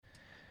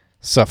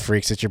Sup,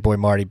 freaks? It's your boy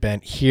Marty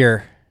Bent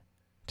here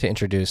to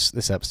introduce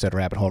this episode of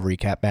Rabbit Hole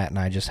Recap. Matt and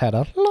I just had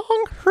a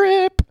long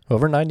trip,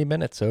 over 90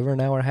 minutes, over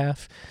an hour and a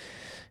half.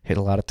 Hit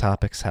a lot of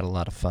topics, had a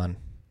lot of fun.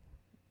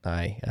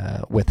 I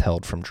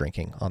withheld from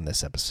drinking on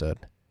this episode.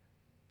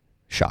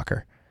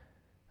 Shocker.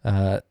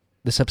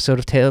 This episode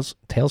of Tales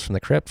from the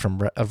Crypt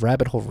of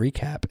Rabbit Hole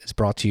Recap is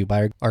brought to you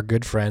by our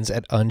good friends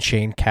at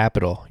Unchained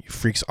Capital. You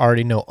freaks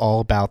already know all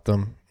about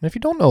them. And if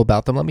you don't know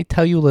about them, let me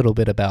tell you a little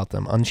bit about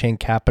them. Unchained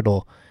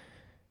Capital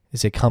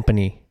is a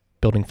company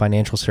building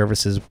financial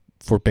services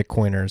for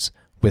Bitcoiners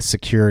with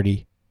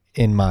security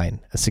in mind,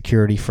 a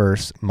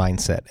security-first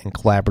mindset and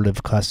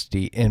collaborative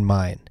custody in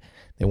mind.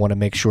 They want to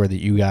make sure that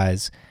you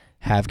guys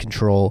have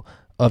control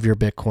of your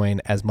Bitcoin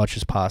as much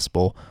as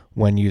possible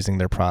when using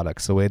their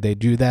products. The way they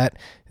do that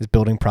is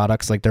building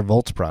products like their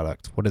Volts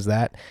product. What is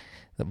that?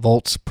 The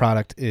Volts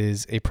product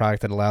is a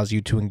product that allows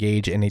you to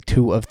engage in a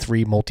 2 of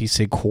 3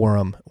 multi-sig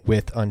quorum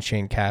with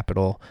Unchained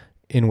Capital,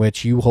 in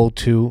which you hold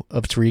 2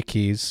 of 3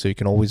 keys, so you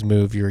can always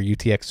move your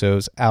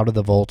UTXOs out of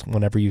the vault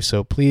whenever you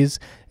so please,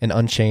 and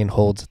Unchained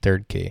holds a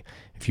 3rd key.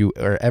 If you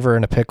are ever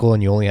in a pickle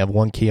and you only have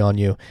 1 key on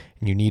you,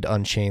 and you need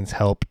Unchained's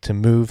help to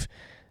move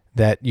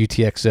that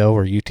UTXO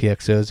or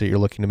UTXOs that you're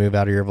looking to move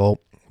out of your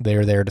vault,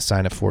 they're there to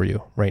sign it for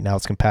you. Right now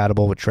it's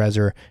compatible with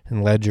Trezor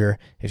and Ledger.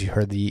 If you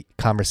heard the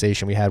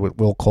conversation we had with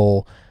Will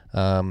Cole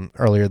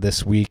earlier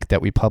this week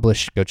that we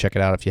published, go check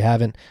it out if you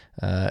haven't.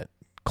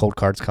 Cold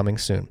Card's coming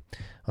soon.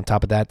 On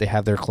top of that, they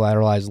have their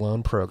collateralized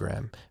loan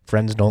program.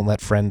 Friends don't let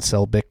friends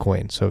sell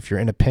Bitcoin. So if you're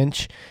in a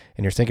pinch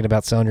and you're thinking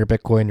about selling your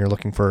Bitcoin, you're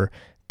looking for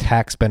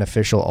tax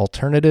beneficial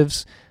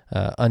alternatives,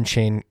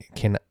 Unchained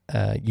can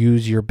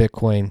use your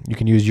Bitcoin. You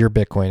can use your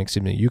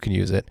Bitcoin, you can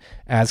use it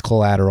as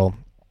collateral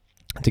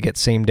to get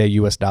same day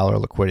US dollar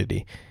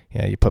liquidity.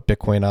 You put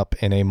Bitcoin up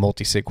in a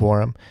multi-sig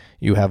quorum.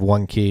 You have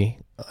 1 key.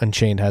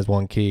 Unchained has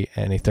 1 key,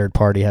 and a third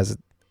party has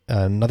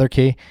another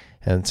key.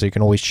 And so you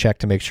can always check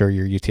to make sure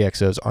your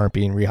UTXOs aren't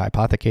being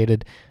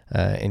rehypothecated,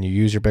 and you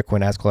use your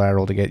Bitcoin as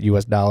collateral to get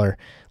US dollar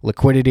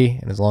liquidity.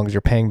 And as long as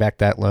you're paying back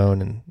that loan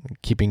and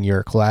keeping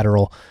your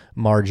collateral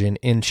margin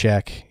in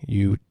check,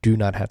 you do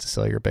not have to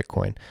sell your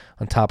Bitcoin.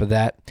 On top of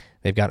that,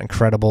 they've got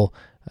incredible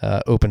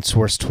open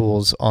source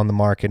tools on the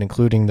market,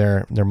 including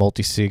their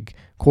multi-sig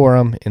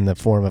quorum in the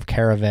form of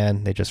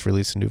Caravan. They just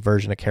released a new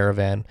version of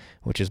Caravan,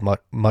 which is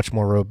much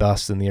more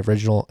robust than the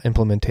original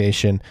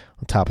implementation.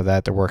 On top of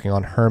that, they're working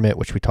on Hermit,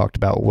 which we talked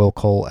about with Will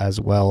Cole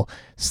as well,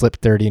 Slip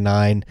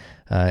 39,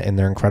 in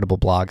their incredible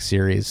blog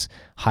series,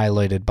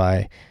 highlighted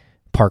by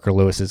Parker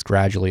Lewis's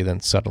Gradually Then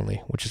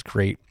Suddenly, which is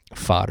great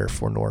fodder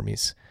for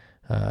normies.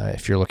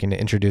 If you're looking to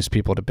introduce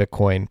people to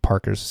Bitcoin,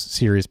 Parker's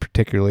series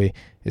particularly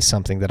is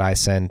something that I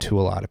send to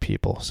a lot of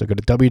people. So go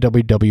to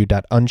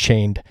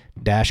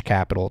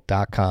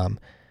www.unchained-capital.com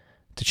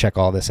to check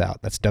all this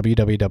out. That's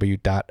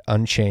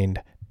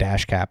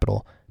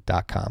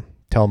www.unchained-capital.com.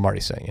 Tell them Marty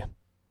sent you.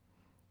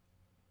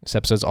 This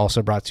episode is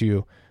also brought to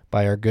you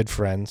by our good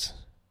friends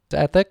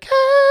at the Cash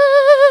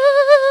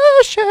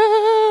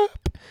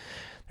App.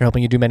 They're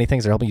helping you do many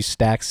things. They're helping you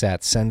stack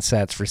sats, send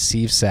sats,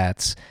 receive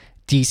sats,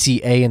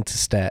 DCA into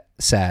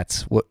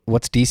sats.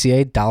 What's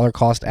DCA? Dollar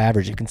cost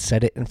average. You can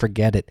set it and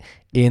forget it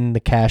in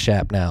the Cash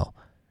App now.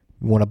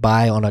 You want to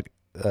buy on a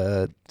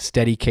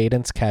steady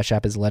cadence, Cash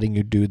App is letting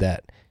you do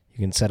that. You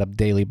can set up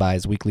daily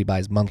buys, weekly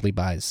buys, monthly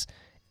buys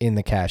in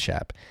the Cash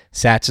App.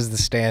 Sats is the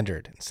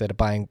standard. Instead of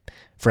buying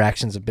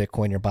fractions of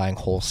Bitcoin, you're buying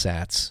whole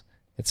sats.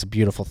 It's a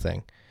beautiful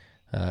thing.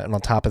 And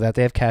on top of that,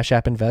 they have Cash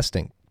App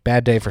investing.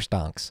 Bad day for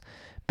stonks.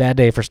 Bad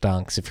day for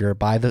stonks. If you're a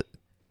BTFD,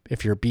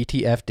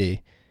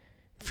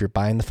 if you're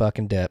buying the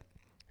fucking dip,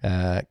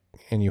 and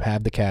you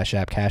have the Cash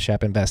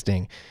App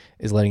investing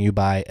is letting you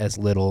buy as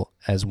little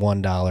as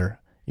 $1.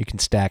 You can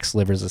stack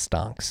slivers of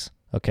stonks,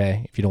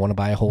 okay? If you don't want to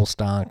buy a whole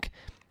stonk,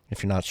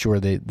 if you're not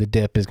sure the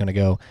dip is going to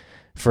go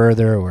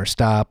further or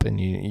stop, and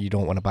you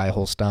don't want to buy a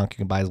whole stonk, you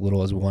can buy as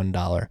little as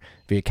 $1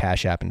 via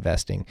Cash App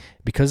investing.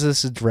 Because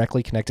this is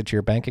directly connected to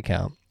your bank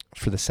account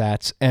for the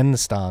sats and the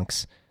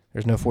stonks,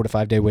 there's no 4 to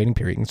 5 day waiting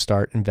period. You can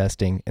start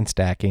investing and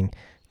stacking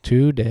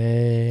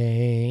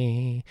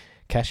today.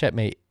 Cash App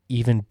may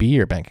even be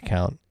your bank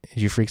account.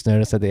 As you freaks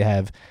notice that they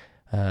have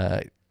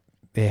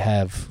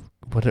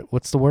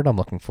what's the word I'm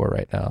looking for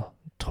right now?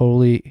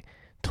 Totally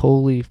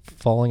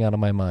falling out of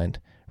my mind.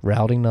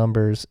 Routing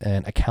numbers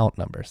and account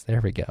numbers.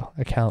 There we go.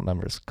 Account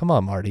numbers. Come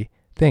on, Marty.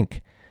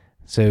 Think.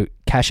 So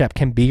Cash App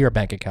can be your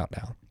bank account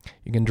now.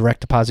 You can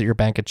direct deposit your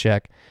bank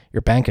check.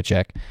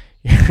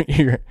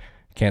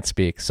 Can't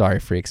speak.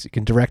 Sorry, freaks. You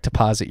can direct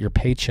deposit your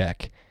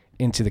paycheck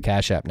into the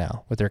Cash App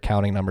now with their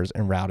accounting numbers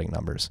and routing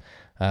numbers.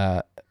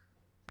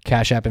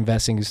 Cash App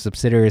investing is a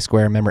subsidiary of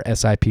Square, member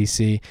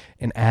SIPC,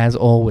 and as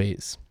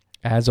always,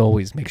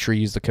 make sure you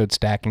use the code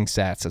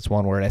STACKINGSATS. That's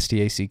one word,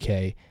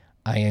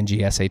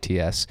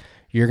 STACKINGSATS.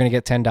 You're going to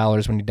get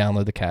 $10 when you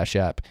download the Cash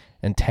App,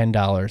 and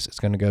 $10 is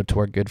going to go to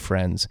our good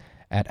friends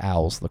at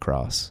Owls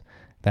Lacrosse.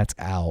 That's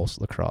Owls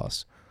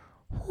Lacrosse.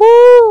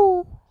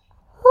 Woo!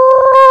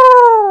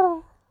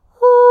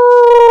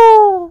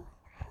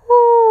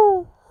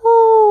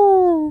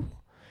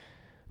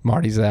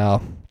 Marty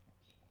Zal,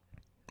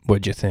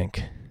 what'd you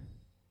think?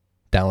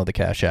 Download the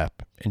Cash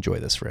App. Enjoy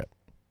this rip.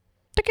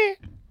 Take care.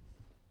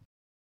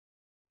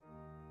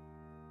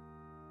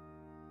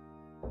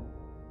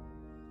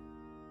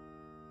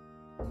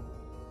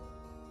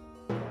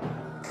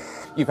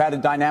 You've had a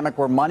dynamic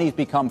where money's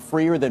become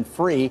freer than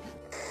free.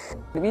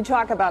 If you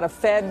talk about a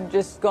Fed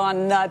just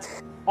gone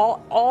nuts,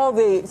 all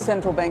the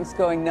central banks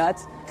going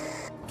nuts.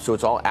 So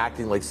it's all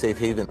acting like safe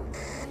haven.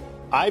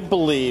 I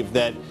believe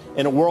that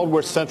in a world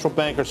where central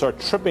bankers are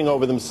tripping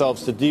over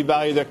themselves to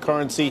devalue their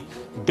currency,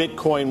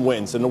 Bitcoin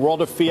wins. In the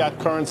world of fiat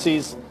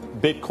currencies,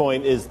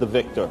 Bitcoin is the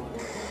victor.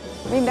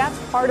 I mean, that's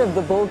part of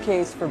the bull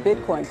case for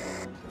Bitcoin.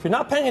 If you're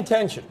not paying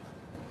attention,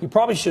 you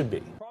probably should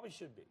be.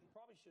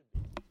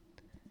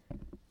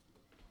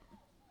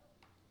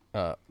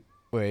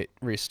 Wait,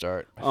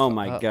 restart. Oh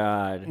my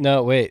God.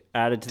 No, wait.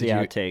 Add it to the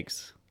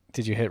outtakes.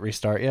 Did you hit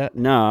restart yet?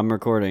 No, I'm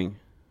recording.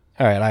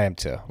 All right, I am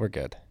too. We're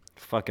good.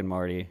 Fucking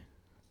Marty.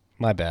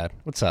 My bad.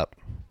 What's up?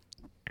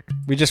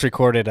 We just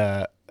recorded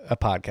a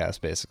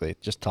podcast, basically.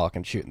 Just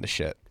talking, shooting the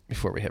shit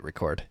before we hit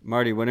record.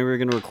 Marty, when are we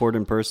going to record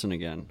in person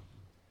again?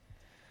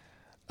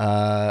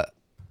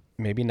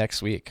 Maybe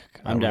next week.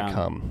 I'm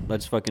down.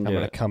 Let's fucking do it. I'm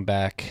going to come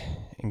back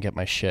and get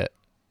my shit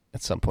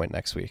at some point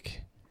next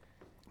week.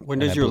 When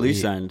does your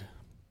lease end?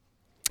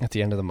 At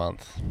the end of the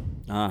month.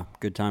 Ah,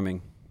 good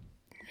timing.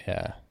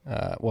 Yeah.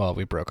 Well,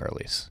 we broke our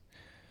lease.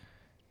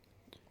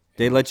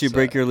 They let you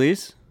break your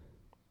lease?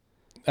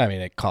 I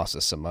mean, it cost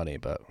us some money,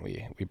 but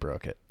we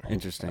broke it.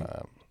 Interesting.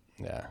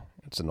 Yeah,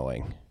 it's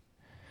annoying.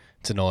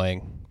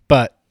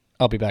 But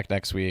I'll be back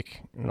next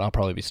week, and I'll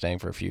probably be staying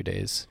for a few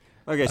days.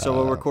 Okay, so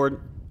we'll record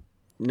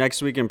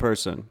next week in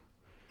person.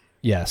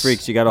 Yes.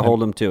 Freaks, you got to hold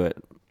them to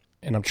it.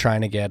 And I'm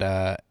trying to get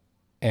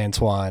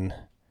Antoine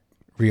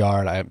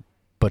Riard, I'm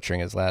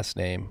butchering his last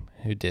name,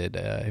 who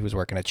was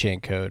working at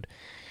Chain Code.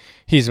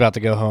 He's about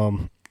to go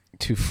home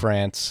to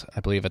France, I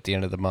believe, at the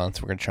end of the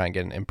month. We're going to try and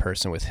get an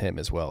in-person with him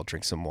as well,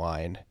 drink some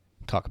wine,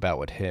 talk about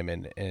what him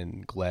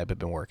and Gleb have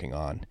been working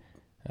on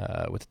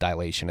with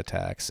dilation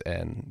attacks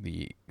and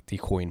the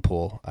coin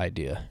pool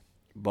idea.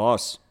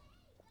 Boss.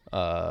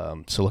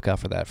 So look out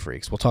for that,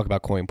 freaks. We'll talk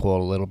about coin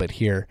pool a little bit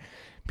here.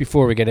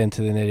 Before we get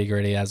into the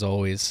nitty-gritty, as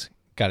always,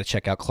 got to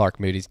check out Clark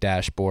Moody's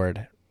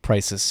dashboard.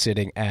 Prices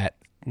sitting at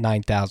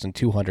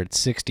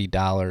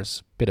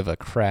 $9,260. Bit of a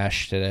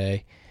crash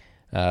today.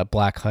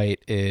 Black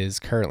height is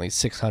currently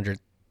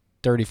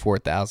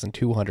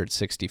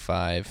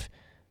 634,265.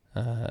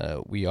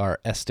 We are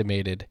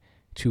estimated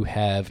to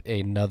have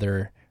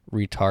another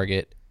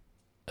retarget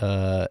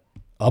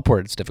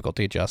upwards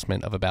difficulty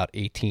adjustment of about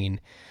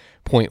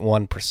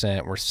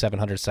 18.1%. We're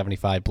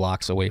 775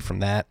 blocks away from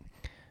that.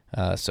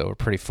 So we're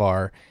pretty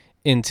far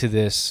into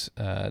this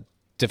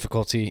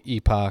difficulty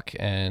epoch,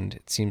 and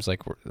it seems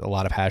like a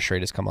lot of hash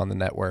rate has come on the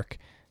network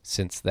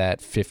since that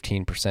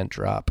 15%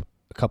 drop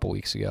a couple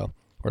weeks ago,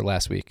 or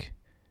last week,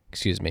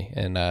 excuse me.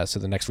 And so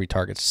the next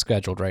retarget's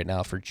scheduled right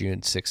now for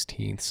June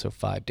 16th, so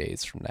 5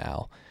 days from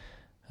now.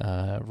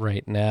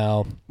 Right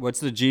now, what's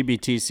the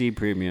GBTC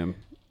premium?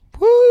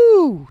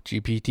 Woo!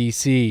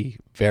 GBTC,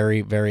 very,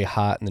 very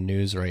hot in the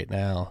news right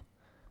now.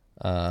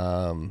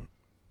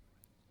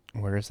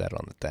 Where is that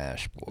on the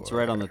dashboard? It's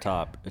right on the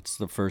top. It's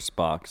the first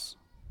box.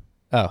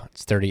 Oh,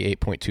 it's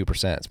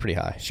 38.2%. It's pretty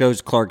high.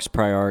 Shows Clark's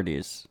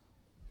priorities.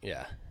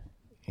 Yeah.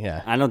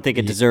 I don't think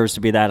it deserves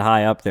to be that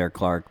high up there,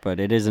 Clark, but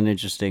it's an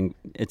interesting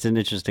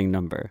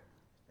number.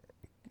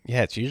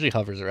 Yeah, it usually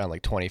hovers around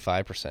like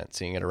 25%.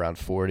 Seeing it around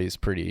 40 is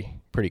pretty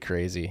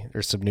crazy.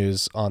 There's some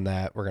news on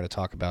that we're going to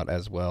talk about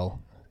as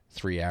well.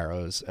 Three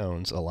Arrows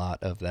owns a lot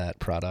of that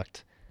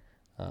product.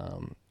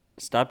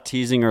 Stop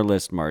teasing our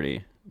list,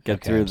 Marty.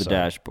 Get through the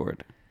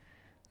dashboard.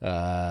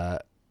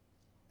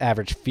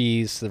 Average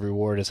fees, the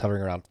reward is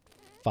hovering around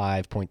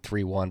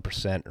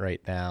 5.31%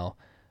 right now.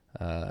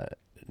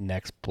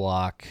 Next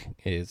block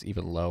is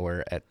even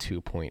lower at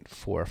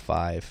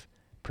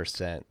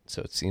 2.45%.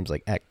 So it seems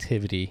like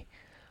activity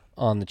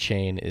on the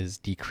chain is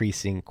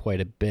decreasing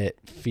quite a bit.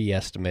 Fee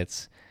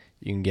estimates,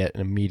 you can get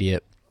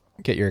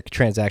your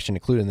transaction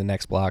included in the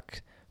next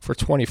block for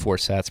 24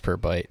 sats per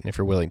byte. And if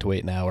you're willing to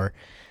wait an hour,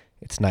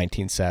 it's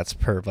 19 sats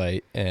per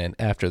byte. And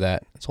after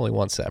that, it's only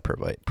 1 sat per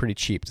byte. Pretty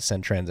cheap to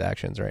send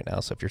transactions right now.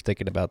 So if you're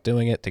thinking about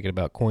doing it, thinking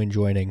about coin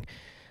joining,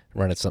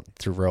 running something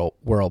through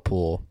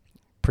Whirlpool,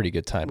 pretty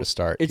good time to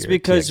start. It's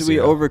because we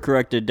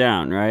overcorrected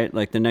down, right?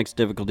 Like the next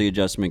difficulty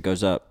adjustment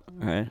goes up,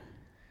 right?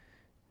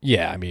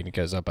 Yeah, I mean, it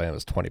goes up by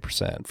almost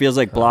 20%. Feels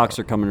like blocks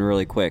are coming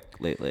really quick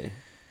lately.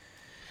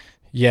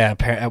 Yeah,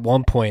 at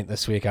one point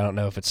this week, I don't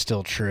know if it's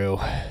still true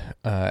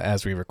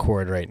as we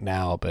record right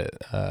now, but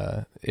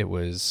it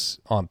was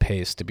on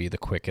pace to be the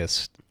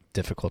quickest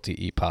difficulty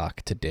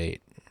epoch to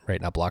date.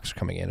 Right now, blocks are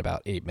coming in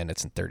about 8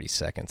 minutes and 30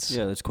 seconds.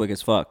 Yeah, that's quick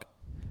as fuck.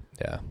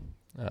 Yeah.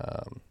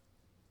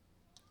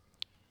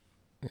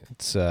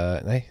 It's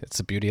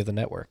the beauty of the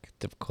network.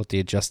 Difficulty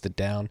adjusted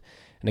down.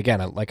 And again,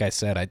 like I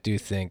said, I do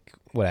think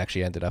what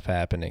actually ended up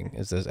happening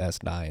is those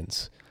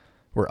S9s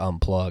were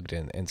unplugged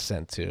and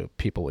sent to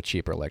people with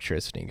cheaper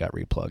electricity and got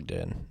replugged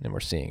in. And we're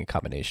seeing a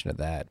combination of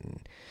that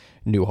and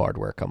new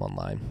hardware come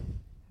online.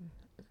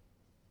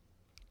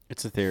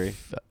 It's a theory.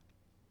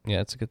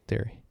 Yeah, it's a good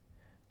theory.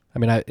 I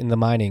mean, in the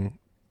mining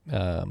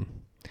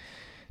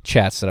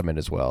chats that I'm in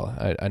as well,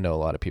 I know a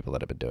lot of people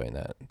that have been doing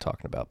that,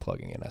 talking about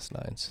plugging in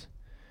S9s.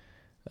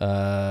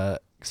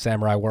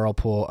 Samurai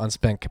Whirlpool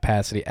unspent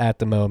capacity at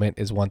the moment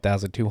is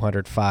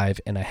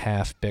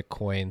 1,205.5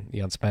 Bitcoin. The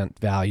unspent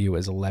value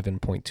is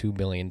 $11.2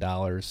 million.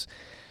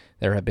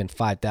 There have been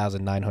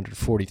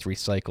 5,943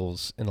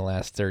 cycles in the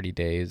last 30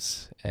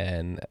 days,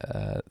 and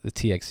the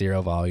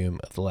TX0 volume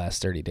of the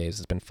last 30 days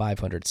has been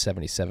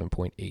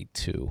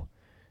 577.82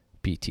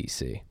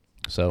 BTC.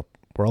 So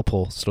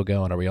Whirlpool still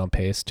going. Are we on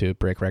pace to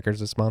break records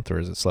this month, or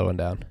is it slowing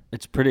down?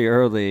 It's pretty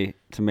early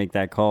to make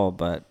that call,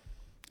 but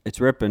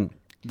it's ripping.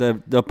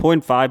 The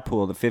 0.5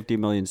 pool, the 50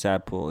 million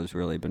sat pool, has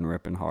really been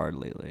ripping hard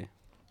lately.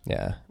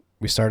 Yeah,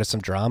 we started some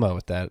drama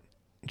with that,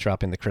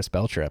 dropping the Chris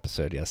Belcher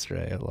episode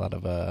yesterday. A lot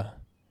of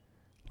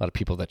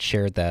people that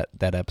shared that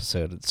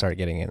episode started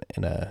getting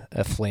in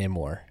a flame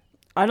war.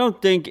 I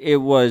don't think it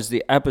was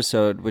the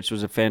episode, which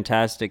was a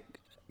fantastic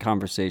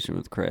conversation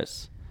with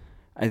Chris.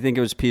 I think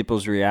it was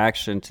people's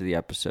reaction to the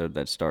episode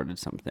that started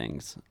some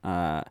things.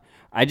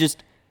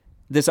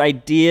 This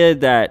idea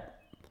that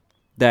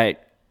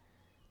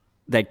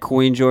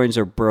coin joins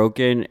are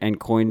broken and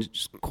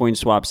coin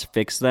swaps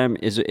fix them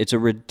it's a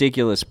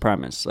ridiculous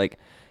premise. Like,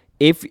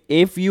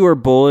 if you are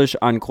bullish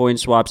on coin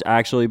swaps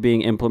actually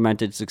being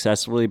implemented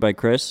successfully by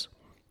Chris,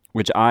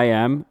 which I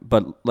am,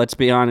 but let's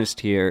be honest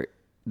here,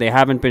 they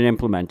haven't been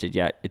implemented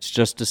yet. It's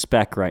just a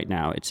spec right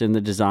now. It's in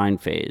the design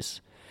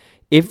phase.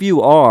 If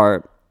you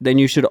are, then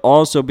you should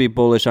also be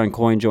bullish on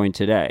CoinJoin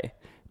today,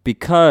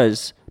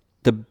 because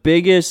the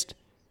biggest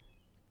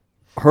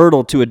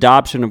hurdle to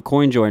adoption of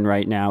CoinJoin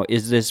right now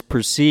is this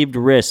perceived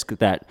risk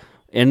that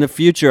in the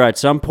future, at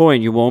some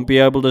point, you won't be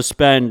able to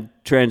spend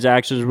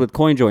transactions with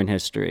CoinJoin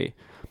history.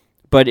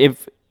 But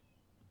if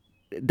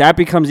that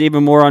becomes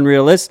even more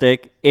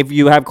unrealistic if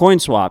you have coin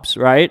swaps,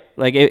 right?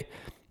 Like,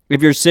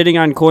 if you're sitting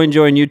on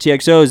CoinJoin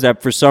UTXOs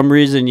that for some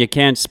reason you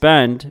can't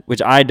spend,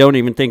 which I don't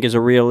even think is a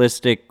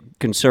realistic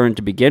concern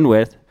to begin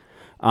with,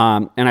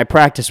 and I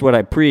practice what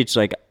I preach,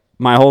 like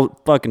my whole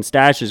fucking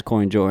stash is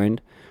CoinJoined,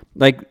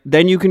 like,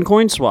 then you can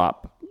coin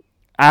swap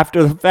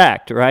after the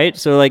fact, right?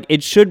 So, like,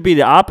 it should be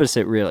the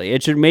opposite, really.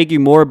 It should make you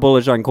more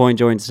bullish on coin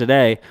joins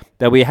today,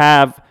 that we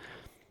have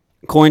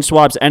coin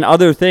swaps and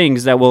other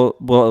things that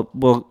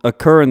will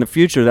occur in the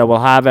future that we'll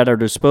have at our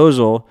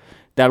disposal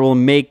that will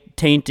make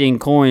tainting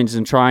coins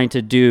and trying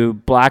to do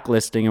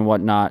blacklisting and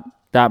whatnot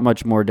that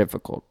much more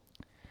difficult.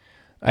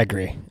 I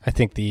agree. I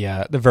think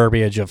the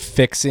verbiage of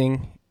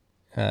fixing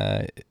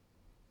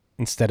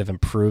instead of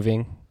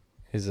improving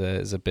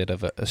is a bit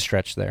of a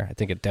stretch there. I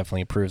think it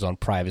definitely improves on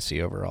privacy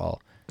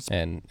overall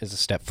and is a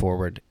step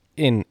forward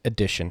in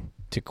addition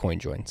to coin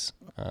joins.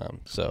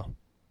 So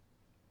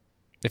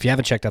if you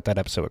haven't checked out that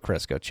episode with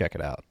Chris, go check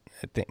it out.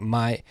 I think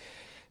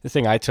the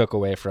thing I took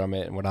away from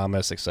it and what I'm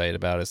most excited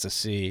about is to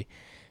see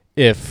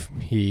if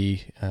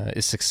he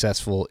is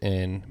successful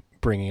in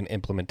bringing an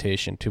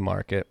implementation to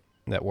market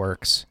that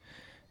works.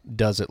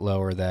 Does it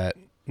lower that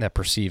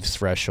perceived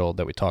threshold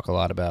that we talk a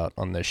lot about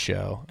on this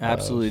show?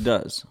 Absolutely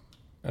does.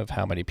 Of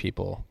how many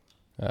people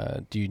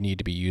do you need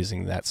to be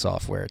using that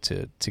software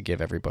to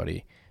give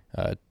everybody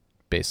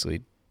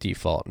basically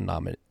default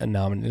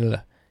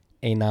anonymity,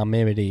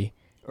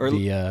 or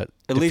the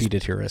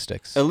defeated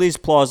heuristics. At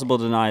least plausible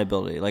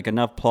deniability, like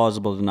enough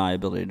plausible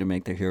deniability to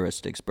make the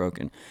heuristics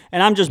broken.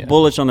 And I'm just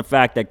bullish on the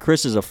fact that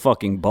Chris is a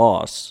fucking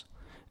boss.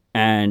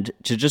 And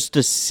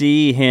to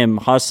see him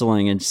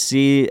hustling and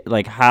see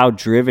like how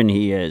driven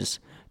he is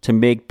to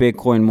make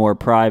Bitcoin more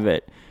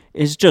private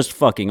is just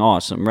fucking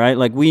awesome, right?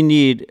 Like, we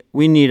need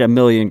a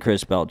million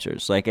Chris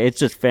Belchers. Like, it's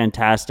just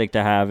fantastic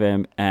to have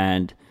him,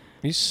 and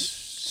he's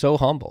so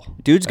humble.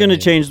 Dude's going to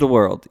change the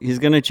world. He's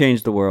going to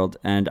change the world,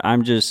 and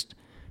I'm just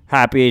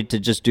happy to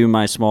just do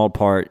my small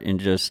part in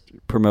just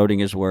promoting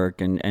his work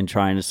and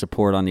trying to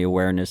support on the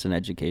awareness and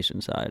education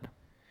side.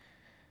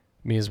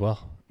 Me as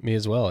well.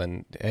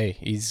 And hey,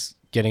 he's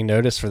getting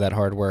noticed for that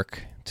hard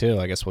work too.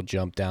 I guess we'll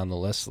jump down the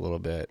list a little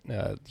bit.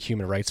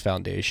 Human Rights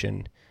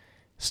Foundation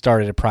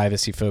started a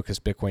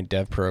privacy-focused Bitcoin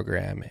dev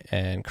program,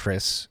 and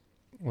Chris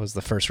was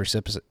the first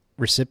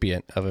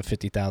recipient of a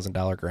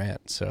 $50,000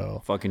 grant.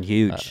 So fucking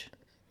huge.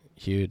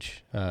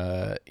 Huge.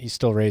 He's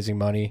still raising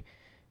money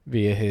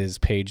via his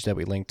page that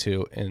we linked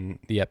to in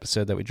the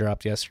episode that we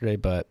dropped yesterday.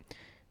 But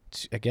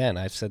again,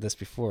 I've said this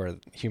before,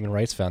 Human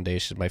Rights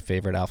Foundation is my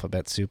favorite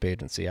alphabet soup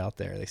agency out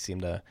there. They seem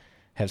to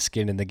have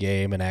skin in the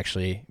game and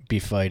actually be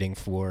fighting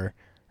for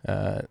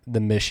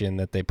the mission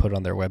that they put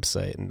on their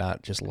website, and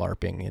not just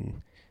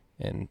LARPing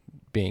and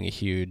being a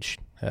huge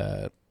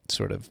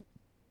sort of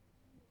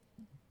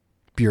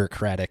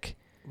bureaucratic.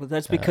 Well,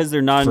 that's because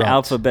they're not an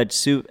alphabet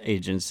soup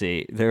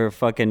agency. They're a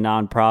fucking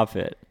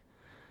nonprofit.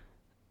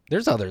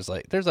 There's other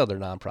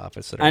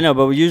nonprofits that are. I know,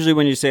 but usually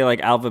when you say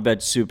like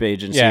alphabet soup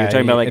agency, Yeah, you're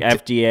talking about like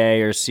it-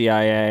 FDA or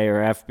CIA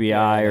or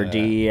FBI or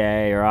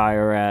DEA or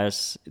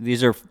IRS.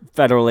 These are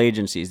federal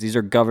agencies. These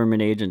are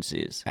government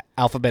agencies.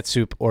 Alphabet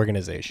Soup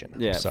Organization.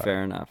 Yeah, Sorry.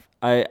 fair enough.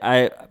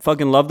 I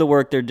fucking love the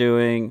work they're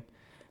doing.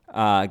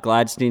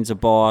 Gladstein's a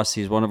boss.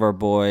 He's one of our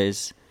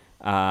boys.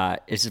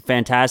 It's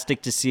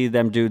fantastic to see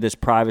them do this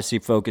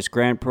privacy-focused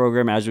grant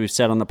program. As we've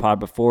said on the pod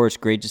before, it's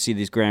great to see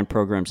these grant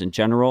programs in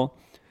general.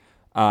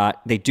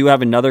 They do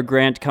have another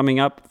grant coming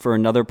up for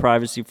another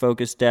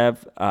privacy-focused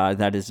dev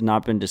that has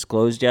not been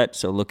disclosed yet,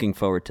 so looking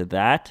forward to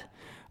that.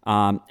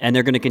 And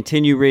they're going to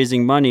continue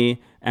raising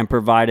money and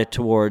provide it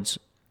towards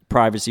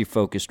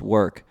privacy-focused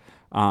work.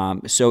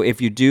 So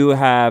if you do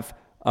have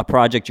a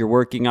project you're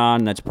working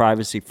on that's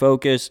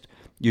privacy-focused,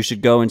 you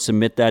should go and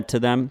submit that to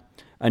them.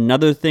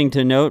 Another thing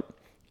to note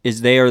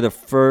is they are the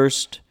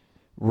first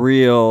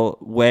real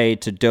way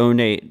to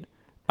donate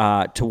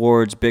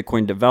towards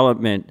Bitcoin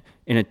development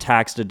in a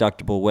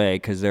tax-deductible way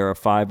because they're a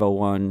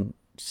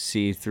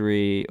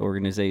 501c3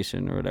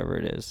 organization or whatever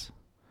it is.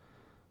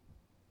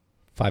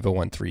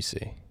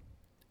 501c,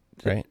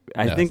 right?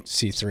 I think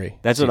C3.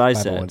 That's what I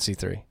said.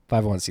 501c3.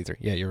 501c3.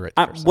 Yeah, you're right.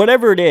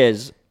 Whatever it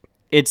is,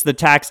 it's the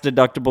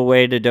tax-deductible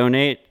way to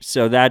donate,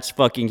 so that's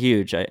fucking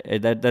huge.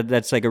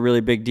 That's like a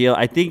really big deal.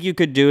 I think you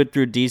could do it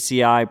through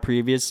DCI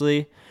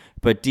previously,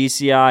 but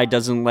DCI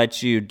doesn't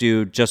let you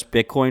do just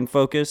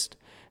Bitcoin-focused,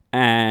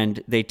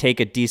 and they take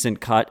a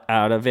decent cut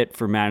out of it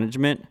for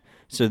management.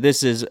 So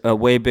this is a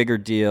way bigger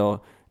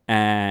deal,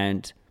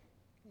 and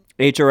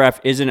HRF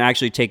isn't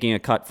actually taking a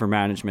cut for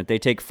management. They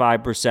take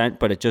 5%,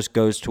 but it just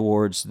goes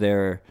towards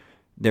the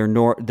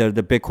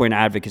Bitcoin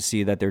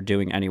advocacy that they're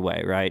doing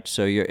anyway, right?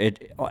 So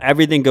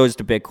everything goes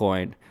to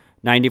Bitcoin.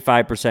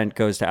 95%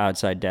 goes to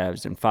outside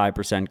devs, and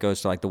 5%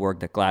 goes to like the work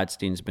that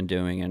Gladstein's been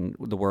doing and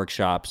the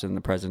workshops and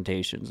the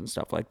presentations and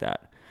stuff like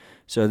that.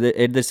 So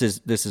this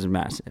is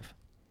massive.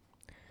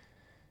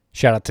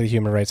 Shout out to the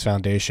Human Rights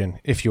Foundation.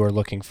 If you are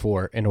looking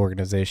for an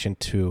organization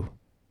to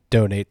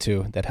donate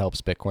to that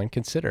helps Bitcoin,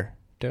 consider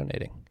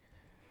donating.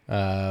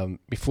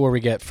 Before we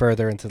get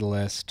further into the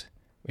list,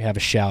 we have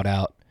a shout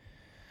out.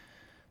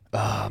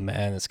 Oh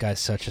man, this guy's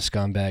such a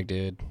scumbag,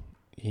 dude.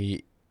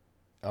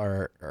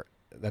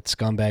 That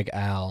scumbag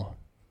Al,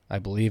 I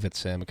believe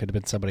it's him. It could have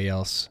been somebody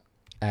else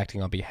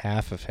acting on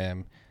behalf of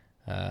him.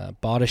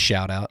 Bought a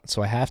shout out,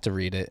 so I have to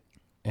read it.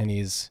 And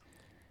he's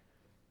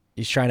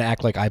trying to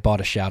act like I bought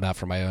a shout out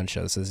for my own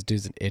show. So this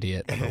dude's an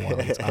idiot. Number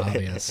one, it's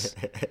obvious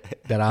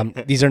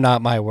that these are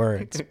not my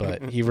words,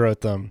 but he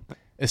wrote them,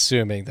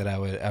 assuming that I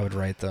would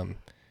write them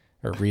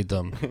or read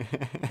them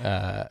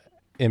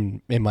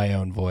in my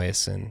own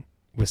voice and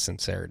with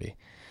sincerity.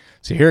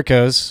 So here it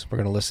goes. We're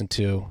going to listen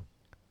to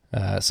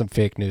some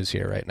fake news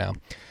here right now.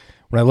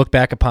 When I look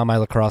back upon my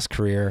lacrosse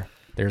career,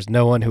 there's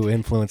no one who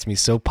influenced me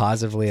so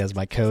positively as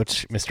my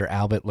coach, Mr.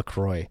 Albert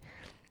LaCroix.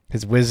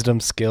 His wisdom,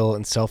 skill,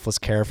 and selfless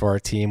care for our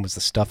team was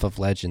the stuff of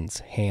legends,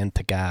 hand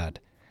to God.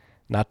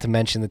 Not to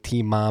mention the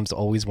team moms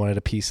always wanted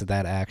a piece of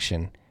that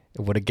action.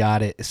 It would have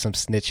got it if some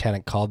snitch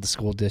hadn't called the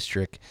school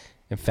district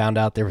and found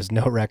out there was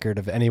no record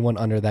of anyone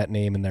under that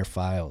name in their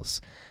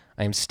files.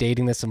 I am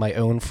stating this of my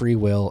own free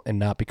will and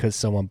not because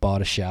someone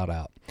bought a shout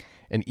out.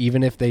 And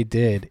even if they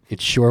did,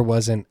 it sure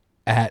wasn't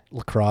at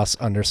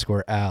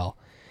lacrosse_Al.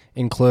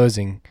 In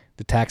closing,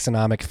 the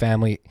taxonomic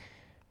family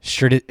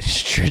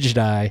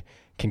Strigidae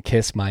can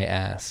kiss my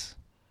ass.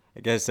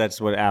 I guess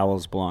that's what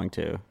owls belong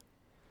to.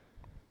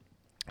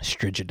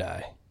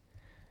 Strigidae.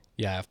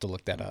 Yeah, I have to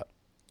look that up.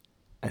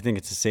 I think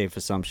it's a safe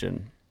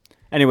assumption.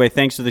 Anyway,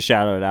 thanks for the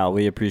shout out, Al.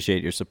 We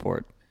appreciate your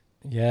support.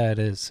 Yeah, it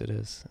is. It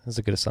is. That's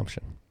a good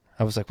assumption.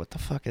 I was like, what the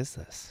fuck is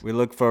this? We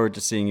look forward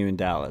to seeing you in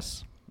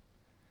Dallas.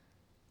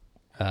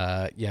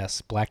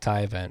 Yes, black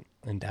tie event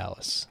in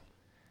Dallas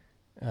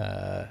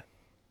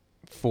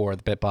for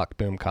the BitBox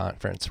Boom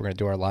Conference. We're going to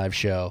do our live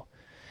show.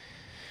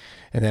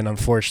 And then,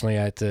 unfortunately,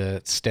 I had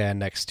to stand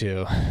next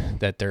to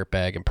that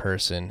dirtbag in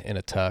person in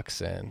a tux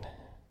and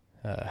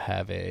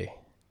have a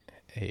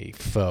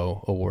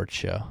faux award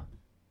show.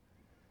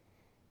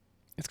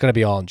 It's going to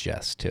be all in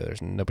jest, too.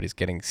 Nobody's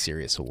getting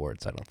serious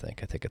awards, I don't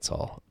think. I think it's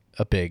all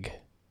a big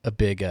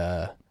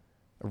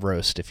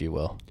roast, if you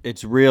will.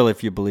 It's real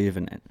if you believe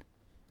in it.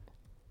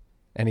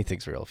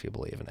 Anything's real if you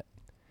believe in it.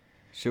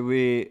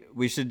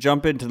 We should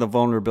jump into the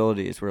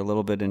vulnerabilities. We're a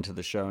little bit into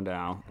the show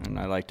now, and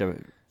I like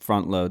to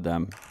front load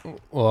them.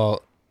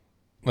 Well,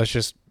 let's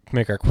just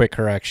make our quick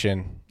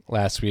correction.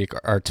 Last week,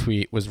 our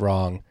tweet was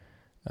wrong,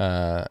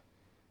 and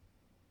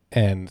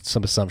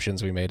some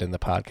assumptions we made in the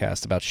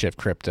podcast about Shift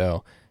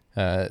Crypto.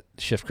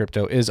 Shift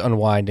Crypto is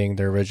unwinding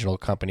their original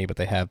company, but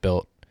they have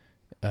built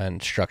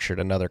and structured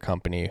another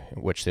company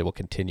in which they will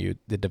continue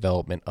the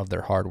development of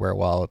their hardware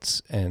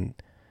wallets and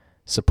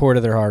support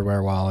of their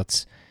hardware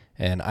wallets.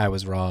 And I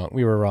was wrong.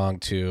 We were wrong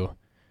too.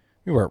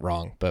 We weren't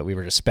wrong, but we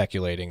were just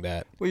speculating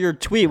that. Well, your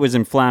tweet was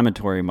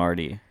inflammatory,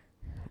 Marty.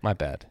 My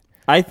bad.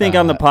 I think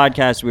on the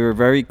podcast we were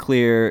very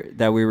clear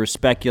that we were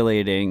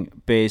speculating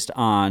based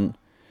on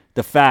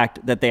the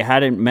fact that they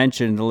hadn't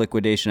mentioned the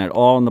liquidation at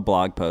all in the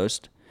blog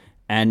post.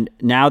 And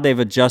now they've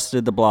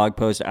adjusted the blog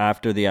post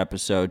after the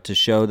episode to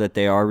show that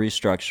they are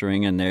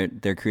restructuring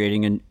and they're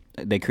creating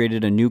they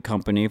created a new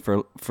company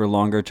for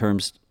longer term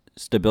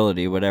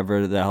stability,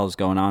 whatever the hell's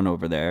going on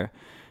over there.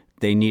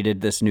 They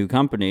needed this new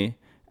company,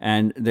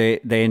 and they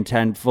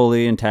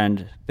fully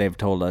intend, they've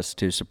told us,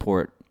 to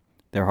support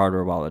their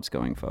hardware wallets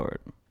going forward.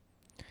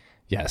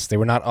 Yes, they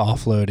were not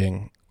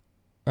offloading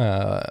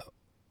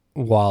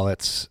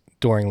wallets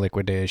during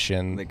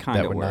liquidation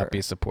that would not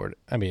be supported.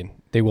 I mean,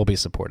 they will be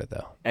supported,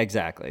 though.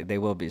 Exactly. They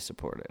will be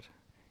supported.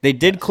 They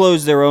did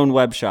close their own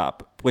web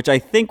shop, which I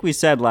think we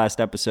said last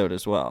episode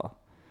as well.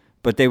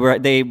 But they were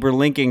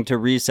linking to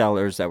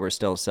resellers that were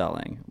still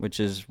selling,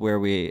 which is where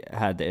we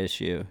had the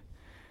issue.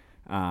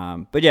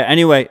 But yeah,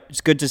 anyway,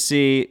 it's good to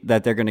see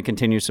that they're going to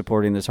continue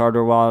supporting this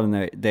hardware wallet,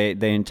 and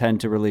they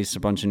intend to release a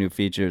bunch of new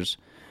features.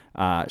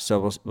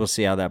 So we'll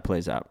see how that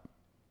plays out.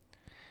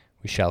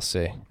 We shall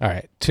see. All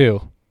right,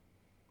 2,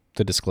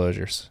 the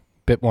disclosures.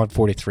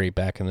 Bit143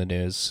 back in the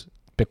news.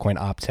 Bitcoin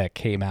Optech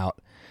came out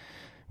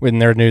in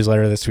their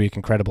newsletter this week,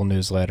 incredible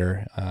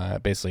newsletter,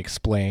 basically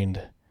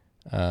explained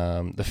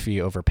the fee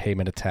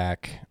overpayment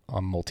attack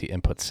on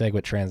multi-input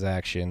SegWit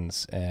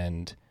transactions,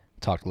 and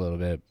talked a little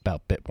bit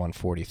about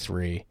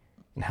Bit143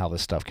 and how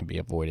this stuff can be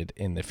avoided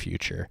in the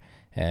future.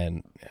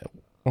 And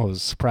what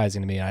was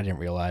surprising to me, and I didn't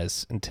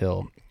realize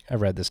until I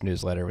read this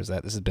newsletter, was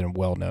that this has been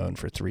well known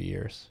for 3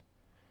 years,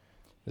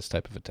 this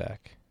type of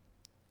attack.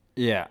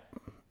 Yeah.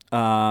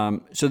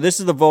 So this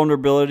is the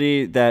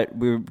vulnerability that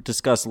we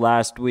discussed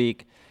last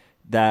week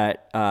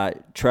that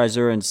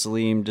Trezor and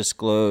Salim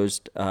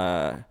disclosed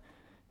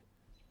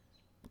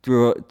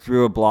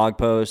through a blog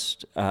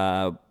post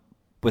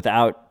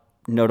without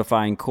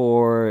notifying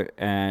Core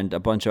and a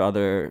bunch of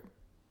other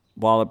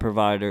wallet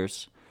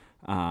providers.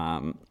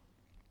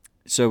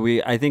 So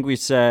I think we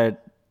said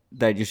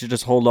that you should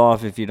just hold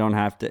off if you don't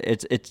have to.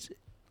 It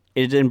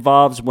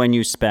involves when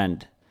you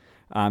spend,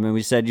 and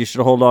we said you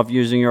should hold off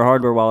using your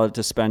hardware wallet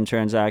to spend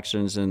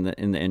transactions in the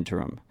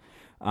interim.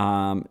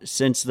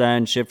 Since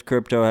then, Shift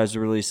Crypto has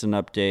released an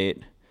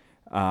update.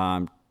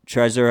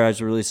 Trezor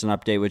has released an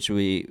update, which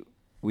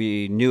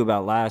we knew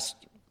about last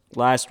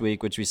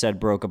week, which we said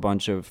broke a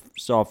bunch of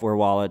software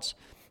wallets.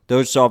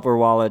 Those software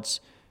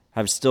wallets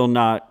have still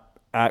not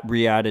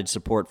re-added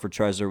support for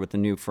Trezor with the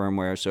new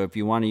firmware. So if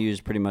you want to use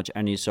pretty much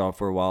any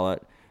software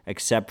wallet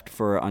except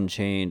for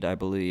Unchained, I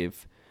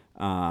believe,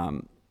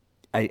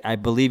 I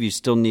believe you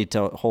still need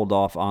to hold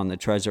off on the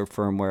Trezor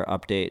firmware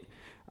update.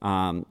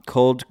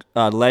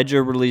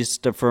 Ledger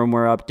released a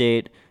firmware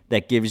update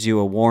that gives you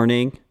a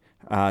warning.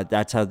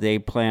 That's how they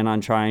plan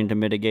on trying to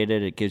mitigate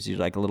it. It gives you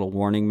like a little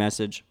warning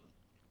message.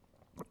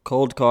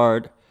 Cold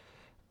Card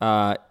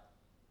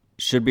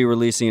should be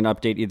releasing an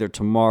update either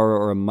tomorrow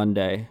or a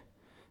Monday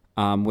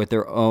with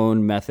their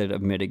own method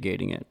of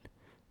mitigating it.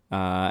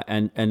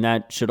 And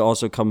that should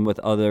also come with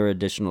other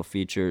additional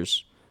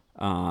features.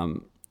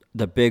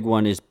 The big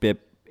one is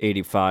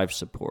BIP85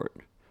 support,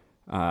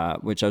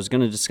 which I was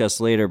going to discuss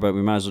later, but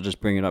we might as well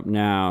just bring it up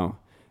now.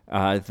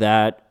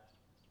 That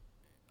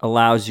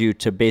allows you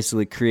to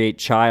basically create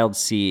child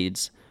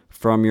seeds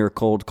from your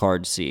Cold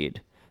Card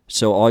seed.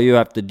 So all you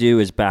have to do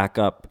is back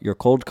up your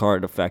Cold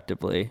Card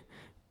effectively,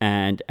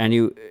 and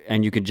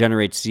you can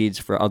generate seeds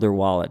for other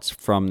wallets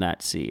from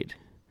that seed,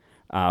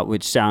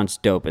 which sounds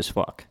dope as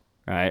fuck,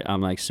 right?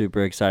 I'm like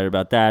super excited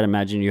about that.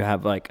 Imagine you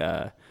have like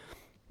a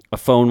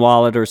phone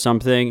wallet or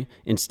something.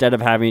 Instead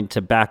of having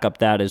to back up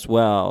that as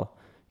well,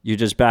 you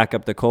just back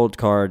up the Cold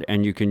Card,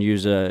 and you can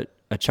use a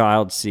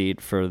child seed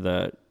for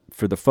the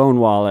phone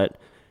wallet.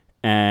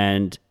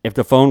 And if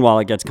the phone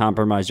wallet gets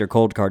compromised, your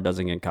Cold Card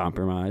doesn't get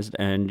compromised,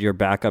 and your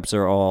backups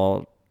are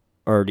all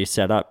already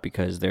set up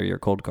because they're your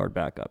Cold Card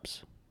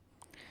backups.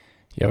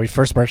 Yeah, we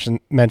first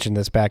mentioned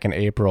this back in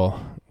April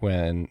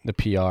when the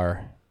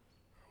PR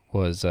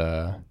was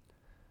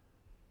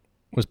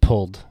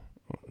pulled.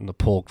 The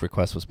pull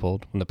request was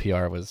pulled when the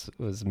PR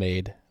was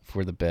made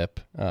for the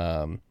BIP.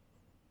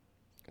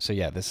 So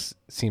yeah, this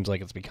seems like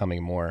it's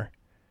becoming more.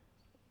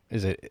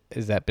 Was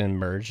that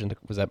merged into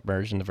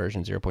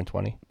version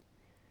 0.20?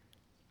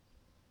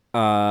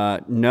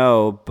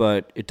 No,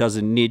 but it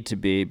doesn't need to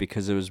be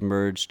because it was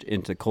merged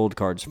into Cold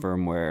Card's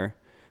firmware,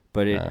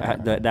 but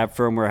that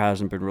firmware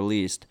hasn't been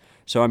released.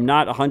 So I'm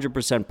not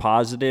 100%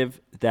 positive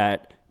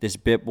that this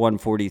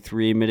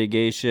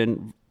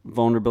BIP143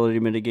 vulnerability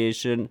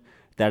mitigation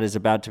that is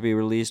about to be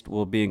released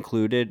will be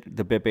included.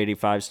 The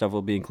BIP85 stuff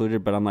will be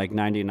included, but I'm like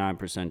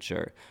 99%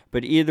 sure.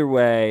 But either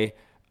way,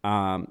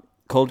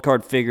 Cold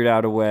Card figured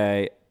out a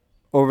way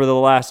over the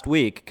last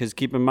week, because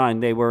keep in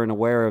mind, they weren't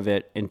aware of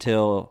it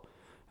until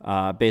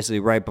basically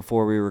right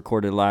before we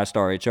recorded last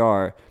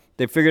RHR.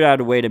 They figured out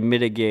a way to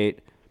mitigate,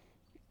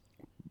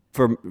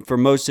 for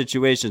most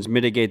situations,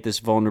 mitigate this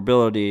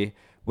vulnerability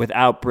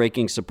without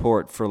breaking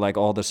support for like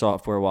all the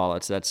software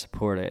wallets that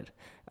support it,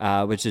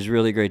 which is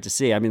really great to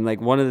see. I mean,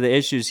 like one of the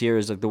issues here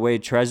is like the way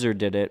Trezor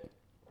did it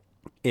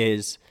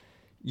is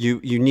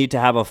you need to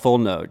have a full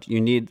node. You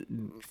need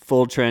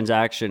full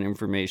transaction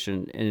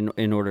information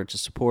in order to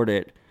support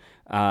it.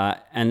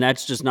 And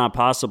that's just not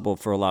possible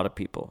for a lot of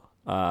people.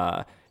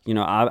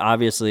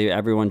 Obviously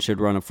everyone should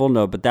run a full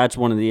node, but that's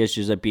one of the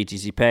issues that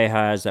BTC Pay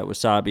has, that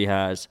Wasabi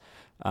has,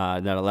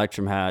 that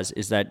Electrum has,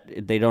 is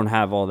that they don't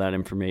have all that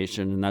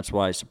information, and that's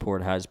why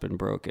support has been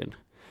broken.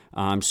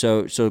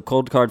 So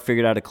Cold Card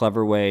figured out a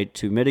clever way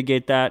to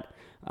mitigate that.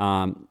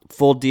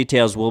 Full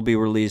details will be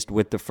released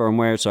with the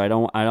firmware, so I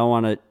don't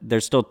want to. They're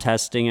still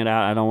testing it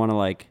out. I don't want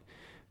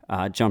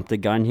to jump the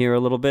gun here a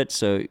little bit.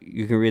 So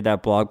you can read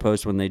that blog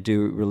post when they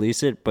do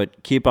release it,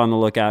 but keep on the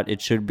lookout.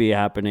 It should be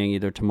happening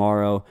either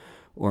tomorrow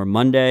or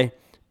Monday.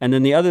 And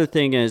then the other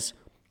thing is,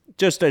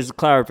 just as a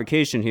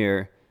clarification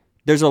here,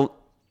 this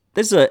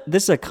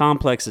is a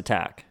complex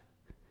attack,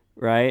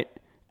 right?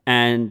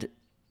 And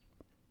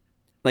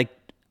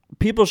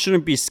people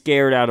shouldn't be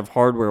scared out of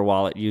hardware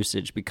wallet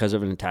usage because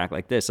of an attack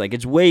like this. Like,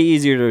 it's way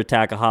easier to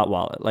attack a hot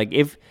wallet. Like,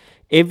 if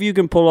you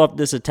can pull off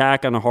this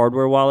attack on a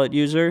hardware wallet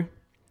user,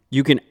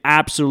 you can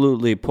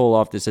absolutely pull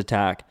off this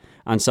attack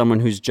on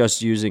someone who's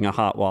just using a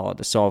hot wallet,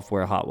 a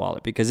software hot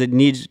wallet, because it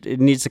needs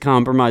to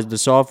compromise the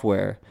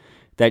software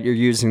that you're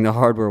using the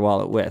hardware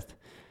wallet with.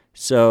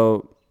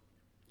 So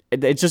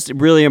it's just a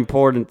really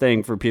important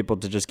thing for people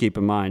to just keep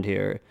in mind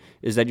here,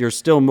 is that you're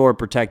still more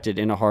protected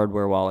in a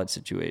hardware wallet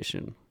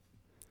situation.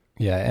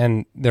 Yeah,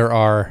 and there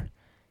are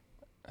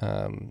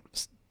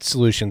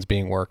solutions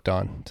being worked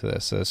on to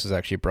this. So this was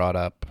actually brought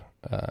up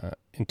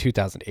in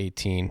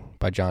 2018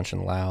 by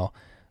Johnson Lau.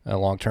 A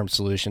long-term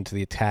solution to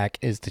the attack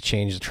is to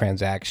change the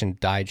transaction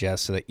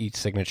digest so that each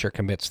signature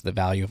commits to the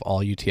value of all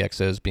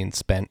UTXOs being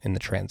spent in the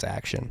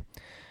transaction.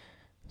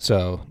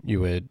 So you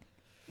would,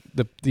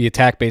 the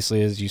attack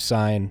basically is you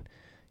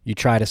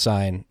try to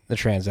sign the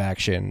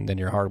transaction, then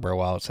your hardware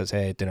wallet says,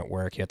 hey, it didn't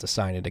work, you have to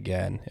sign it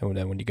again. And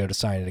then when you go to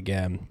sign it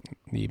again,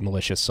 the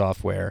malicious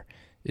software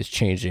is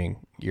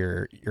changing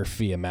your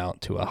fee amount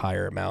to a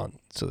higher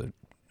amount, so that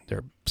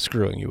they're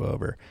screwing you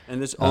over.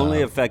 And this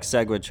only affects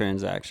SegWit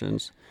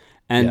transactions.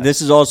 And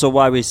This is also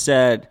why we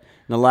said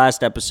in the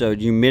last episode,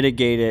 you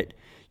mitigate it.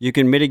 You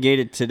can mitigate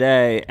it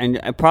today,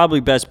 and probably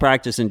best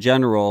practice in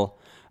general,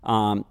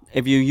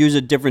 if you use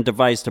a different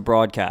device to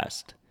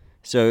broadcast.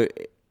 So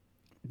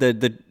the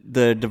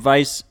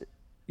device,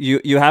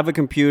 you have a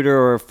computer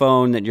or a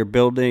phone that you're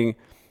building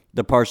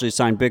the partially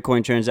signed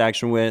Bitcoin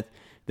transaction with,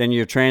 then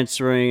you're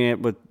transferring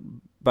it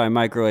by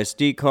micro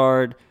SD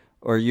card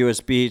or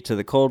USB to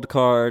the Cold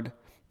Card,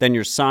 then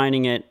you're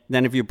signing it.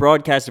 Then if you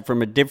broadcast it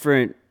from a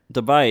different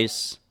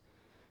device,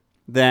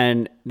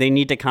 then they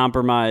need to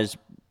compromise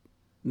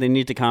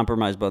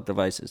both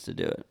devices to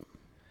do it.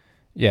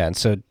 Yeah, and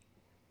so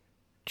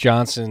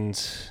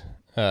Johnson's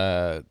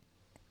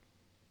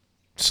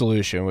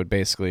solution would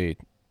basically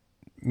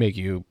make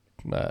you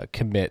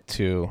commit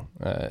to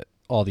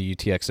all the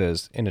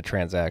UTXOs in a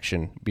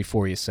transaction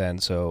before you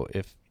send. So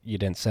if you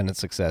didn't send it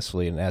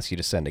successfully and ask you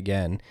to send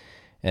again,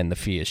 and the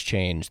fee is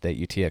changed, that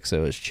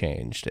UTXO is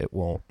changed, it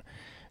won't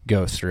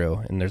go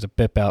through. And there's a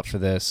BIP out for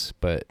this,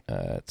 but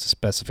it's a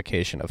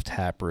specification of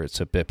Taproot.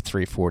 So BIP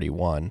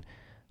 341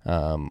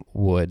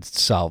 would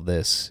solve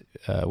this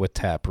with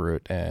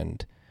Taproot,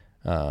 and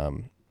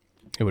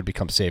it would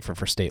become safer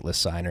for stateless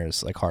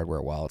signers like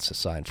hardware wallets to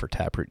sign for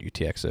Taproot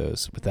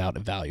UTXOs without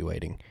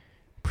evaluating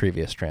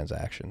previous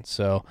transactions.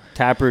 So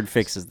Taproot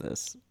fixes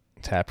this.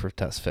 Taproot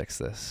does fix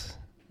this.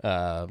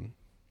 That's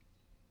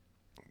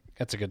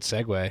a good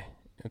segue.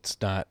 It's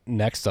not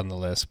next on the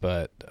list,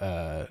 but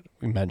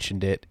we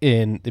mentioned it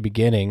in the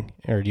beginning.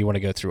 Or do you want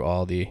to go through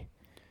all the...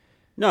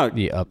 No,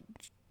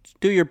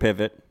 do your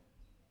pivot.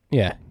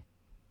 Yeah.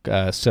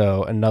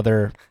 So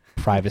another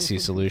privacy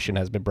solution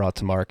has been brought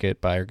to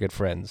market by our good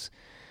friends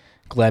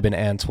Gleb and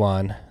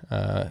Antoine,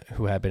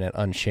 who have been at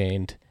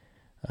Unchained,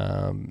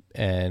 and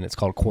it's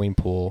called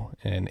CoinPool,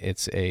 and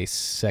it's a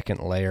second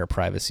layer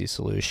privacy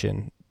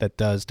solution that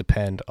does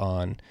depend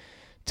on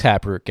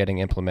Taproot getting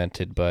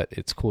implemented, but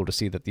it's cool to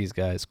see that these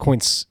guys,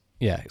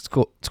 it's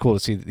cool to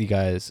see that you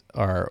guys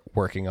are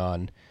working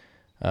on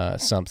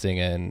something,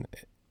 and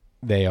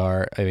they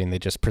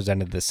just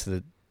presented this to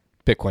the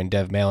Bitcoin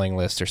dev mailing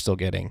list. They're still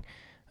getting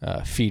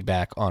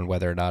feedback on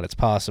whether or not it's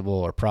possible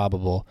or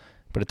probable,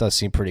 but it does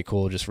seem pretty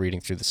cool just reading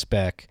through the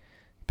spec.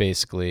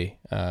 Basically,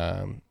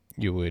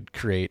 you would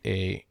create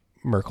a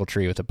Merkle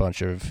tree with a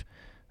bunch of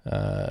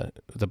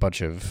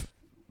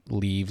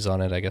leaves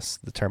on it, I guess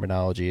the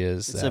terminology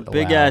is. It's a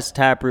big-ass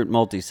Taproot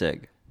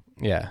multisig.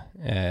 Yeah,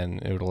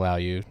 and it would allow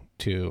you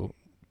to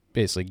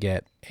basically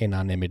get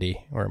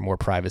anonymity or more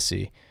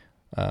privacy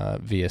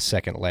via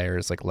second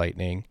layers like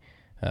Lightning,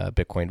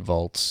 Bitcoin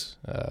vaults,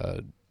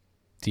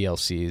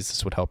 DLCs.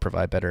 This would help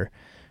provide better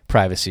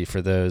privacy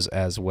for those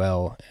as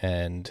well.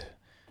 And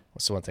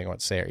what's the one thing I want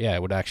to say? Yeah,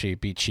 it would actually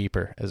be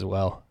cheaper as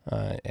well,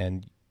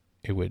 and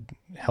it would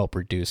help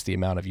reduce the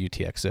amount of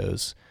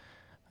UTXOs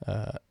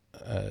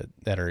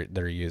that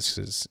are used,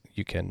 because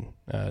you can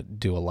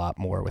do a lot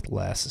more with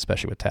less,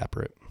 especially with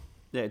Taproot.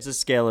 Yeah, it's a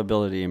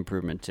scalability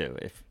improvement too,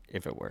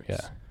 if it works.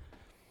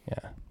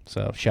 Yeah.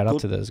 So shout out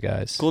to those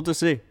guys. Cool to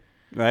see.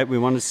 right? We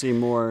want to see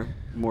more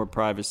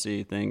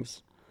privacy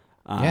things.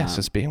 Yes,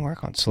 it's being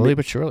worked on slowly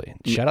but surely.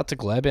 Shout out to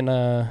Gleb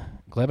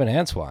and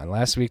Antoine.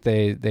 Last week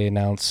they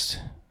announced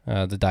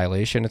the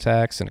dilation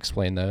attacks and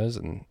explained those,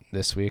 and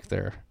this week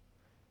they're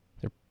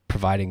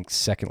providing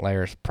second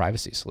layer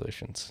privacy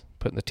solutions,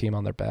 putting the team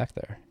on their back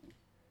there.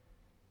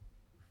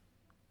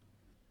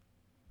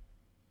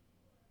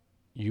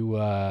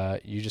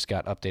 You just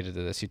got updated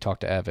to this. You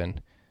talked to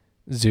Evan.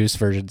 Zeus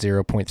version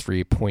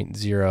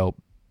 0.3.0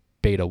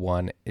 beta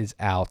 1 is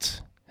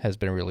out, has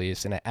been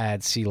released, and it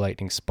adds C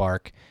Lightning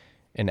Spark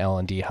and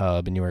LND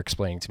Hub. And you were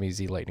explaining to me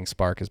Z Lightning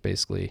Spark is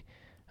basically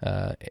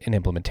an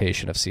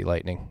implementation of C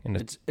Lightning in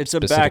it's a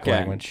back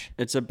end.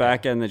 It's a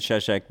back end that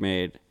Sheshek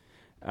made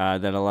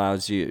that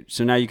allows you.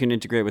 So now you can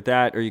integrate with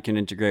that, or you can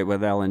integrate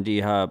with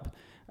LND Hub.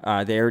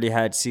 They already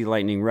had C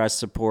Lightning REST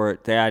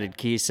support. They added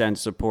KeySense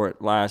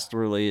support last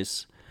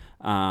release.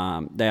 They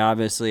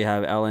obviously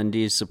have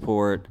LND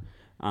support.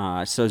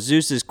 So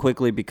Zeus is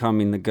quickly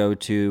becoming the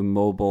go-to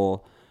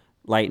mobile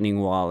Lightning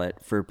wallet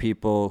for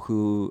people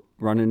who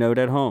run a node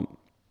at home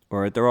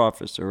or at their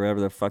office or wherever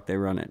the fuck they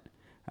run it.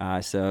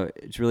 So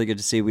it's really good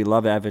to see. We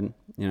love Evan.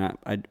 You know,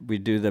 we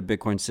do the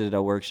Bitcoin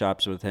Citadel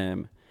workshops with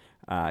him.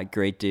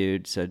 Great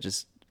dude. So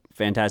just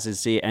fantastic to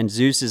see. And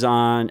Zeus is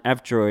on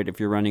F-Droid if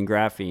you're running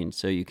Graphene,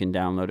 so you can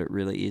download it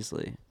really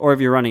easily. Or if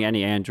you're running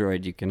any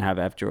Android, you can have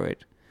F-Droid.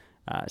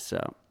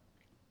 So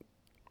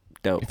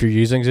dope. If you're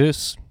using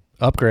Zeus,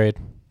 upgrade.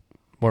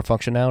 More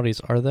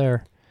functionalities are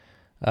there.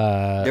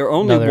 They're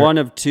only one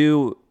of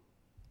two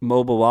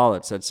mobile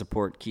wallets that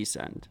support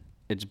KeySend.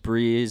 It's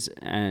Breeze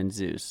and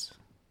Zeus.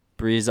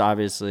 Breeze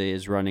obviously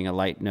is running a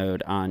light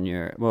node on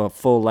a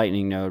full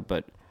Lightning node,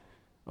 but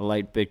a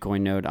light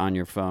Bitcoin node on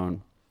your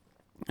phone.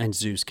 And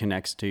Zeus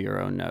connects to your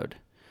own node.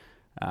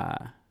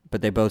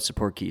 But they both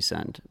support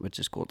KeySend, which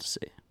is cool to see.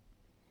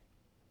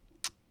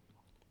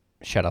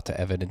 Shout out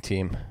to Evan and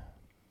team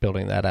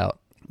building that out.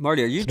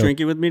 Marty, are you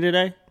drinking with me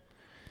today?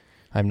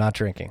 I'm not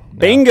drinking. No.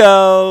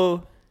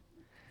 Bingo!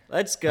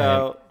 Let's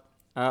go.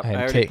 I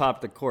already popped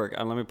the cork.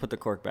 Let me put the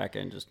cork back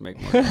in just to make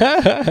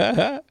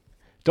more.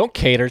 Don't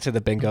cater to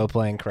the bingo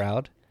playing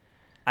crowd.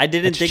 I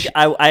didn't think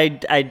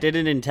I did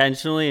it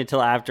intentionally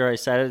until after I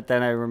said it.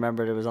 Then I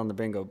remembered it was on the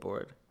bingo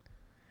board.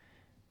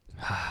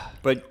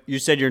 But you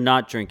said you're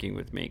not drinking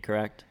with me,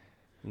 correct?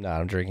 No,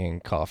 I'm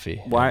drinking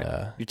coffee.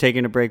 Why? You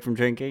taking a break from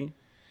drinking?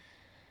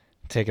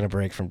 Taking a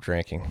break from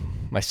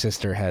drinking. My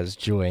sister has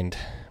joined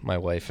my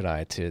wife and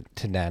I to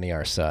nanny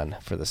our son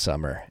for the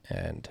summer,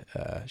 and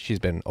she's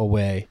been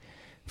away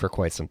for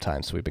quite some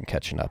time, so we've been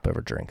catching up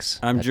over drinks.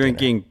 I'm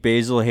drinking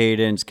Basil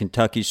Hayden's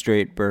Kentucky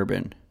Straight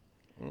Bourbon,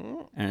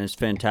 and it's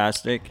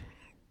fantastic.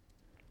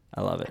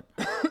 I love it.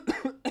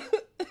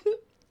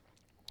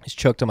 He's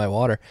choked on my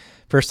water.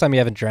 First time you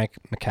haven't drank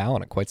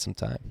Macallan in quite some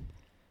time.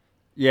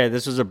 Yeah,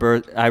 this was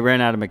I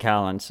ran out of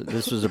Macallan, so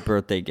this was a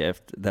birthday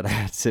gift that I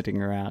had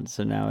sitting around.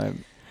 So now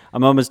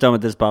I'm almost done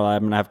with this bottle.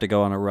 I'm gonna have to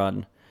go on a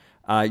run.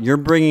 You're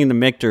bringing the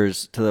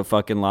Mictors to the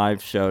fucking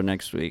live show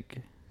next week.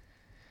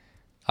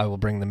 I will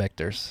bring the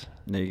Mictors.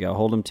 There you go.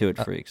 Hold them to it,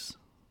 freaks.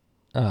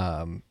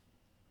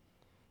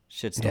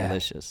 Shit's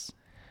delicious.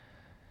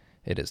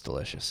 It is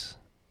delicious.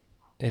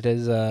 It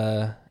is.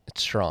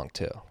 It's strong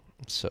too.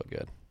 It's so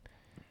good.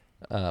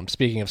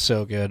 Speaking of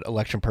so good,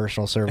 Electrum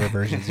Personal Server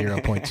version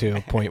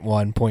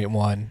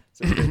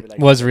 0.2.1.1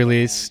 was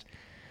released.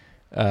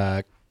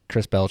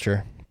 Chris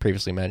Belcher,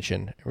 previously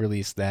mentioned,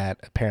 released that.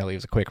 Apparently it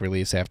was a quick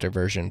release after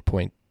version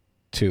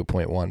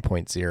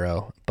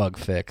 0.2.1.0. Bug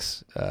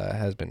fix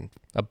a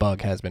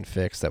bug has been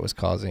fixed that was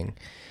causing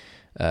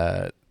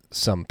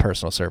some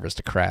personal servers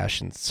to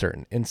crash in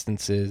certain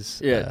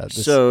instances. Yeah,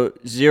 so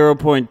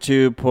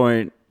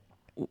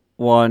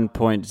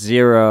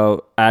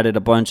 0.2.1.0 added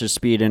a bunch of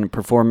speed and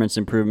performance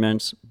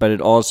improvements, but it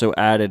also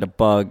added a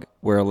bug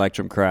where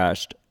Electrum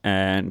crashed.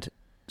 And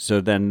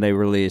so then Chris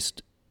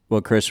released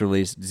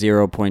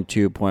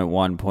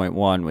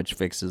 0.2.1.1, which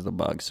fixes the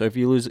bug. So if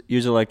you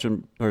use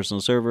Electrum Personal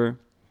Server,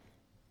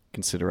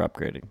 consider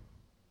upgrading.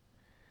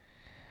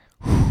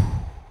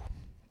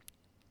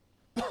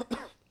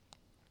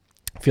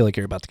 I feel like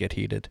you're about to get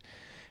heated.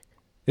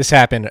 This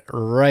happened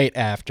right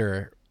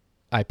after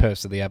I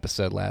posted the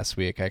episode last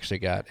week. I actually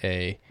got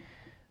a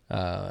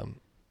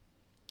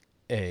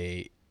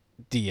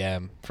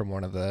DM from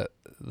one of the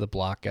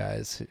block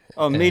guys.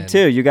 Oh, me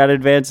too. You got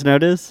advance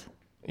notice?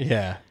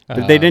 Yeah.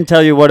 But they didn't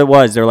tell you what it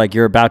was. They're like,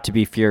 you're about to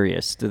be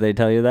furious. Did they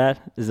tell you that?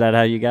 Is that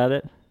how you got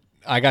it?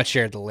 I got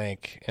shared the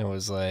link and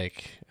was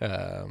like,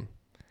 and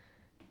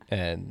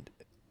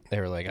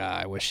they were like,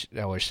 I wish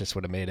this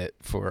would have made it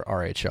for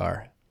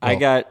RHR.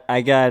 Well,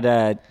 I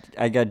got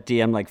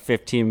DM like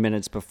 15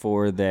 minutes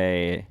before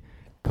they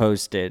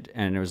posted,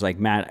 and it was like,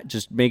 Matt,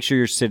 just make sure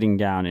you're sitting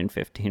down in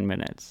 15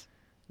 minutes.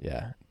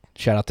 Yeah.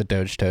 Shout out to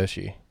Doge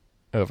Toshi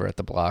over at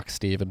the block,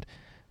 Steven.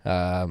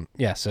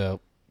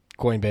 So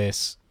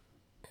Coinbase,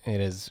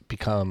 it has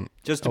become...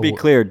 Just to be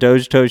clear,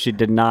 Doge Toshi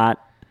did not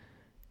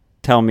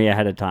tell me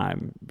ahead of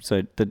time,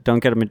 so don't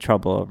get him in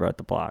trouble over at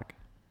the block.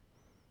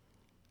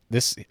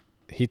 This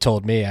he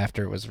told me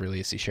after it was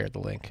released, he shared the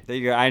link. There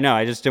you go. I know.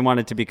 I just didn't want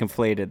it to be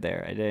conflated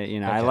there. I did,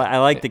 Okay. I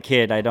like the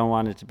kid. I don't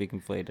want it to be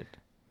conflated.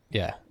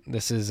 Yeah,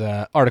 this is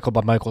an article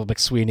by Michael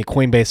McSweeney.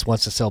 Coinbase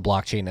wants to sell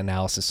blockchain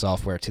analysis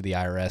software to the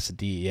IRS and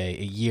DEA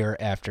a year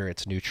after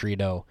its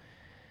Neutrino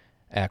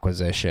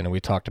acquisition. And we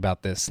talked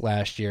about this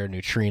last year.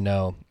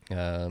 Neutrino.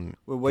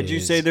 What'd you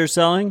say they're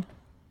selling?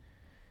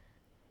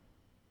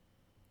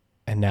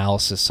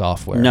 Analysis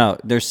software. No,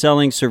 they're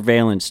selling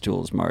surveillance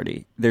tools,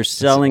 Marty. They're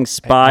selling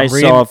spy I'm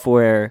reading-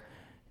 software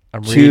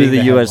I'm to reading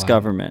the U.S. headline.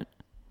 government.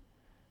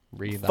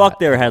 Read Fuck that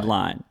their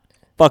headline.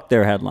 Fuck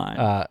their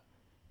headline.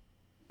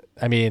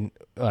 I mean,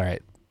 all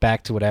right,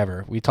 back to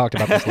whatever. We talked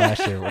about this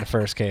last year when it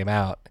first came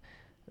out.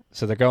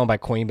 So they're going by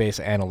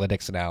Coinbase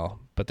Analytics now,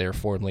 but they were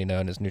formerly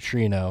known as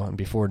Neutrino. And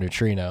before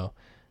Neutrino,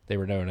 they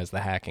were known as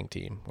the hacking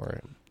team. Or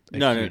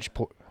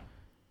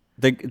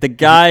The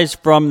guys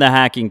from the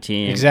hacking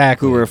team,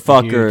 Exactly. who were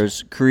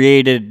fuckers,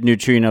 created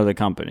Neutrino, the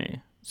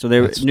company. So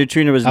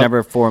Neutrino was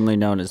never formally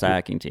known as the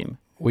hacking team.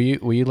 Will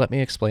you let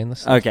me explain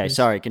this? Okay, please?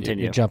 sorry,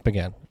 continue. You jump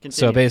again. Continue.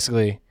 So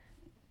basically,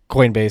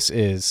 Coinbase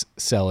is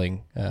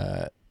selling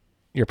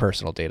your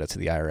personal data to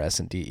the IRS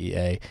and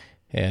DEA.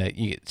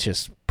 It's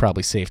just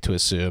probably safe to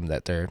assume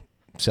that they're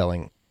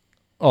selling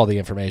all the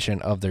information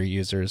of their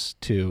users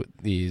to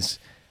these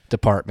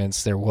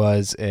departments. There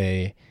was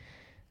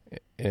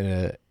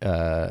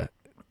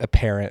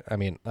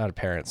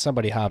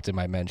somebody hopped in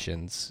my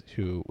mentions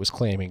who was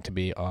claiming to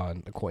be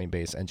on the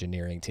Coinbase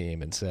engineering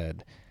team and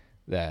said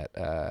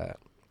that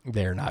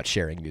they're not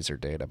sharing user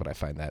data, but I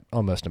find that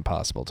almost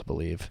impossible to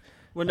believe.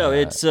 Well, no,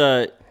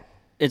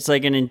 it's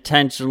like an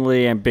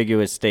intentionally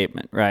ambiguous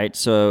statement, right?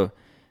 So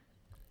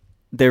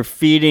they're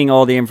feeding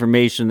all the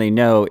information they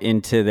know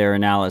into their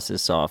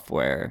analysis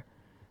software,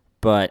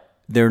 but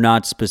they're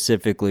not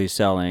specifically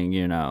selling,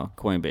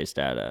 Coinbase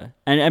data.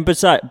 And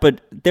besides,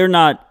 but they're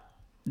not.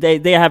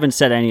 They haven't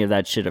said any of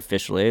that shit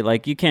officially.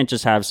 Like, you can't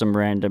just have some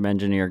random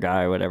engineer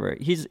guy or whatever.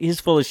 He's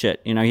full of shit.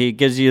 He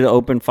gives you the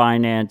open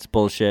finance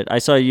bullshit. I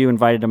saw you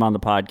invited him on the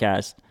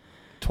podcast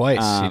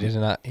Twice.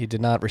 He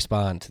did not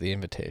respond to the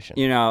invitation.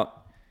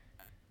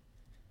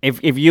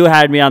 If you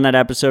had me on that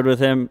episode with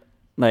him,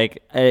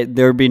 like,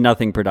 there would be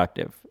nothing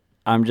productive.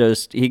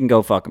 He can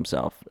go fuck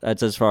himself.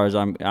 That's as far as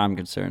I'm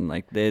concerned.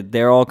 Like,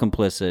 they're all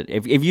complicit.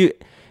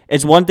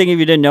 It's one thing if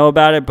you didn't know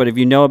about it, but if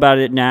you know about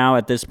it now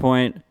at this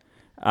point,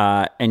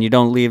 and you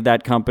don't leave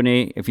that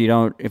company, if you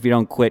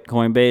don't quit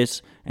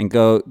Coinbase and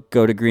go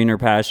to greener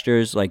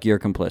pastures, like, you're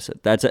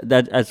complicit.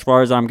 That as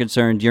far as I'm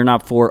concerned, you're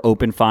not for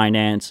open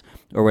finance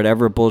or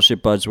whatever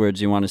bullshit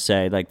buzzwords you want to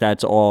say. Like,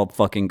 that's all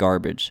fucking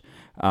garbage.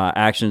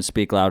 Actions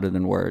speak louder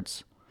than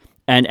words.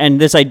 And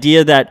this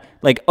idea that,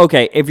 like,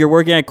 okay, if you're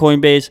working at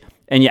Coinbase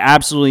and you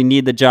absolutely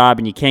need the job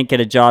and you can't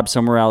get a job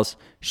somewhere else,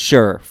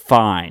 sure,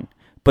 fine.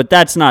 But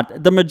that's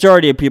not the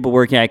majority of people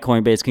working at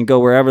Coinbase can go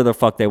wherever the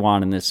fuck they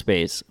want in this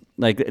space.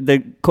 Like, the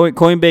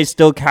Coinbase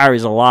still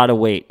carries a lot of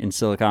weight in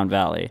Silicon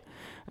Valley.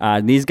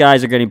 These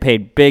guys are getting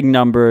paid big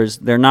numbers.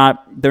 They're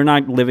not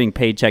living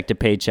paycheck to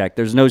paycheck.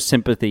 There's no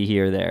sympathy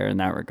there in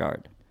that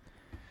regard.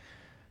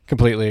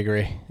 Completely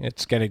agree.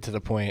 It's getting to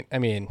the point. I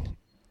mean,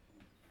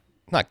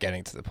 not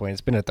getting to the point.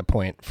 It's been at the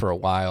point for a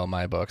while in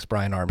my books.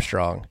 Brian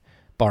Armstrong,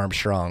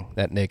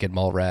 that naked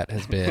mole rat,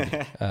 has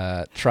been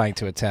trying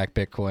to attack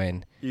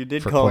Bitcoin. You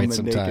did for call quite him a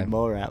some naked time.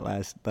 mole rat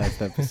last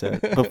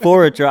episode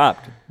before it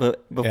dropped,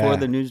 but before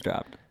the news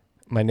dropped.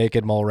 My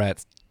naked mole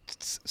rat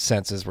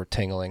senses were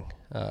tingling.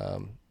 I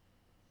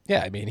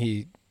mean,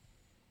 he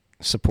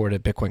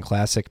supported Bitcoin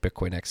Classic,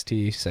 Bitcoin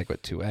XT,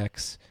 SegWit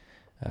 2x.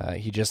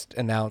 He just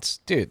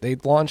announced, they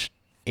launched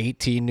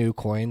 18 new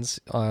coins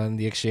on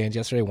the exchange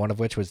yesterday, one of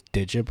which was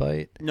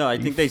Digibyte. No, I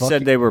think they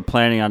said they were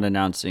planning on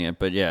announcing it,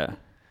 but yeah.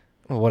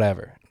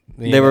 Whatever.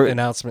 They were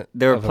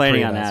planning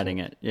planning on adding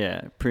it.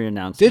 Yeah,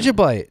 pre-announcement.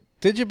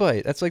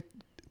 Digibyte. That's like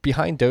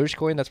behind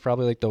Dogecoin. That's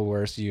probably like the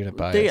worst unit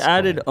bias. They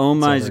added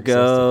Omai's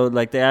Go.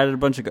 Like, they added a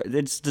bunch of.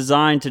 It's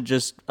designed to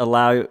just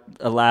allow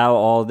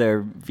all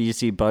their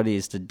VC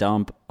buddies to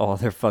dump all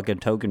their fucking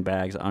token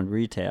bags on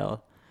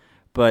retail.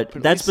 But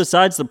that's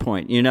besides the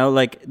point.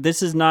 Like,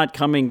 this is not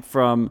coming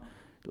from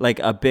like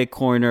a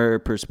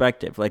Bitcoiner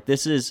perspective. Like,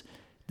 this is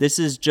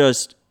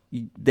just.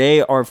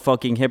 They are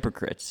fucking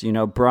hypocrites.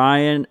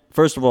 Brian,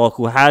 first of all,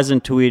 who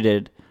hasn't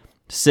tweeted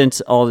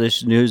since all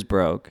this news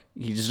broke.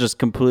 He's just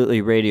completely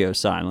radio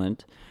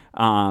silent.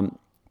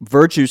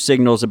 Virtue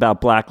signals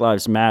about Black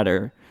Lives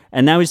Matter.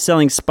 And now he's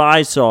selling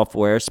spy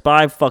software,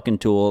 spy fucking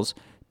tools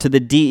to the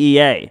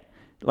DEA.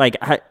 Like,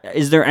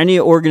 is there any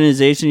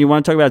organization, you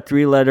want to talk about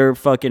 3-letter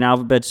fucking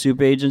alphabet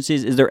soup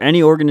agencies? Is there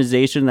any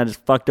organization that has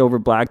fucked over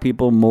black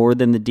people more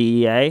than the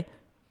DEA?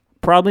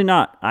 Probably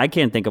not. I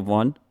can't think of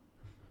one.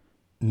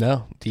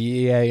 No,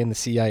 DEA and the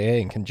CIA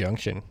in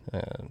conjunction.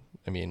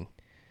 I mean,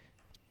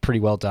 pretty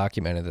well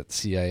documented that the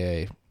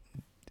CIA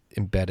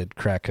embedded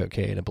crack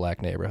cocaine in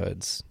black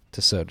neighborhoods to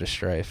sow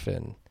strife,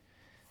 and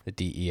the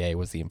DEA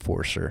was the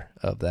enforcer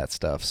of that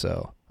stuff.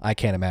 So I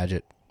can't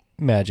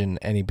imagine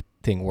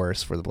anything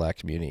worse for the black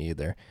community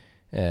either.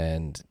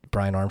 And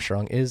Brian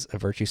Armstrong is a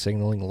virtue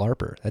signaling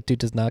LARPer. That dude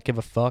does not give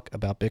a fuck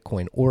about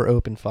Bitcoin or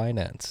open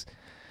finance.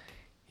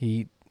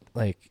 He,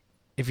 like,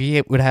 if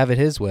he would have it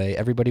his way,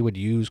 everybody would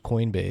use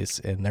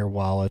Coinbase and their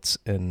wallets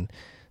and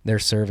their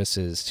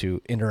services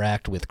to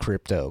interact with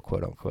crypto,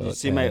 quote unquote. You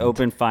see my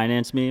open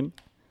finance meme?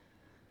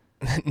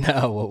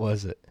 No, what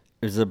was it?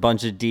 There's a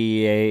bunch of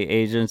DEA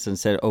agents and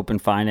said open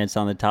finance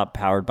on the top,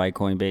 powered by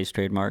Coinbase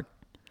trademark.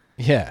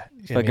 Yeah.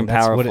 It's fucking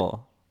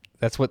powerful.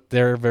 That's what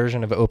their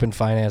version of open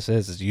finance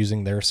is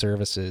using their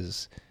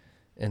services.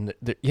 And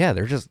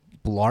they're just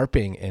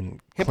LARPing and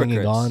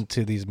clinging on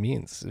to these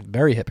means.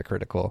 Very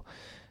hypocritical.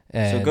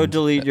 And so go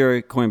delete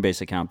your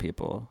Coinbase account,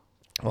 people.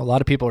 Well, a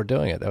lot of people are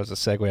doing it. That was a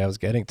segue I was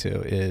getting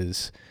to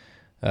is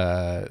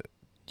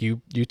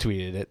you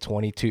tweeted it.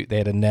 22. They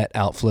had a net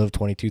outflow of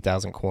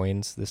 22,000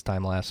 coins this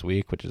time last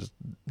week, which is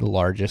the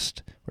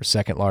largest or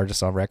second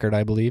largest on record,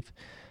 I believe.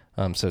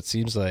 So it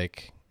seems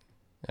like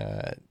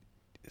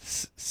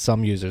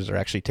some users are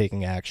actually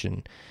taking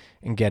action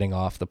and getting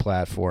off the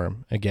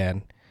platform.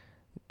 Again,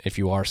 if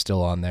you are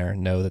still on there,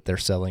 know that they're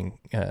selling,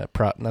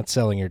 not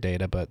selling your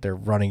data, but they're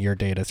running your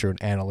data through an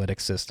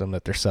analytics system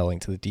that they're selling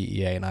to the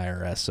DEA and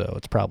IRS. So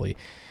it's probably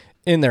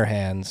in their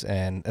hands,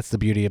 and that's the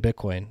beauty of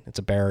Bitcoin. It's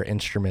a bearer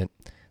instrument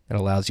that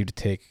allows you to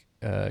take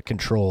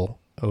control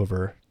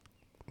over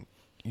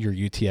your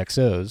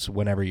UTXOs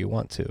whenever you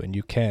want to, and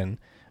you can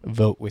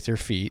vote with your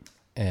feet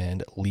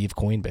and leave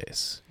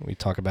Coinbase. We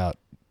talk about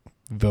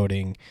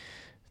voting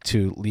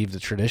to leave the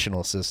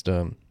traditional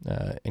system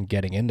and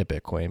getting into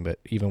Bitcoin, but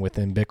even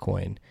within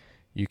Bitcoin,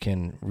 you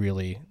can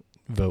really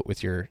vote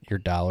with your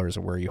dollars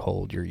or where you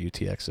hold your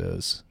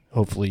UTXOs.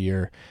 Hopefully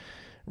you're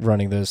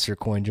running those through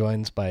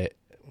CoinJoins by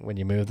when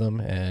you move them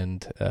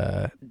and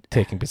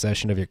taking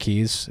possession of your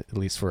keys, at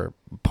least for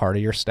part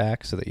of your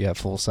stack, so that you have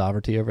full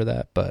sovereignty over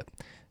that. But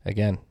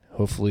again,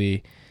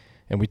 hopefully,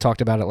 and we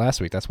talked about it last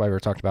week. That's why we were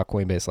talking about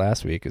Coinbase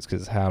last week, is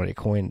because how many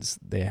coins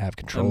they have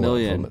control of. 1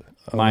 million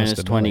minus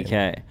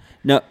 20K.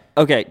 No,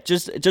 okay,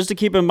 just to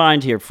keep in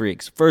mind here,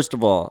 freaks. First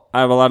of all,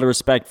 I have a lot of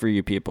respect for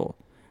you people,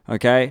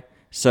 okay?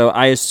 So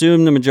I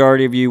assume the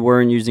majority of you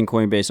weren't using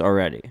Coinbase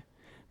already.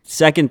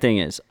 Second thing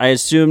is, I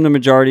assume the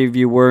majority of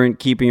you weren't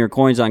keeping your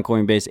coins on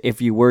Coinbase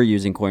if you were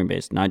using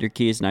Coinbase, not your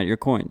keys, not your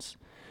coins.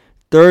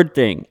 Third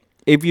thing,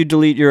 if you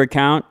delete your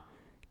account,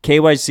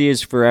 KYC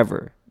is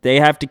forever. They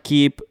have to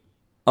keep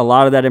a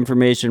lot of that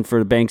information for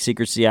the Bank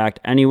Secrecy Act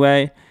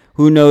anyway.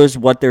 Who knows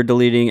what they're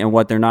deleting and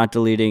what they're not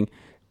deleting.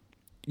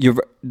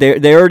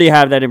 They already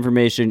have that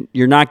information.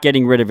 You're not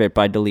getting rid of it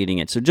by deleting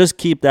it. So just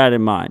keep that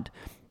in mind.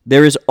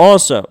 There is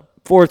also,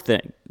 fourth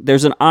thing,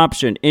 there's an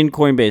option in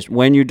Coinbase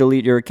when you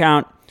delete your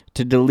account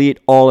to delete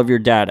all of your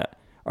data.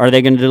 Are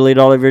they going to delete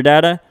all of your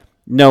data?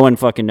 No one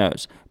fucking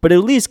knows. But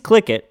at least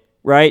click it,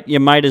 right? You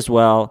might as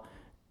well.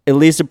 At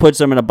least it puts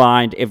them in a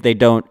bind if they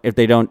don't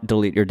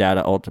delete your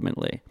data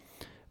ultimately.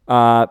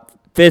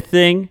 Fifth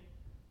thing,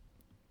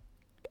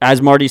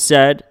 as Marty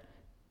said,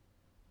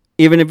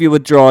 even if you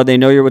withdraw, they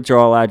know your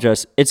withdrawal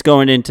address. It's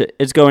going into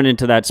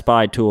that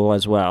spy tool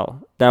as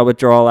well. That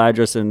withdrawal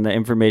address and the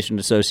information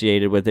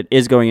associated with it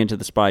is going into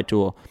the spy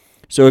tool.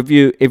 So if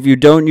you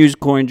don't use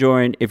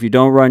CoinJoin, if you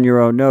don't run your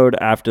own node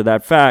after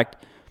that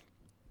fact,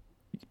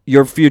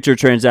 your future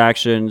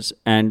transactions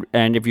and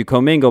if you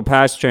commingle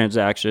past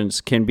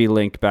transactions can be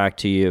linked back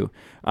to you.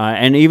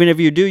 And even if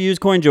you do use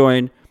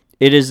CoinJoin,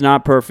 it is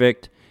not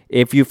perfect.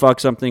 If you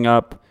fuck something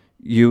up,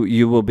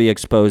 you will be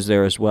exposed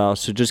there as well.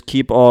 So just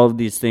keep all of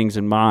these things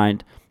in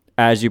mind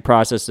as you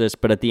process this.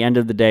 But at the end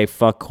of the day,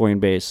 fuck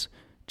Coinbase.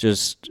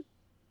 Just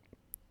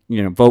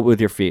vote with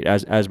your feet,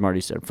 as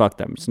Marty said. Fuck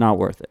them. It's not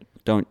worth it.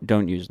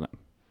 Don't use them.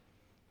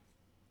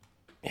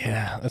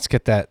 Yeah, let's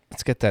get that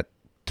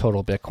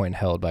total Bitcoin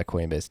held by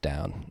Coinbase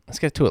down. Let's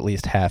get to at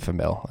least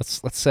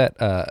 500,000. Let's set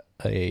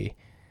a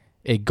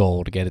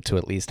goal to get it to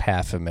at least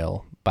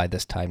 500,000 by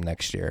this time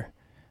next year.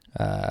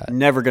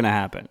 Never gonna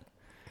happen.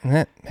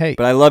 Hey,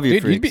 but I love you,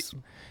 dude, freaks.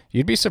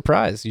 You'd be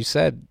surprised. You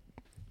said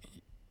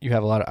you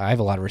have I have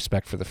a lot of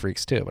respect for the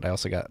freaks too, but I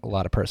also got a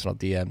lot of personal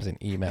DMs and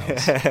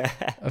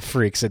emails of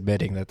freaks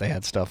admitting that they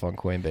had stuff on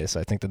Coinbase. So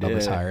I think the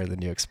number's higher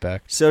than you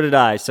expect. So did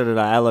I.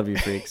 I love you,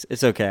 freaks.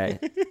 It's okay.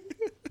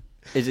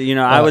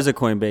 I was a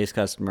Coinbase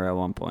customer at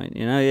one point.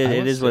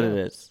 It is what it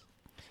is.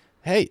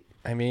 Hey,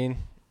 I mean,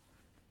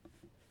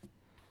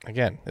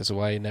 again, this is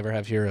why you never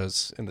have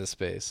heroes in this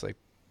space. Like,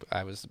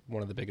 I was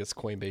one of the biggest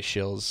Coinbase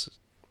shills.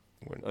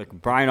 Like,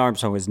 Brian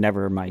Armstrong was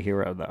never my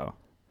hero, though.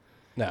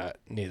 No,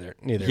 neither.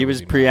 He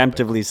was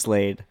preemptively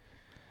slayed.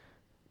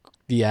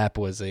 The app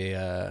was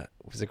a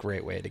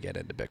great way to get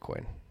into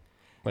Bitcoin.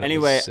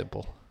 Anyway, it was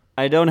simple.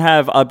 I don't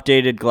have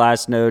updated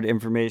Glassnode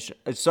information.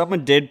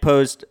 Someone did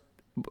post,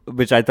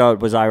 which I thought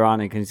was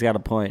ironic, and he's got a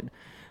point,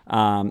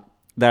 that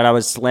I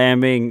was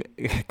slamming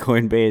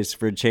Coinbase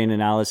for chain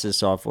analysis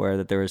software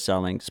that they were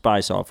selling, spy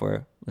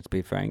software, let's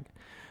be frank,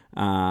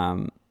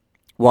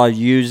 while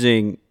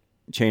using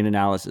chain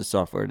analysis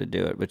software to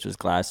do it, which was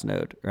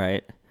Glassnode,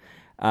 right?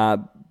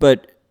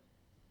 But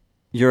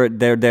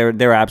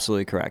they're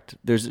absolutely correct.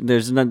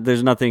 There's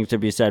nothing to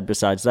be said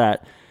besides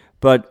that.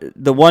 But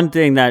the one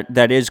thing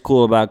that is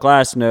cool about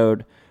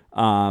Glassnode,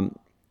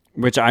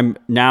 which I'm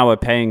now a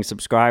paying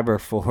subscriber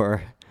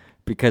for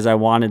because I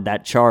wanted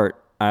that chart.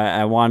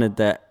 I wanted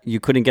that you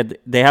couldn't get.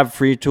 They have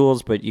free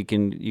tools, but you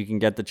can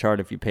get the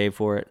chart if you pay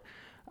for it.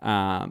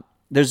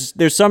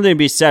 There's something to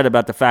be said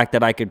about the fact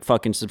that I could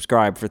fucking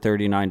subscribe for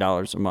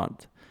 $39 a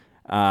month.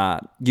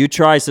 You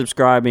try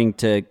subscribing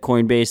to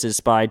Coinbase's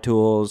SPY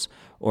tools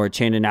or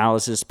Chain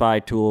Analysis SPY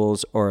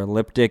tools or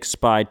Elliptic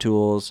SPY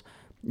tools.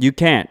 You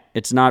can't.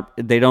 It's not.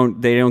 They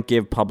don't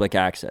give public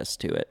access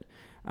to it.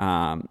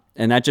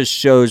 And that just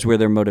shows where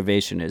their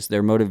motivation is.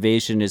 Their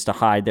motivation is to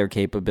hide their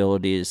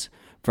capabilities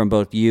from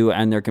both you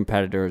and their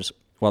competitors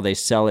while they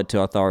sell it to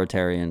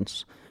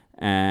authoritarians.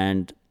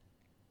 And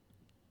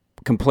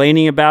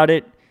complaining about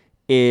it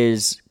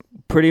is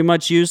pretty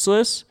much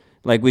useless.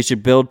 Like, we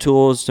should build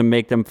tools to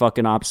make them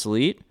fucking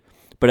obsolete.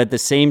 But at the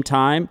same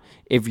time,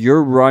 if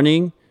you're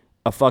running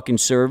a fucking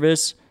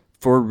service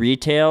for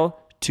retail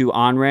to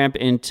on-ramp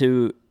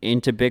into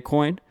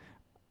Bitcoin,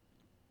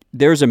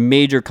 there's a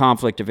major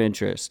conflict of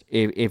interest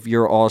if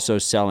you're also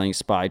selling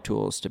SPY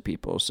tools to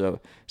people. So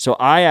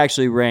I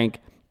actually rank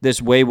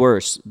this way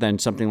worse than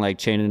something like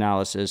Chain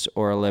Analysis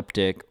or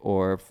Elliptic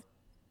or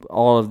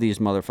all of these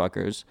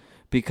motherfuckers,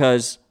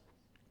 because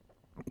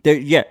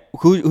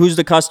who's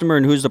the customer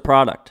and who's the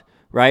product,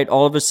 right?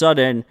 All of a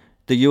sudden,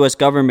 the U.S.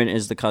 government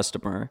is the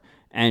customer,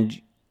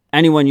 and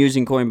anyone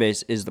using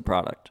Coinbase is the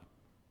product.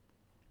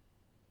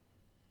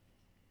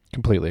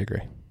 Completely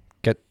agree.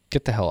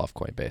 Get the hell off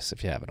Coinbase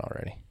if you haven't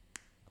already.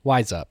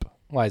 Wise up.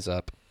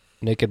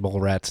 Naked mole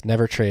rats.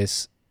 Never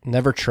trust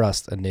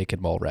a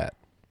naked mole rat.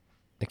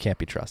 They can't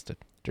be trusted.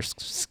 They're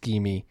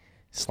schemy,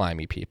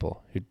 slimy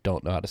people who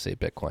don't know how to say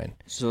Bitcoin.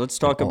 So let's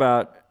talk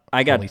about.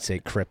 Only say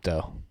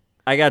crypto.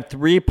 I got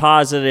 3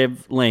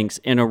 positive links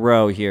in a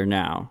row here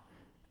now.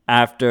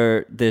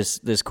 After this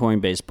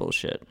Coinbase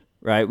bullshit,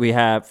 right? We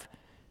have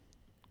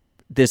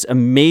this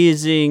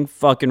amazing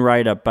fucking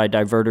write-up by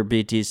Diverter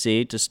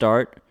BTC to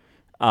start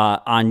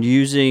on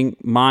using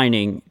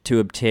mining to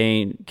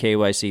obtain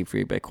KYC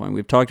free Bitcoin.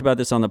 We've talked about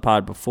this on the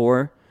pod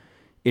before.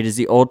 It is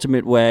the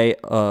ultimate way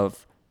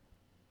of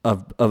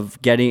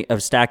stacking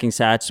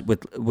sats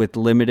with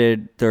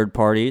limited third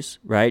parties,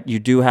 right? You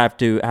do have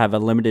to have a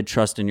limited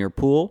trust in your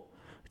pool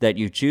that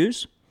you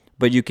choose,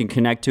 but you can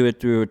connect to it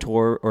through a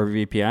Tor or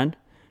VPN,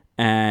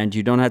 and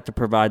you don't have to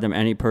provide them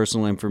any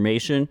personal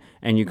information,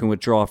 and you can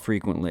withdraw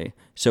frequently.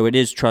 So it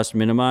is trust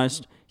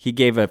minimized. He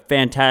gave a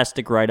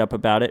fantastic write-up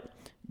about it.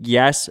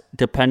 Yes,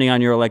 depending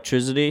on your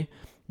electricity,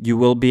 you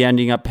will be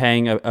ending up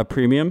paying a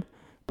premium.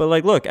 But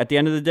like, look, at the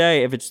end of the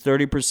day, if it's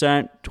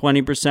 30%,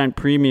 20%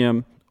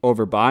 premium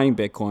over buying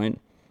Bitcoin,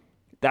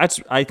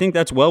 I think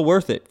that's well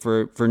worth it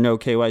for no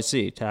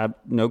KYC, to have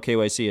no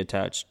KYC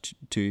attached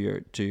to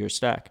your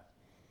stack.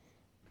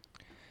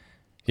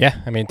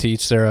 Yeah, I mean, to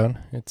each their own.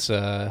 It's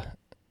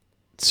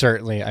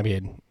certainly, I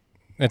mean,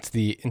 that's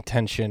the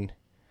intention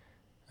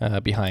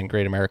behind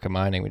Great America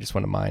Mining. We just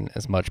want to mine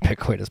as much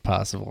Bitcoin as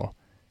possible,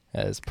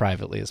 as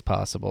privately as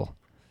possible.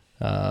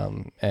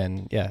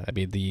 And yeah, I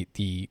mean,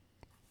 the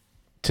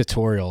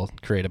tutorial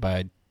created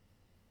by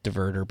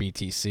Diverter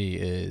BTC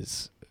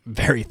is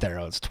very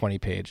thorough. It's 20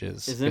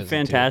 pages. Isn't it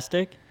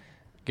fantastic?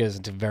 Goes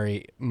into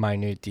very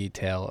minute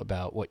detail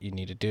about what you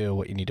need to do,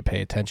 what you need to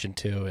pay attention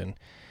to. And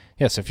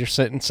yeah, so if you're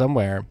sitting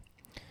somewhere,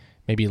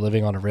 maybe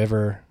living on a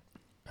river,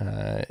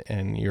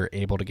 and you're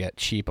able to get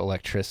cheap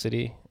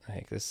electricity, I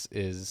think this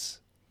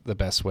is the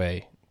best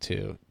way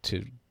to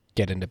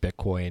get into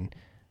Bitcoin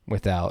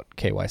without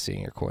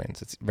KYCing your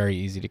coins. It's very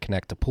easy to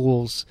connect to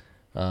pools.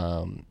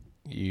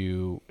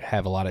 You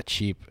have a lot of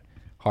cheap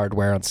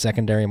hardware on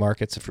secondary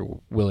markets if you're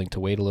willing to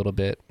wait a little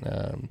bit.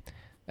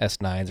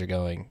 S9s are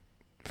going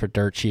for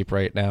dirt cheap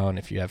right now, and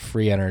if you have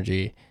free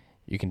energy,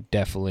 you can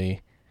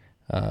definitely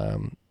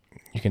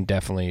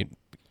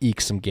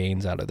eke some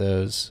gains out of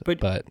those.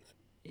 But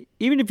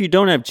even if you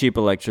don't have cheap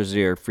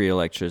electricity or free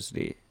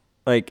electricity,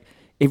 like,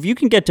 if you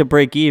can get to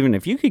break even,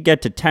 if you could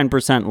get to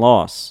 10%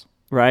 loss,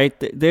 right?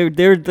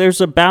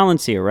 There's a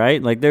balance here,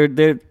 right? Like,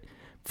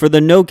 for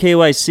the no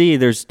KYC,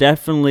 there's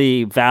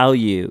definitely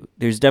value.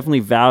 There's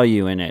definitely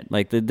value in it.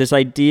 Like, this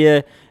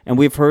idea, and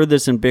we've heard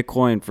this in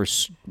Bitcoin for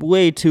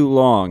way too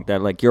long,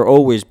 that like you're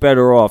always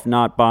better off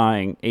not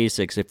buying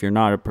ASICs if you're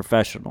not a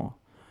professional.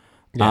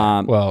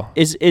 Yeah,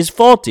 is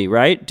faulty,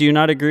 right? Do you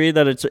not agree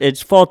that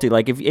it's faulty?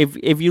 Like, if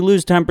you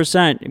lose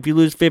 10%, if you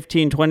lose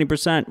 15,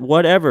 20%,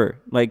 whatever,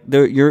 like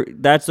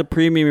that's the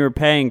premium you're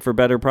paying for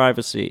better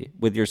privacy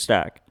with your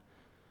stack.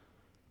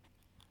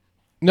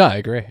 No, I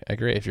agree.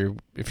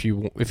 If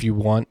you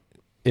want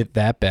it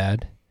that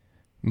bad,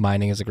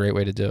 mining is a great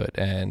way to do it.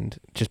 And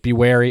just be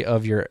wary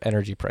of your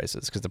energy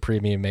prices, because the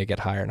premium may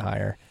get higher and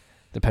higher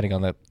depending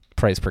on the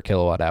price per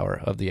kilowatt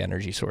hour of the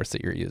energy source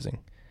that you're using.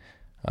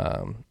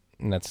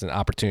 And that's an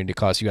opportunity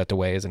cost you have to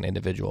weigh as an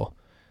individual.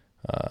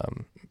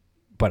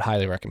 But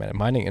highly recommend it.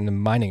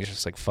 Mining is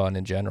just like fun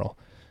in general.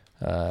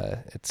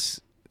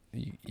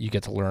 You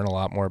get to learn a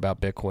lot more about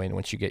Bitcoin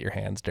once you get your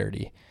hands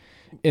dirty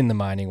in the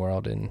mining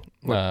world. And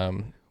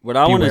What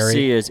I want to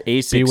see is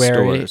ASIC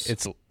stores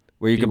It's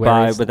where you can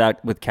wary, buy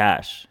with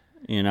cash.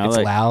 You know, it's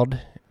like,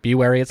 loud. Be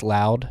wary. It's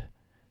loud.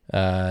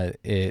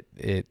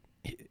 It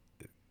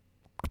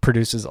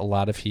produces a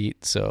lot of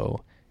heat.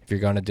 So if you're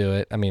going to do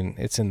it, I mean,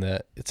 it's in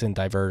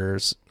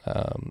Diverter's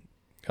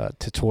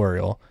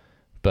tutorial,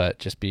 but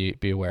just be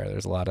aware.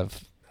 There's a lot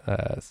of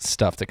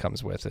stuff that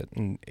comes with it,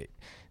 and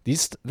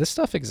this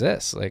stuff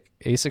exists. Like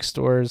ASIC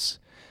stores,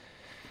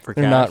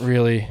 they're not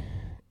really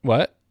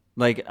what.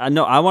 Like, I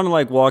know I want to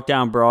like walk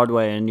down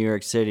Broadway in New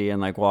York City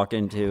and like walk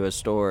into a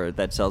store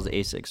that sells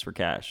ASICs for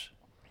cash.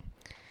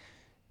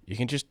 You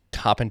can just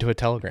hop into a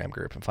Telegram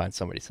group and find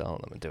somebody selling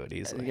them and do it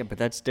easily. Yeah, but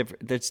that's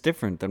different. That's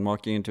different than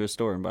walking into a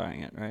store and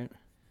buying it, right?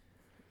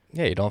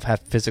 Yeah, you don't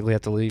physically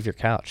have to leave your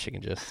couch. You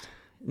can just.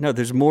 No,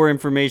 there's more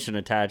information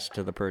attached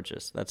to the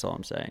purchase. That's all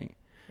I'm saying.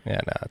 Yeah,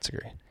 no, that's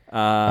agree.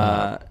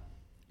 And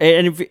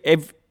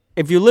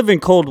if you live in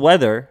cold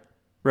weather,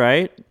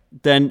 right?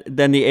 Then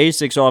the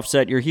ASICs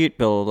offset your heat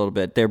bill a little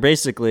bit. They're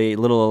basically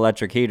little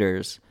electric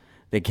heaters.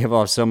 They give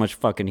off so much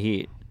fucking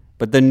heat.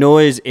 But the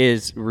noise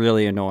is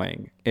really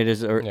annoying. It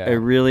is a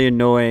really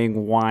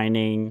annoying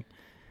whining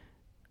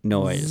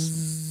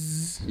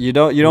noise. You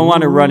don't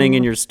want it running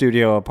in your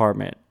studio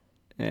apartment.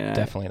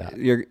 Definitely not.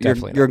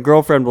 Your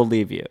girlfriend will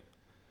leave you.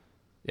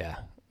 Yeah.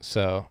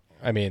 So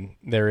I mean,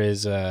 there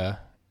is I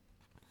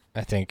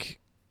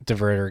think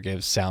Diverter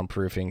gives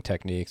soundproofing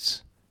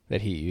techniques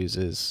that he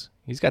uses.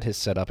 He's got his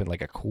set up in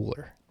like a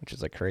cooler, which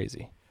is like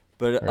crazy.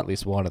 But or at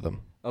least one of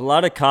them. A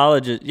lot of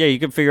colleges, you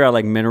can figure out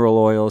like mineral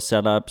oil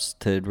setups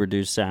to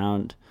reduce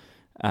sound.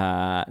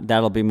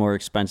 That'll be more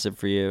expensive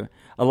for you.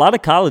 A lot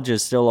of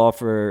colleges still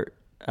offer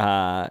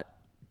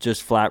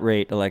just flat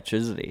rate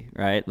electricity,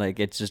 right? Like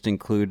it's just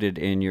included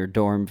in your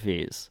dorm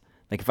fees.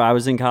 Like if I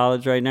was in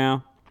college right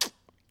now,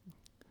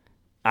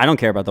 I don't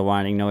care about the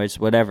whining noise,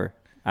 whatever.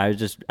 I would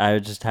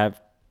just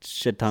have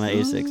shit ton of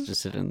ASICs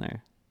just sitting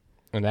there.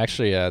 And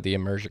actually, the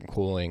immersion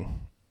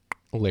cooling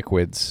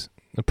liquids,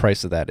 the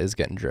price of that is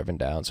getting driven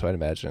down. So I'd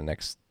imagine the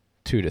next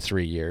 2 to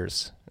 3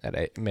 years, that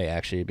it may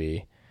actually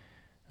be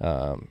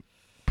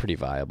pretty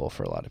viable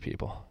for a lot of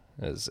people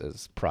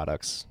as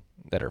products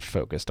that are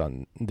focused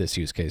on this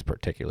use case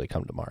particularly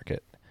come to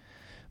market.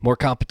 More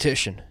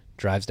competition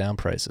drives down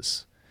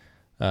prices.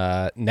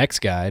 Next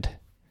guide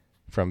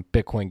from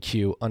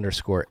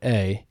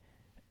BitcoinQ_A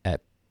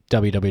at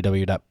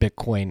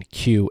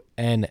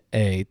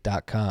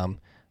www.bitcoinqna.com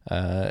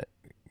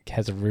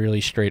has a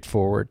really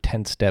straightforward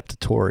 10-step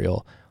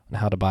tutorial on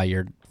how to buy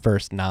your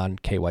first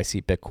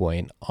non-KYC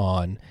Bitcoin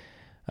on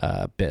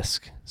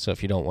BISC. So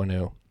if you don't want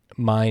to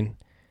mine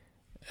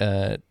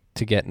to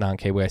get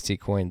non-KYC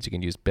coins, you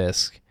can use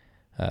BISC.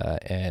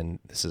 And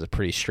this is a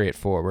pretty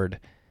straightforward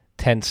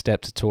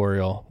 10-step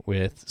tutorial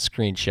with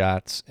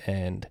screenshots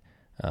and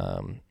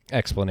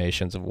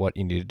explanations of what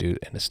you need to do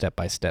in a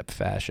step-by-step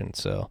fashion.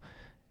 So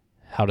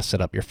how to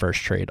set up your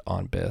first trade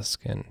on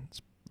BISC, and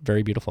it's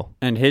very beautiful.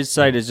 And his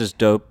site is just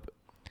dope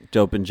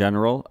in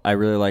general. I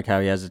really like how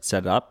he has it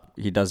set up.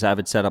 He does have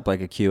it set up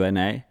like a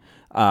Q&A.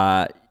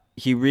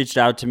 He reached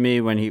out to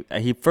me when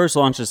he first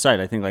launched the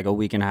site, I think like a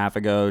week and a half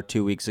ago,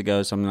 2 weeks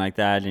ago, something like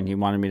that, and he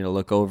wanted me to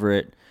look over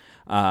it.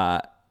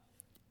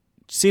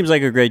 Seems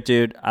like a great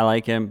dude. I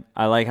like him.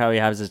 I like how he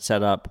has it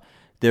set up.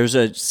 There's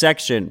a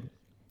section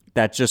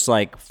that's just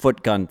like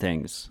foot gun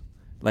things,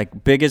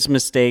 like biggest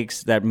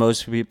mistakes that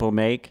most people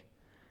make.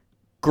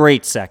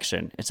 Great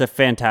section. It's a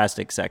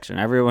fantastic section.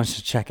 Everyone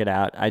should check it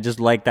out. I just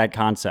like that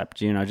concept,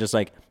 just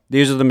like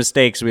these are the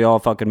mistakes we all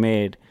fucking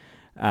made.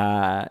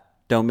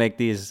 Don't make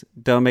the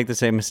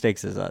same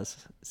mistakes as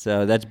us.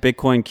 So that's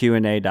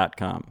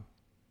bitcoinqna.com.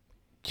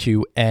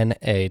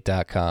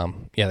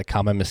 Qna.com. Yeah, the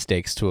common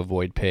mistakes to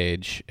avoid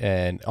page.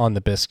 And on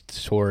the BISC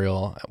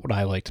tutorial, what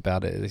I liked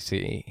about it is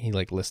he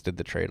like listed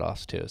the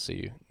trade-offs too, so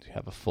you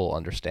have a full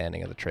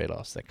understanding of the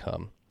trade-offs that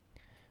come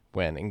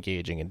when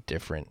engaging in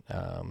different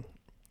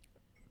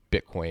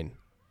Bitcoin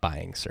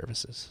buying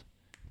services.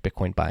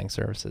 Bitcoin buying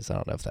services. I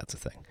don't know if that's a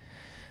thing.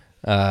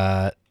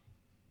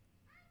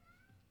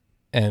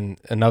 And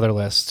another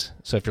list.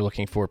 So if you're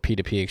looking for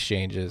P2P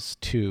exchanges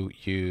to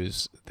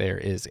use, there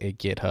is a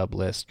GitHub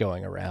list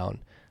going around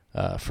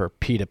for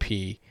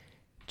P2P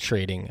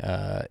trading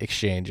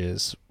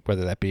exchanges,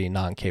 whether that be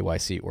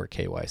non-KYC or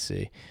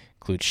KYC.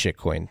 Includes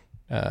shitcoin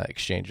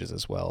exchanges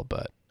as well,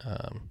 but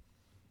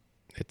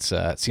it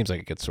seems like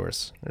a good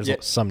source.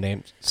 There's some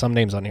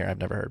names on here I've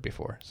never heard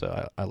before,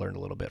 so I learned a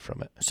little bit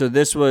from it. So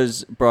this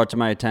was brought to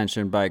my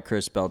attention by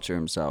Chris Belcher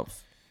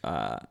himself.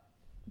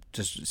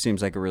 Just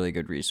seems like a really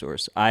good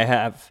resource. I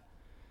have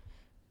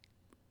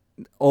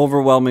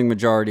overwhelming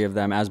majority of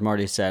them, as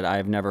Marty said,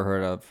 I've never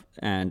heard of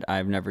and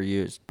I've never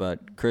used,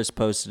 but Chris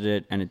posted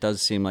it and it does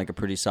seem like a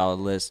pretty solid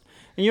list.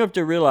 And you have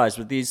to realize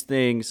with these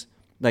things,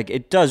 like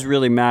it does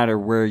really matter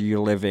where you're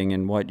living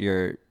and what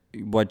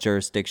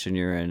jurisdiction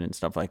you're in and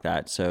stuff like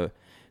that. So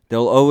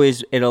it'll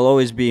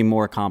always be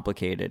more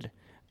complicated.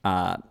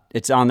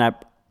 It's on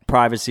that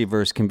privacy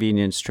versus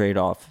convenience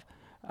trade-off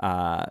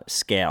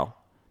scale,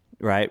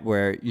 right?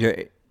 Where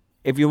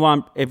if you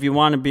want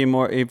to be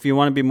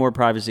more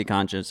privacy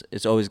conscious,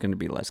 it's always going to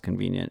be less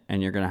convenient,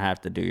 and you're going to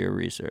have to do your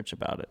research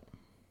about it.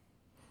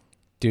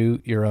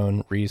 Do your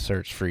own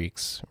research,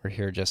 freaks. We're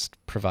here just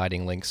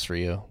providing links for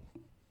you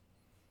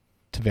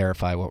to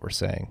verify what we're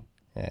saying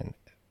and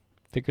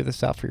figure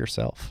this out for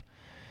yourself.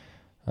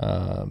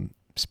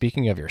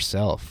 Speaking of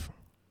yourself,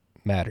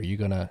 Matt, are you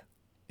going to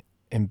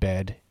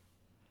embed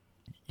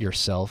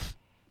yourself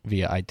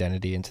via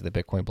identity into the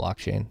Bitcoin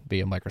blockchain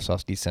via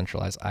Microsoft's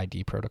decentralized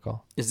ID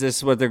protocol? Is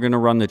this what they're going to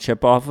run the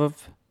chip off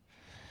of?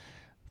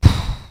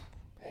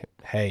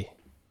 Hey,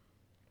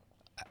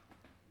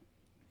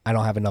 I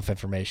don't have enough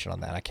information on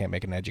that. I can't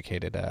make an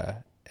educated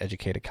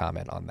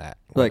comment on that.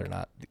 Whether or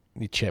not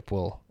the chip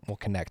will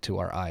connect to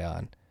our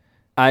Ion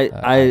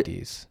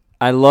IDs.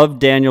 I love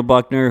Daniel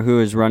Buckner, who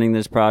is running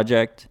this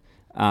project.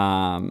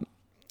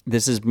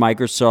 This is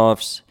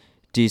Microsoft's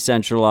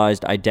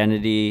decentralized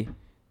identity.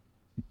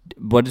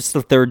 What is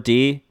the third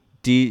D?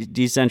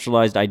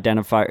 Decentralized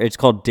identifier. It's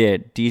called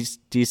DID,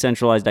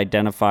 decentralized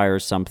identifier or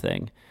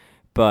something.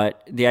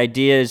 But the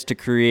idea is to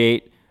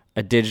create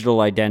a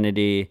digital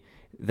identity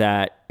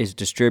that is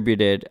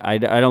distributed. I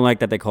don't like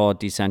that they call it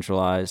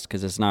decentralized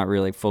because it's not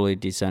really fully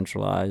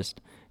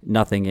decentralized.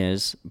 Nothing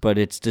is, but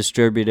it's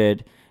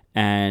distributed,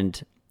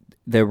 and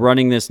they're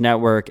running this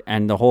network,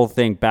 and the whole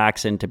thing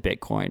backs into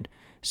Bitcoin.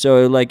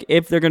 So, like,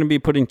 if they're going to be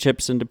putting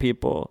chips into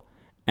people,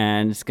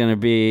 and it's going to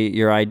be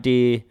your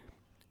ID,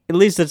 at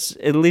least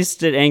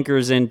it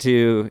anchors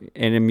into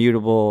an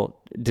immutable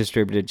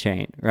distributed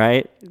chain,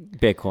 right?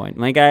 Bitcoin.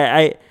 Like,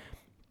 I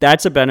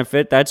that's a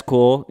benefit. That's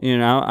cool. You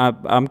know,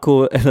 I'm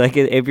cool. Like,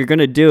 if you're going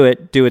to do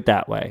it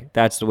that way.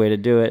 That's the way to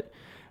do it.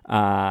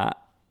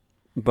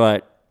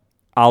 But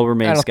I'll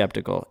remain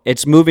skeptical.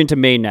 It's moving to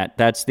mainnet.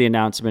 That's the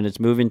announcement. It's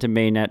moving to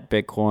mainnet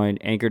Bitcoin,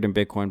 anchored in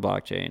Bitcoin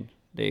blockchain.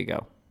 There you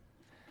go.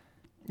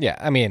 Yeah,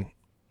 I mean,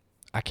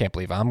 I can't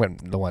believe I'm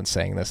the one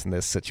saying this in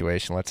this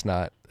situation. Let's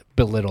not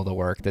belittle the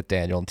work that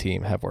Daniel and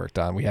team have worked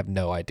on. We have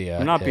no idea.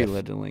 I'm not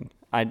belittling.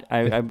 I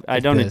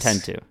don't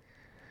intend to.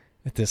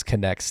 If this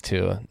connects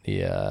to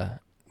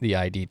the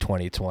ID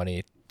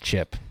 2020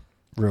 chip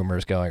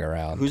rumors going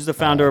around. Who's the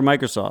founder of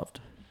Microsoft?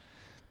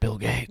 Bill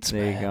Gates.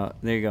 There you go.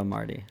 There you go,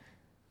 Marty.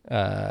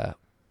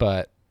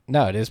 But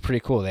no, it is pretty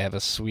cool. They have a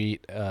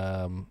sweet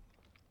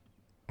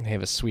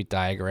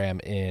diagram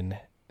in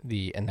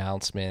the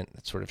announcement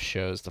that sort of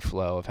shows the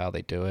flow of how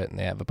they do it, and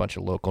they have a bunch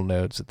of local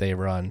nodes that they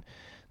run,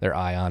 their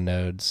Ion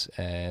nodes,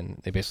 and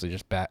they basically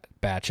just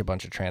batch a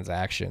bunch of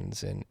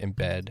transactions and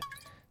embed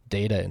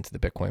data into the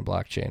Bitcoin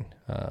blockchain.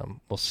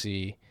 We'll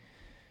see.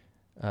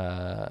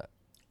 How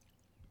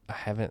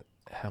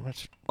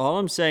much? All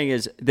I'm saying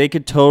is they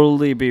could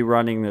totally be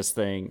running this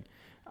thing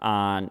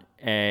on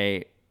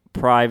a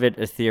private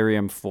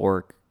Ethereum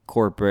fork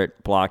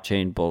corporate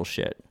blockchain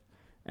bullshit.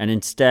 And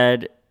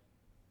instead,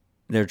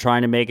 they're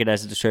trying to make it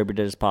as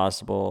distributed as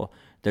possible.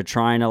 They're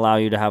trying to allow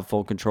you to have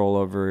full control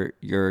over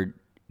your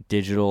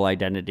digital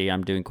identity.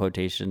 I'm doing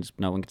quotations.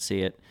 No one can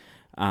see it.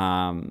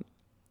 And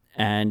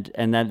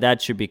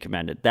that should be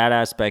commended. That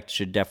aspect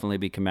should definitely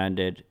be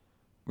commended.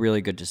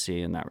 Really good to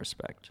see in that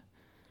respect.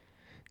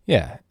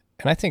 Yeah.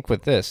 And I think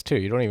with this, too,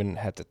 you don't even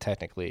have to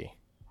technically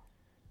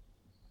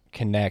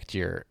connect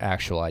your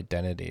actual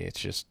identity. It's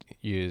just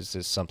used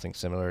as something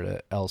similar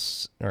to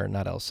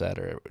not LSAT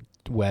or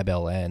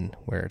WebLN,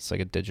 where it's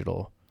like a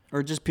digital.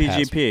 Or just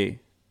PGP,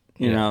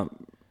 you know,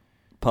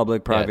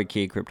 public-private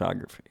key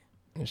cryptography.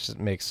 It just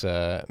makes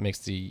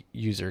the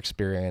user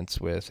experience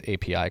with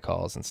API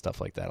calls and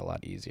stuff like that a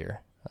lot easier,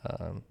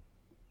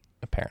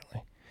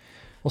 apparently.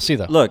 We'll see,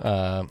 though. Look,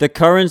 the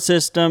current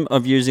system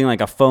of using like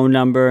a phone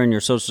number and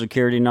your social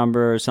security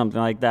number or something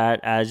like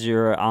that as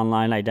your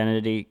online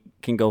identity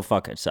can go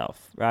fuck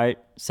itself, right?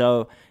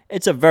 So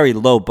it's a very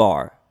low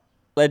bar.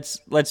 Let's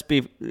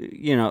be,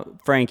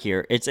 frank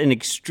here. It's an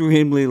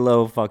extremely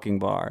low fucking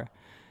bar.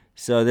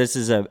 So this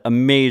is a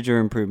major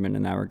improvement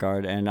in that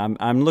regard, and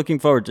I'm looking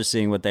forward to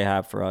seeing what they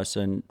have for us.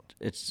 And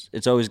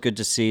it's always good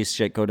to see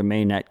shit go to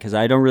mainnet, because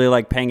I don't really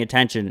like paying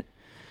attention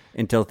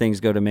until things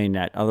go to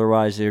mainnet.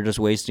 Otherwise, you're just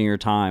wasting your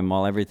time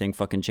while everything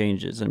fucking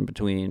changes in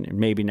between and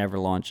maybe never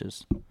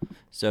launches.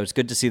 So it's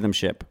good to see them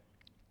ship.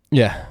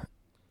 Yeah.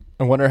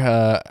 I wonder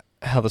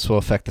how this will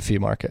affect the fee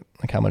market,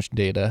 like how much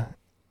data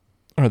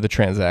or the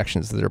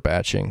transactions that they're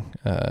batching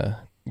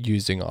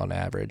using on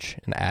average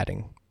and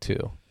adding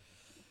to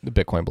the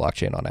Bitcoin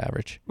blockchain on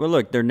average. Well,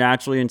 look, they're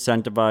naturally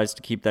incentivized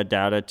to keep that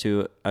data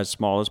to as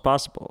small as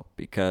possible,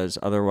 because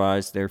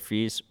otherwise their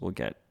fees will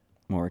get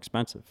more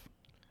expensive.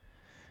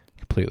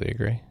 Completely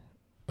agree.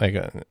 Like,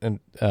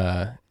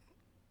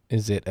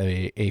 is it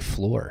a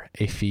floor,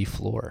 a fee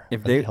floor?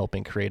 If they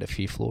helping create a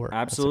fee floor?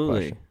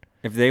 Absolutely.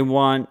 If they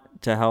want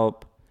to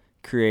help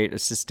create a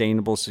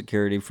sustainable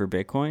security for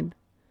Bitcoin,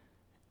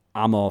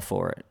 I'm all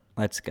for it.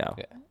 Let's go.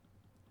 Yeah.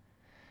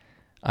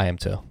 I am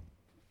too.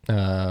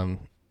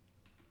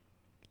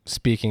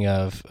 Speaking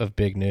of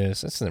big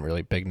news, this isn't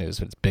really big news,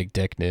 but it's big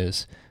dick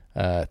news.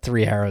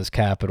 Three Arrows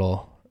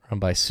Capital, run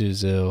by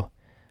Suzu,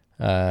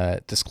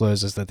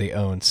 discloses that they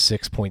own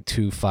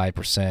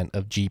 6.25%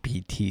 of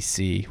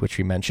GBTC, which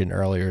we mentioned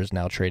earlier is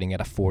now trading at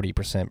a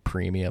 40%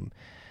 premium.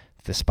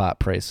 The spot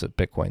price of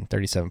Bitcoin,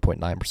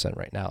 37.9%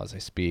 right now as I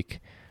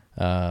speak.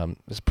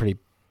 It's a pretty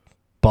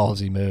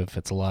ballsy move.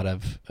 It's a lot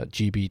of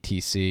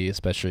GBTC,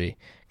 especially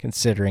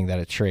considering that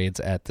it trades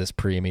at this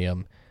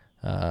premium.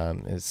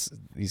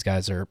 These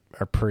guys are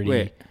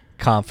pretty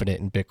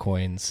confident in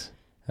Bitcoin's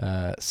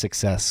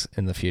success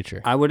in the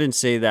future. I wouldn't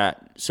say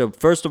that. So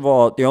first of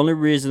all, the only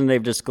reason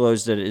they've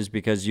disclosed it is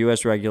because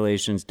U.S.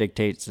 regulations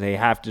dictates they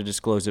have to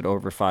disclose it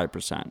over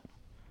 5%.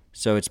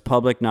 So it's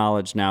public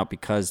knowledge now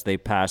because they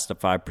passed the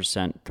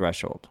 5%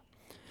 threshold.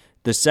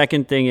 The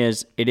second thing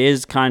is it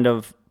is kind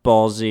of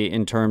ballsy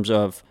in terms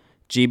of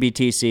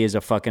GBTC is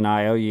a fucking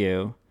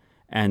IOU,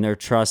 and they're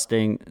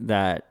trusting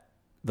that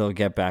they'll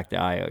get back the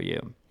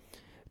IOU.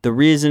 The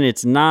reason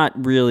it's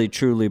not really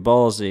truly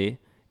ballsy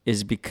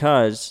is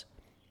because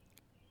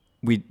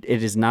it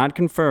is not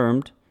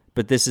confirmed,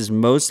 but this is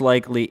most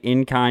likely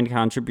in-kind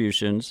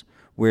contributions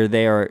where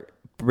they are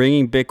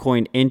bringing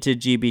Bitcoin into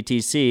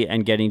GBTC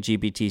and getting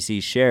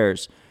GBTC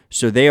shares.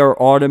 So they are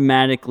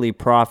automatically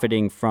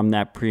profiting from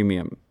that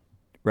premium,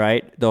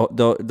 right?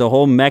 The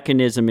whole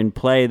mechanism in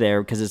play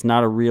there, because it's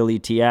not a real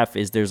ETF,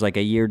 is there's like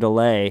a year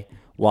delay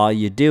while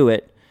you do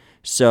it.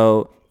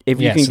 So if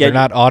you can they're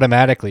not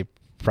automatically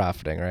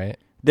profiting, right?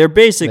 They're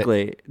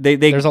basically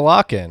there's a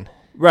lock-in.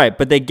 Right,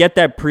 but they get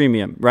that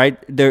premium, right?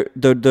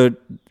 The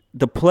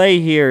play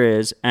here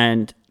is,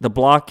 and the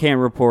block can't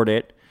report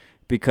it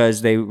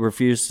because they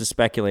refuse to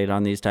speculate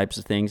on these types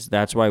of things.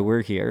 That's why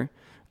we're here.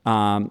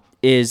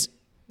 Is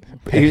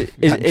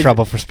in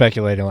trouble for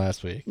speculating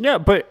last week. Yeah,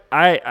 but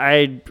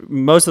I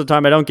most of the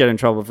time I don't get in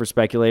trouble for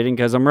speculating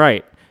because I'm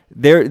right.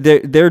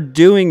 They're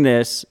doing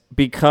this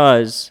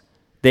because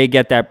they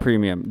get that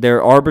premium.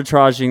 They're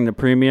arbitraging the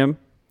premium,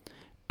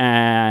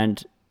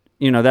 and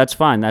that's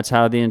fine. That's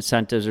how the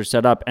incentives are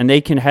set up, and they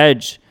can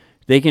hedge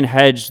their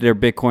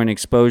Bitcoin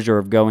exposure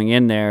of going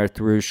in there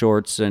through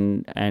shorts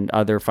and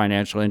other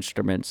financial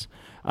instruments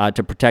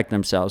to protect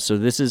themselves. So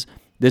this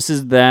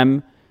is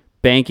them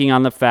banking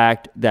on the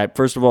fact that,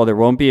 first of all, there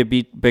won't be a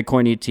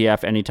Bitcoin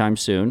ETF anytime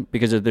soon,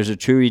 because if there's a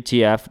true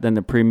ETF, then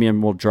the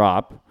premium will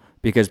drop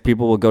because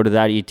people will go to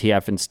that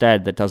ETF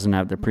instead that doesn't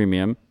have the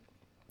premium.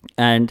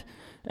 And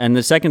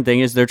the second thing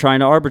is they're trying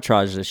to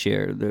arbitrage this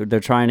year. They're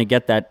trying to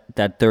get that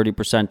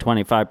 30%,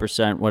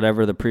 25%,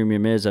 whatever the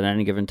premium is at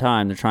any given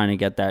time. They're trying to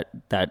get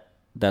that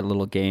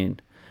little gain.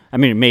 I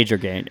mean, a major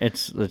gain.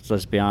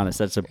 Let's be honest.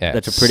 That's a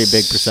pretty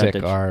big percentage.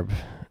 Sick arb,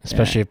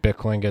 especially if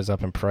Bitcoin goes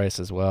up in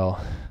price as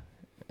well,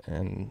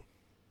 and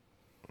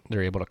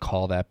they're able to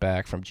call that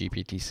back from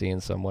GBTC in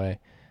some way.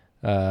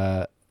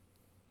 I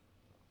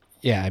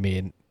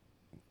mean,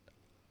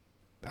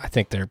 I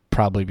think they'll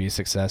probably be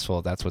successful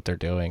if that's what they're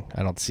doing.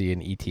 I don't see an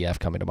ETF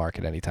coming to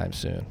market anytime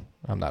soon.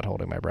 I'm not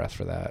holding my breath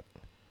for that.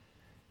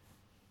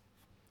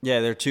 Yeah,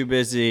 they're too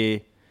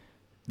busy.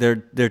 They're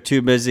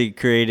too busy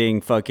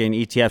creating fucking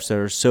ETFs that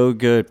are so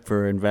good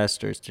for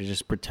investors to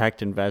just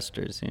protect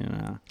investors,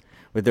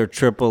 with their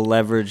triple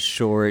leverage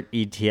short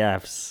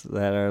ETFs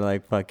that are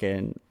like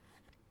fucking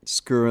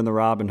screwing the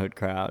Robinhood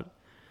crowd.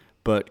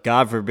 But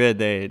God forbid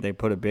they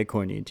put a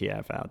Bitcoin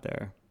ETF out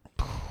there.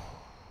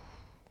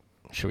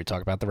 Should we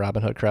talk about the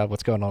Robinhood crowd?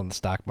 What's going on in the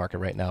stock market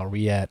right now? Are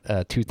we at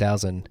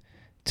 2000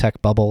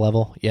 tech bubble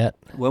level yet?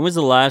 When was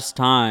the last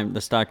time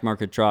the stock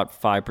market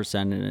dropped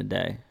 5% in a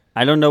day?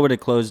 I don't know what it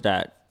closed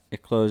at.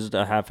 It closed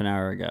a half an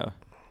hour ago.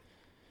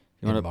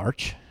 In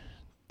March?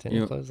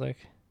 Didn't it close like?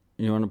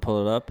 You want to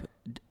pull it up?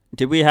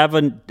 Did we have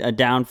a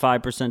down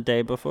 5%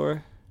 day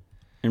before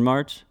in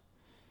March?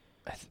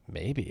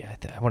 Maybe. I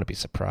want to be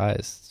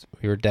surprised.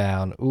 We were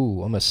down,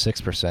 almost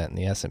 6% in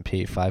the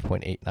S&P,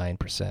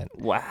 5.89%.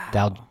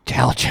 Wow.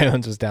 Dow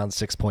Jones was down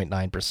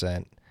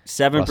 6.9%.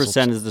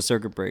 7% is the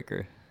circuit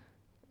breaker.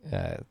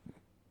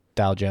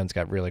 Dow Jones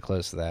got really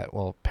close to that.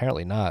 Well,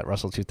 apparently not.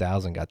 Russell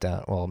 2000 got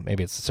down. Well,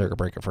 maybe it's the circuit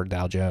breaker for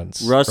Dow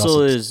Jones.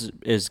 Russell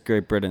is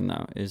Great Britain,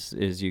 though,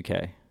 is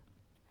UK.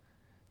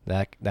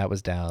 That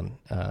was down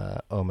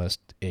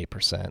almost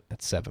 8% at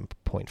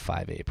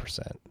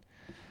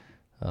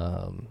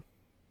 7.58%.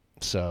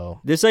 So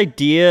this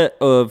idea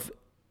of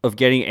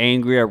getting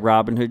angry at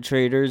Robinhood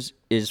traders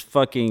is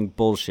fucking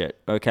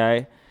bullshit,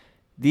 okay?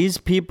 These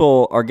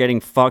people are getting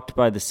fucked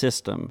by the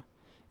system.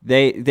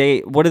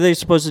 They what are they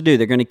supposed to do?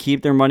 They're going to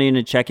keep their money in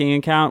a checking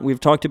account? We've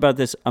talked about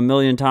this a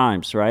million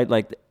times, right?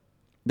 Like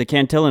the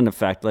Cantillon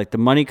effect. Like the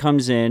money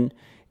comes in,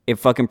 it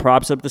fucking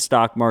props up the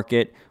stock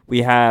market.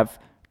 We have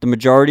the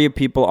majority of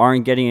people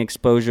aren't getting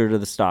exposure to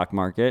the stock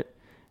market,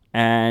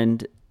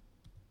 and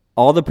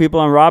all the people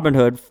on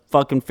Robinhood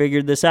fucking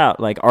figured this out.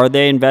 Like, are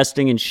they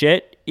investing in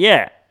shit?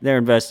 Yeah, they're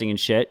investing in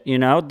shit.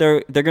 They're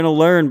going to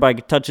learn by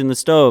touching the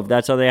stove.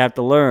 That's how they have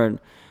to learn.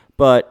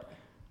 But,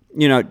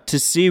 to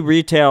see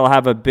retail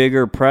have a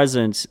bigger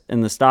presence in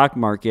the stock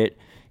market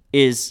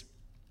it's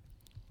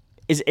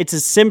a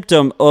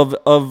symptom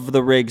of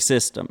the rigged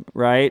system,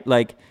 right?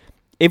 Like,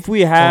 if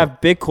we have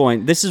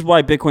Bitcoin, this is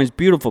why Bitcoin's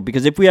beautiful,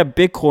 because if we have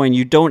Bitcoin,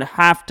 you don't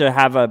have to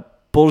have a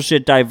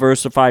bullshit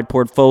diversified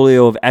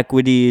portfolio of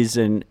equities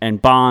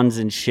and bonds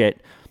and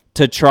shit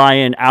to try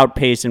and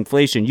outpace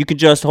inflation. You can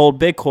just hold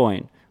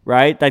Bitcoin,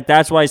 right? Like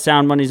that's why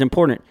sound money is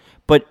important.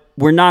 But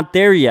we're not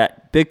there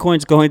yet.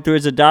 Bitcoin's going through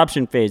its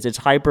adoption phase. It's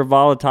hyper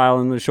volatile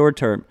in the short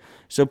term.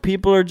 So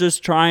people are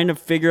just trying to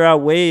figure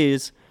out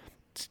ways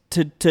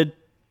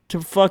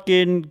to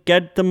fucking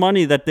get the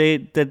money that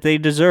they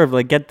deserve,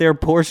 like get their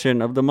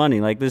portion of the money.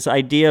 Like this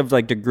idea of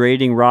like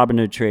degrading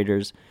Robinhood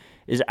traders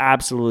is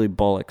absolutely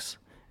bollocks.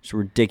 It's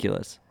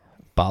ridiculous.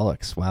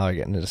 Bollocks. Wow, you're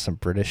getting into some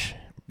British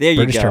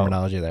British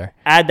terminology there.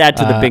 Add that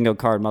to the bingo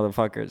card,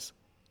 motherfuckers.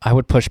 I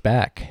would push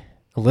back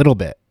a little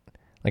bit.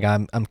 Like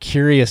I'm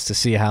curious to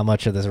see how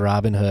much of this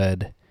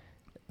Robinhood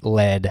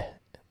led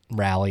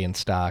rally in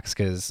stocks,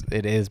 because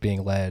it is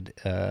being led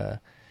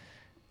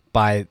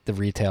by the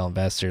retail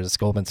investors.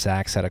 Goldman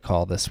Sachs had a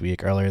call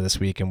earlier this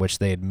week, in which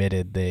they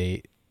admitted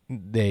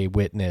they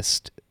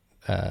witnessed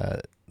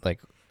like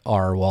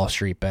our Wall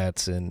Street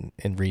bets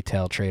and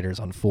retail traders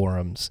on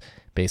forums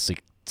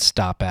basically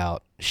stop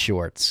out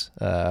shorts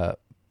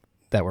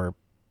that were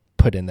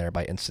put in there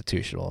by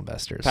institutional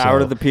investors. Power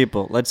to the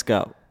people. Let's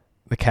go.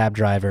 The cab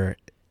driver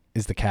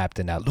is the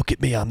captain now. Look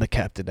at me, I'm the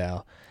captain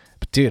now.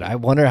 But dude, I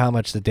wonder how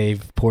much the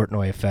Dave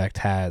Portnoy effect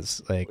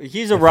has. Like,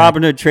 he's a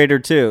Robinhood trader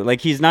too.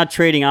 Like he's not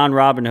trading on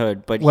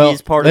Robinhood, but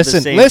he's part of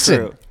the same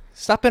crew.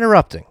 Stop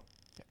interrupting.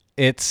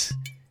 It's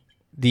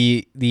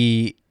the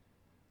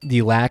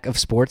lack of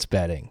sports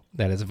betting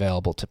that is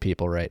available to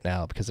people right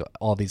now because of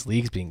all these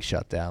leagues being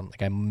shut down.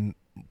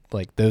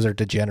 Like those are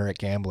degenerate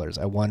gamblers.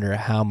 I wonder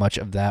how much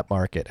of that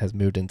market has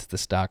moved into the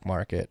stock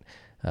market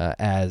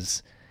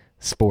as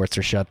sports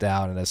are shut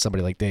down, and as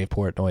somebody like Dave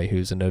Portnoy,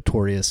 who's a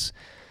notorious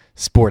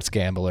sports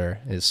gambler,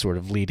 is sort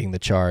of leading the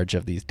charge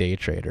of these day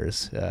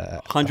traders.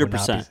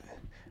 100%.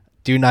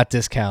 Do not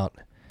discount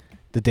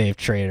the Dave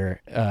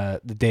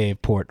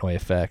Portnoy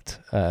effect.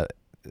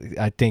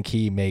 I think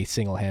he may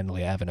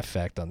single-handedly have an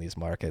effect on these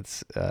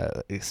markets,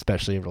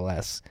 especially over the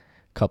last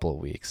couple of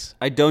weeks.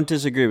 I don't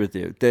disagree with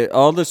you.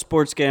 All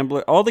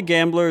the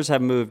gamblers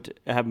have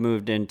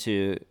moved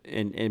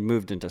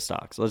into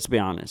stocks. Let's be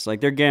honest.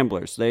 Like they're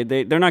gamblers.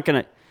 They're not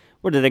gonna.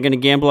 What are they gonna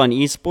gamble on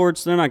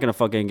esports? They're not gonna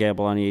fucking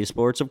gamble on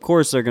esports. Of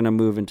course they're gonna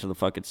move into the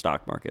fucking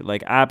stock market.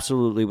 Like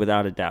absolutely,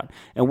 without a doubt.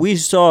 And we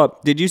saw.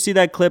 Did you see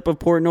that clip of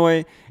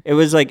Portnoy? It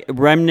was like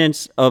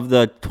remnants of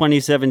the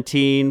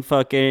 2017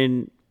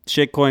 fucking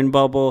shitcoin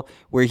bubble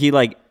where he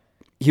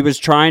was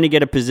trying to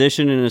get a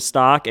position in a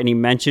stock and he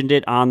mentioned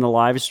it on the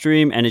live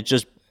stream and it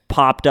just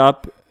popped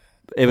up.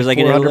 It was like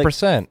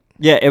 400%.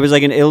 Yeah, it was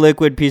like an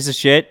illiquid piece of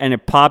shit and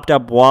it popped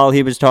up while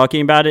he was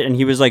talking about it and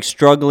he was like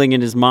struggling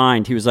in his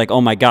mind. He was like,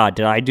 oh my God,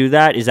 did I do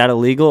that? Is that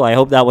illegal? I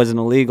hope that wasn't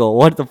illegal.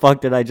 What the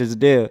fuck did I just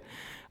do?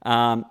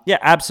 Yeah,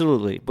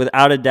 absolutely.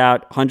 Without a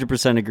doubt,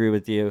 100% agree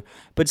with you.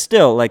 But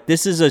still, like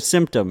this is a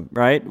symptom,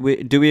 right?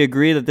 Do we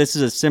agree that this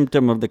is a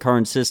symptom of the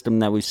current system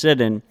that we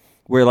sit in,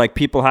 where like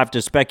people have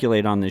to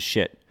speculate on this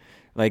shit?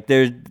 Like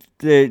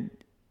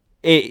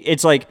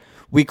it's like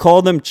we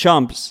call them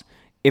chumps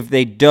if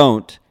they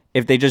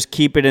just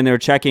keep it in their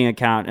checking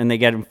account and they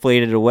get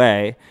inflated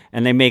away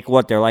and they make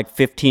they're like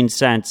 15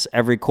 cents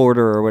every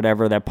quarter or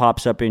whatever that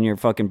pops up in your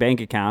fucking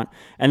bank account.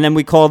 And then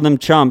we call them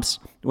chumps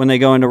when they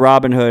go into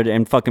Robinhood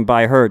and fucking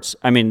buy Hertz.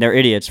 I mean, they're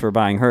idiots for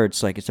buying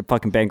Hertz. Like, it's a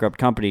fucking bankrupt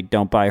company.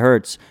 Don't buy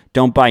Hertz.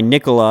 Don't buy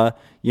Nikola,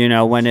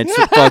 when it's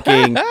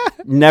fucking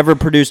never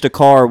produced a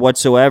car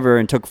whatsoever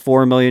and took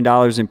 $4 million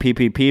in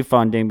PPP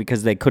funding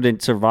because they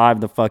couldn't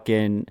survive the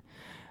fucking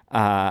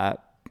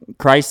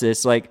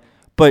crisis. Like,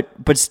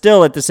 but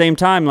still at the same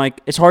time,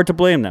 like, it's hard to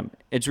blame them.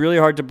 It's really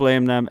hard to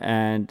blame them.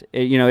 And,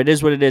 it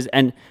is what it is.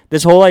 And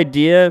this whole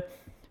idea,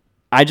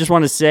 I just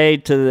want to say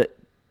to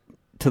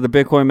the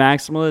Bitcoin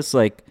maximalists,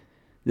 like,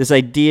 this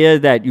idea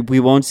that we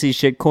won't see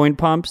shitcoin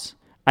pumps,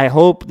 I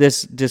hope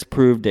this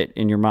disproved it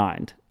in your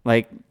mind.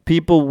 Like,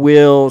 people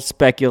will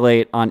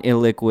speculate on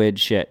illiquid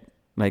shit.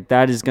 Like,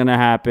 that is going to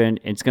happen.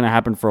 It's going to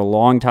happen for a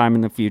long time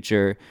in the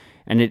future.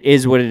 And it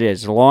is what it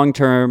is. Long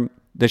term,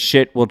 the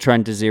shit will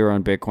trend to zero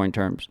in Bitcoin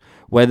terms.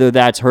 Whether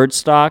that's Hertz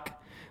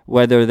stock,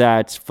 whether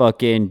that's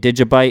fucking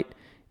Digibyte,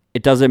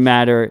 it doesn't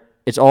matter.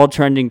 It's all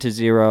trending to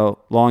zero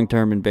long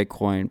term in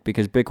Bitcoin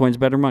because Bitcoin's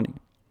better money.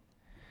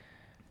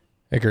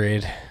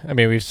 Agreed. I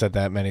mean, we've said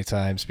that many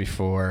times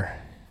before.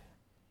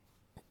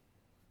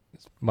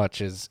 As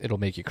much as it'll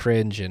make you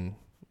cringe and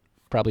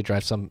probably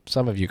drive some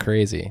of you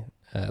crazy,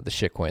 the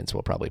shitcoins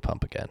will probably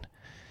pump again.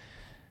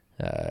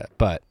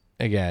 But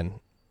again,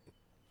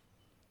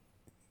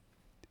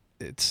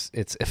 it's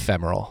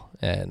ephemeral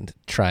and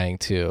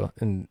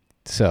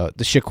so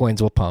the shitcoins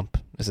will pump.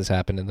 This has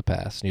happened in the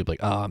past, and you'll be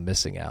like, "Oh, I'm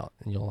missing out,"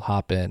 and you'll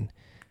hop in,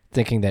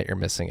 thinking that you're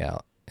missing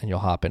out, and you'll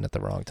hop in at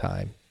the wrong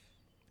time.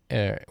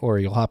 Or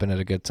you'll hop in at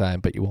a good time,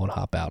 but you won't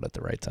hop out at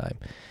the right time.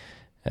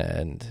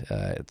 And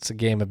it's a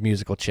game of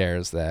musical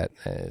chairs that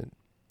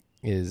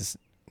is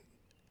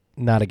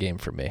not a game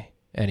for me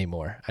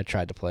anymore. I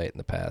tried to play it in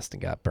the past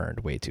and got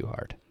burned way too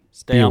hard.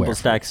 Stay humble,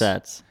 stack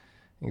sats.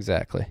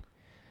 Exactly.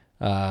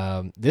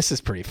 This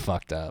is pretty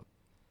fucked up.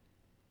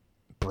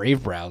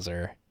 Brave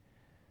browser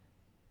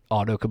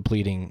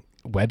auto-completing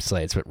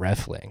websites with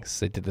ref links.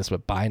 They did this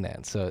with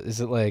Binance. So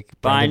is it like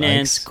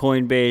Binance,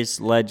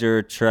 Coinbase,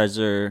 Ledger,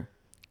 Trezor?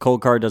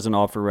 Cold Card doesn't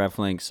offer ref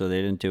links, so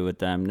they didn't do it with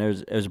them.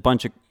 There's a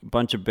bunch of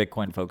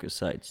Bitcoin focused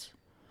sites.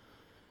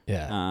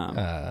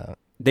 Yeah.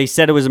 They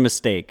said it was a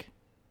mistake.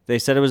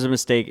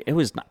 It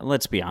was not.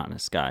 Let's be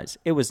honest, guys.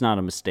 It was not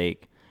a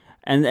mistake.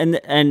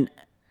 And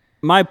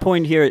my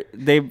point here,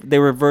 they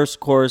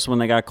reversed course when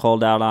they got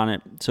called out on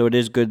it. So it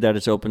is good that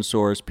it's open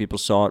source. People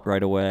saw it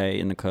right away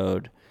in the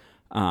code.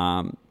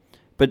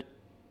 But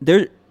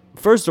there,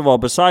 first of all,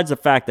 besides the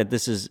fact that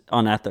this is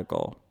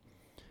unethical,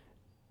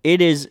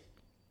 it is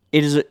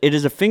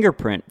a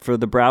fingerprint for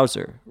the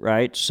browser,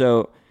 right?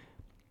 So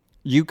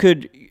you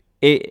could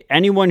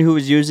anyone who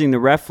was using the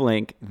ref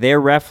link, their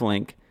ref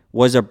link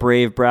was a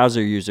Brave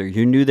browser user.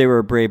 You knew they were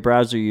a Brave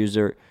browser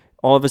user.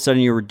 All of a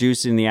sudden, you're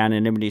reducing the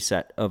anonymity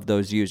set of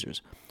those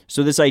users.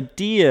 So this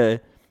idea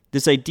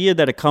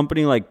that a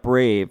company like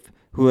Brave,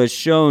 who has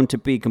shown to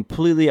be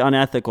completely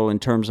unethical in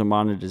terms of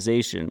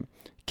monetization,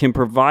 can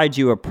provide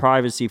you a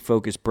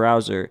privacy-focused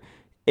browser,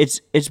 it's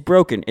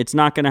broken. It's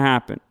not going to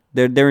happen.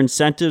 Their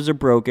incentives are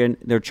broken.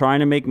 They're trying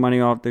to make money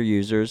off their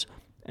users,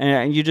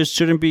 and you just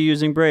shouldn't be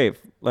using Brave.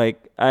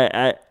 Like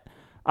I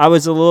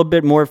was a little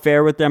bit more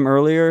fair with them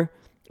earlier.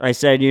 I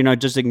said,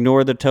 just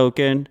ignore the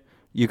token.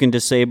 You can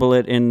disable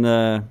it in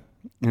the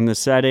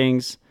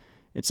settings.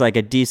 It's like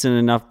a decent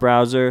enough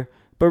browser.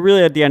 But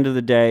really, at the end of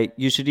the day,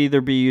 you should either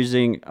be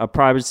using a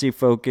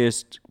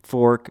privacy-focused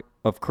fork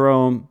of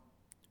Chrome,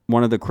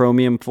 one of the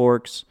Chromium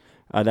forks.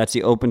 That's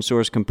the open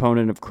source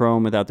component of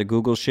Chrome without the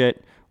Google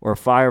shit, or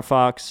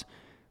Firefox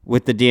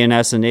with the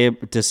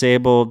DNS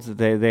disabled.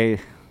 They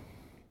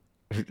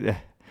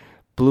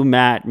Blue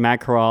Matt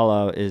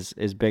Corallo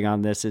is big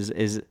on this.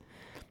 Is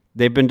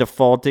they've been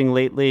defaulting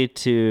lately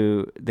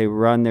to they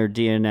run their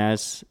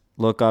DNS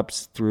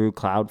lookups through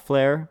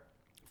Cloudflare.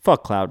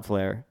 Fuck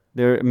Cloudflare.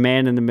 They're a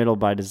man in the middle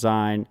by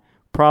design,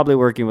 probably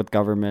working with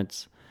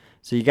governments.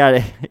 So you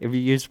gotta, if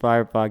you use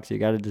Firefox, you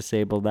gotta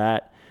disable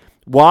that.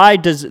 Why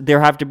does there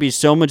have to be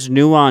so much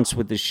nuance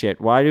with this shit?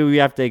 Why do we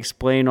have to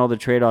explain all the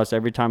trade-offs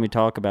every time we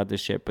talk about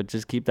this shit? But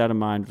just keep that in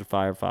mind with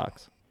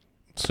Firefox.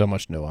 So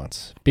much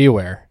nuance. Be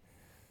aware.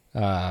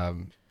 We're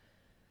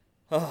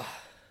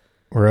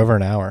over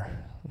an hour.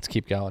 Let's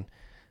keep going.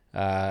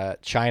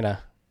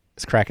 China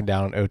is cracking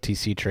down on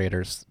OTC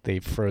traders.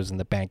 They've frozen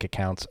the bank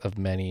accounts of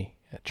many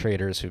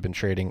traders who've been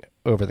trading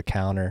over the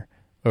counter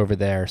over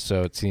there.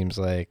 So it seems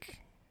like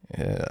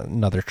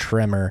another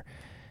tremor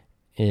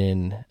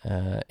in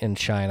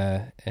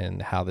China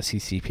and how the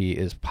CCP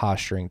is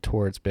posturing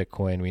towards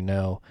Bitcoin. We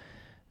know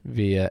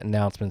via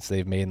announcements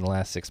they've made in the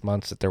last 6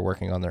 months that they're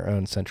working on their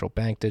own central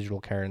bank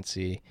digital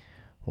currency.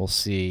 We'll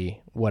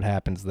see what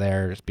happens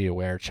there. Just be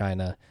aware,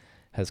 China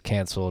has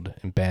canceled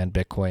and banned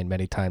Bitcoin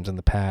many times in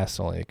the past,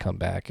 only to come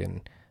back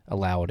and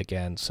allow it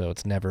again. So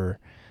it's never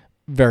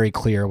very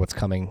clear what's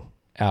coming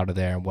out of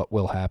there and what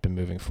will happen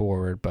moving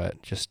forward,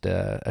 but just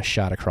a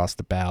shot across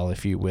the bow,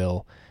 if you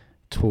will,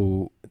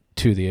 to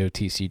the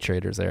OTC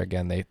traders there.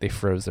 Again, they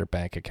froze their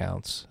bank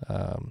accounts.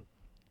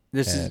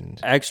 This is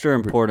extra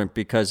important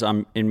because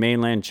in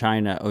mainland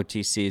China,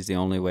 OTC is the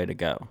only way to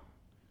go,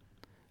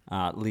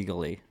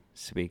 legally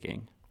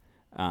speaking.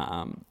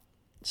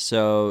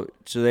 So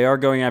they are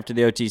going after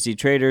the OTC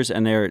traders,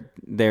 and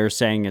they're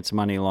saying it's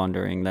money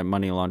laundering, that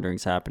money laundering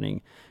is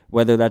happening.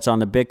 Whether that's on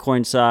the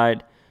Bitcoin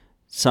side,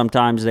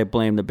 sometimes they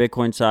blame the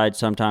Bitcoin side,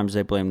 sometimes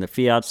they blame the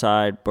fiat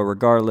side, but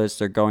regardless,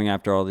 they're going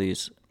after all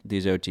these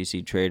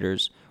OTC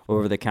traders.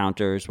 Over the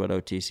counter is what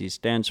OTC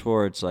stands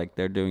for. It's like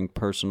they're doing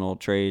personal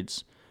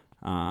trades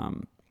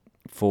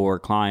for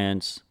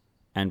clients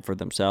and for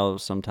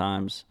themselves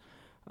sometimes.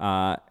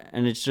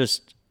 And it's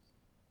just,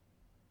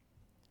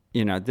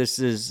 this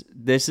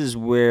is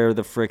where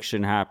the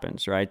friction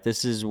happens, right?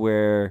 This is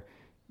where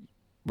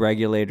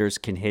regulators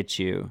can hit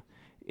you,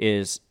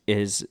 is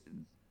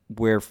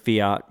where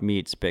fiat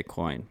meets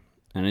Bitcoin.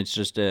 And it's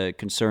just a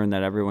concern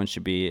that everyone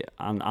should be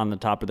on the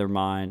top of their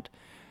mind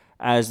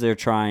as they're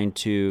trying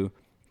to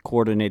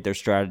coordinate their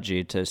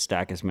strategy to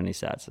stack as many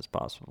sats as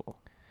possible.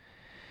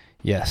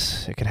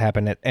 Yes, it could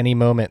happen at any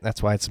moment.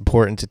 That's why it's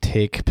important to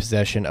take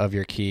possession of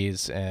your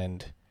keys,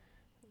 and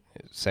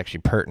it's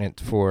actually pertinent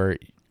for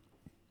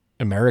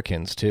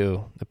Americans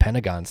too. The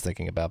Pentagon's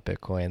thinking about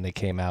Bitcoin. They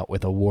came out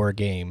with a war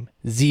game,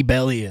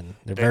 Zbellion.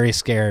 They're very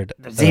scared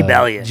of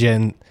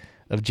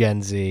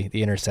Gen Z.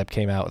 The Intercept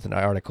came out with an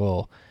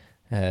article.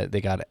 They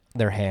got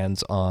their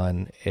hands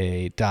on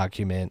a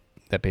document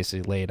that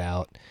basically laid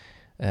out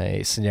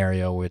a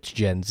scenario which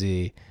Gen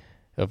Z,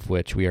 of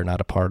which we are not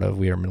a part of,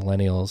 we are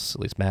millennials,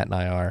 at least Matt and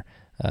I are,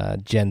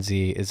 Gen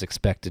Z is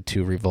expected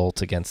to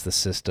revolt against the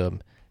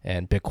system,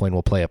 and Bitcoin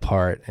will play a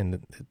part, and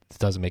it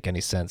doesn't make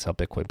any sense how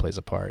Bitcoin plays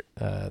a part.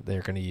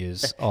 They're going to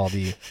use all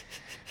the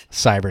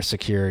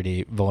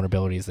cybersecurity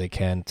vulnerabilities they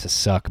can to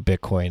suck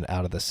Bitcoin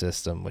out of the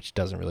system, which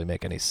doesn't really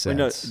make any sense.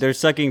 No, they're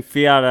sucking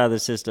fiat out of the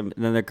system,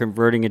 and then they're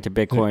converting it to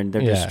Bitcoin. They're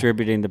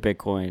distributing the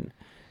Bitcoin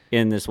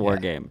in this war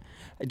game.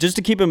 Just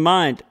to keep in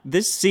mind,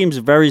 this seems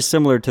very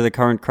similar to the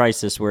current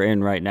crisis we're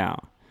in right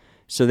now.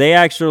 So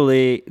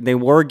they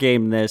war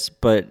gamed this,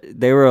 but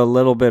they were a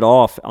little bit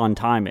off on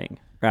timing,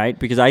 right?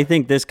 Because I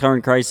think this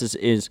current crisis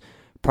is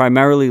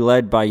primarily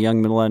led by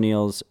young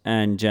millennials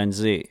and Gen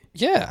Z.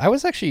 Yeah, I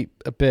was actually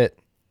I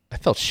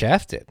felt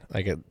shafted.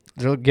 Like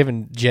they're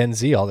giving Gen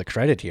Z all the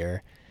credit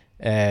here.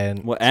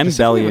 And Well,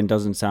 M-Bellion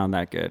doesn't sound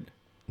that good.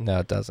 No,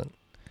 it doesn't.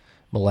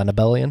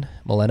 Millennium-bellion?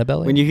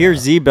 When you hear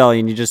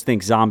Z-Bellion, you just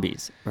think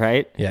zombies,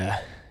 right? Yeah,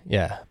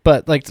 yeah.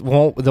 But like the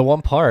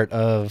one part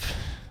of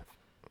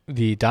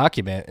the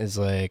document is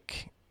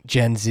like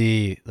Gen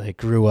Z like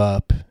grew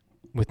up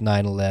with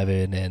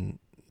 9/11 and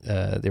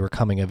they were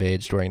coming of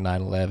age during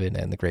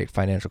 9/11 and the great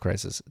financial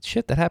crisis.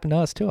 Shit, that happened to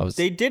us too.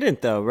 They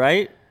didn't though,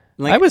 right?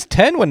 I was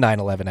 10 when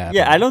 9/11 happened.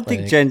 Yeah, I don't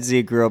think Gen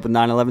Z grew up with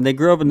 9/11. They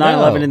grew up with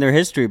 9/11 in their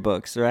history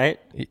books, right?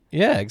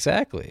 Yeah,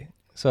 exactly.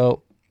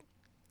 So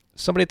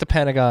somebody at the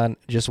Pentagon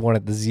just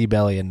wanted the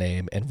Z-Bellion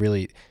name and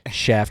really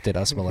shafted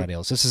us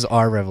millennials. This is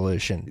our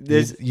revolution.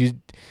 You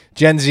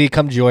Gen Z,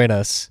 come join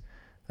us.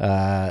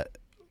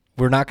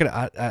 We're not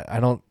gonna.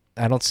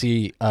 I don't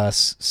see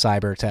us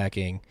cyber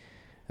attacking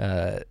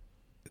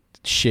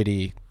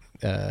shitty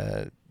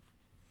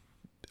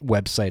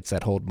websites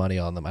that hold money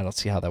on them. I don't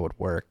see how that would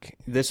work.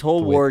 This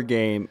whole war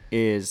game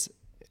is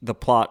the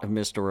plot of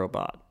Mr.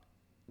 Robot.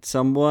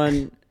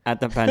 Someone at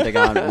the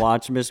Pentagon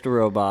watched Mr.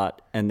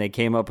 Robot and they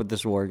came up with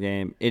this war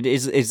game.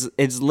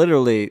 It's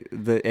literally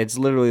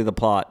the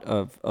plot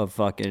of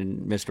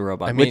fucking Mr.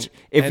 Robot. I mean, which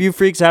if you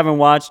freaks haven't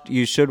watched,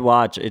 you should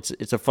watch.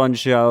 It's a fun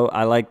show.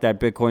 I like that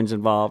Bitcoin's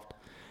involved.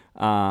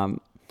 But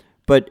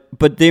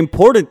the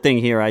important thing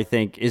here, I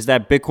think, is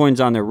that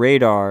Bitcoin's on their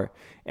radar,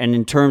 and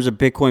in terms of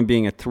Bitcoin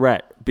being a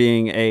threat,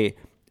 being a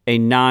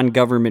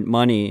non-government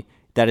money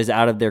that is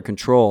out of their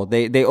control,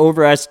 they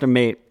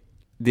overestimate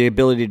the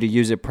ability to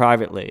use it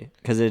privately,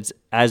 because it's,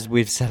 as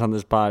we've said on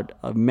this pod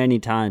many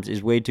times,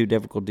 is way too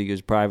difficult to use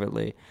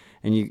privately,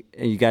 and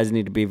you guys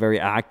need to be very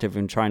active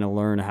in trying to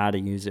learn how to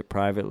use it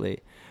privately.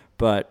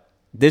 But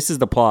this is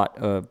the plot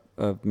of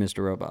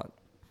Mr. Robot.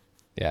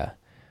 Yeah,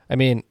 I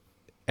mean,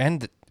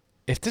 and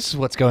if this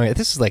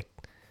is like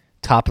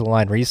top of the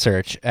line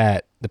research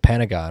at the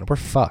Pentagon, we're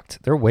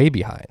fucked. They're way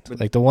behind.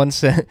 Like the one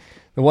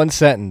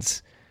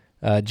sentence.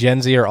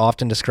 Gen Z are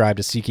often described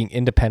as seeking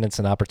independence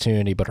and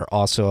opportunity, but are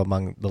also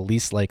among the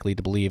least likely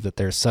to believe that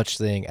there's such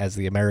thing as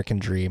the American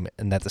dream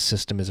and that the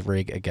system is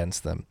rigged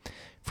against them.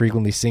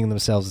 Frequently seeing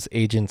themselves as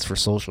agents for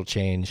social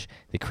change,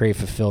 they crave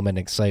fulfillment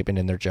and excitement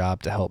in their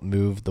job to help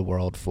move the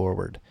world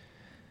forward.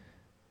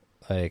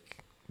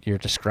 Like, you're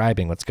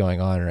describing what's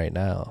going on right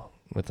now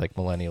with like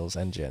millennials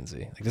and Gen Z.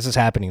 Like, this is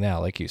happening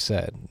now, like you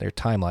said. Their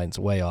timeline's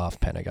way off,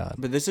 Pentagon.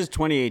 But this is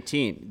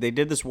 2018. They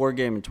did this war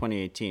game in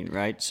 2018,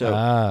 right?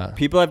 So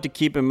people have to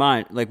keep in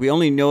mind, like, we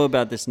only know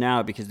about this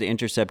now because The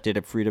Intercept did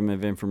a Freedom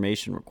of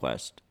Information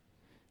request.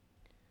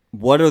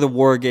 What are the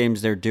war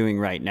games they're doing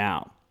right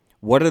now?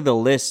 What are the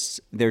lists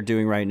they're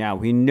doing right now?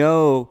 We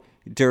know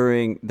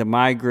during the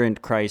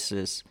migrant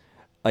crisis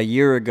a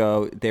year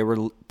ago, they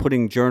were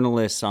putting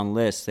journalists on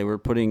lists. They were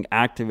putting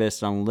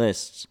activists on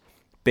lists.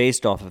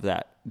 Based off of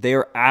that, they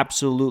are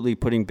absolutely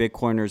putting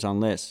Bitcoiners on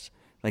lists.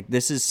 Like,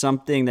 this is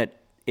something that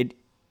it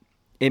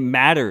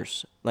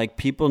matters. Like,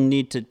 people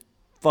need to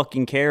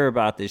fucking care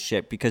about this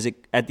shit, because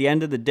at the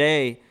end of the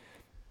day,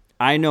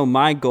 I know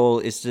my goal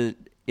is to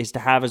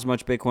have as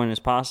much Bitcoin as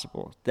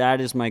possible.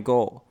 That is my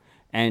goal,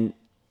 and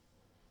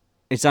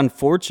it's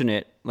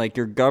unfortunate. Like,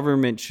 your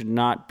government should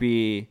not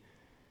be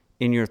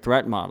in your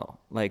threat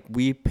model. Like,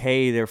 we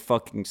pay their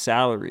fucking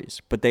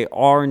salaries, but they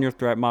are in your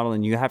threat model,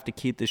 and you have to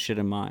keep this shit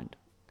in mind.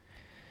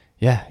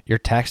 Yeah, your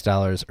tax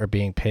dollars are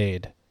being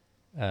paid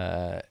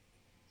to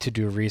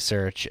do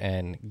research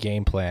and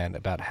game plan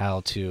about how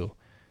to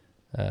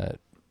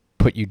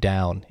put you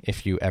down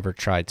if you ever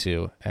try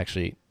to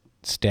actually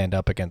stand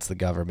up against the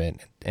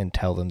government and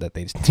tell them that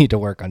they need to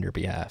work on your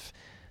behalf.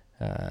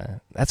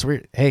 That's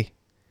weird. Hey,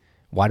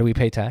 why do we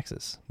pay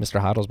taxes?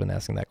 Mr. Hodl's been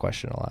asking that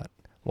question a lot.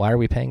 Why are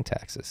we paying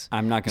taxes?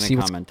 I'm not going to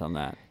comment on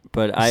that,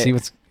 but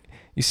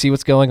you see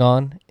what's going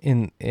on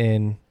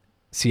in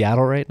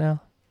Seattle right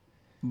now?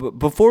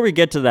 Before we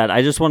get to that,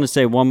 I just want to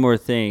say one more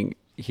thing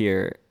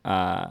here.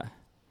 I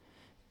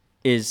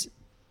don't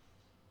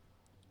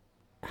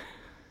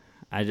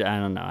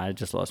know. I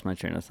just lost my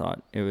train of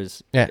thought. It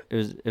was a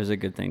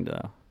good thing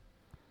though.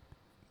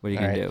 What are you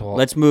gonna do? Well,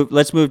 let's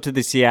move to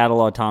the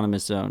Seattle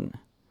Autonomous Zone.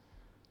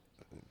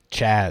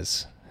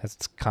 Chaz, as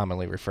it's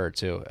commonly referred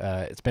to.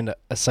 It's been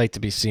a sight to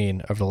be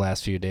seen over the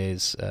last few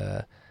days.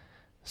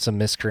 Some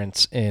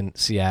miscreants in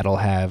Seattle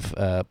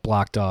have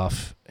blocked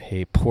off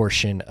a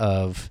portion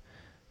of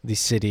the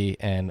city,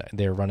 and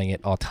they're running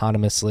it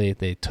autonomously.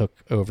 They took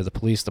over the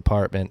police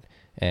department,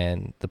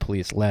 and the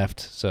police left,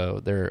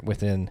 so they're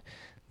within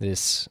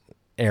this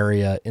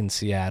area in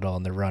Seattle,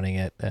 and they're running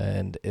it,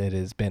 and it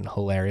has been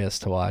hilarious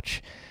to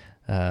watch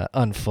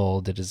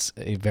unfold. It is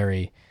a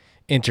very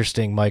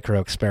interesting micro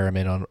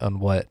experiment on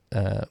what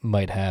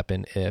might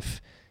happen if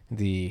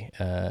the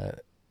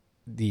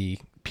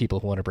people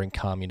who want to bring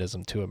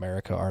communism to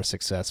America are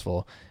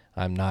successful.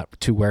 I'm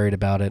not too worried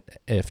about it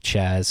if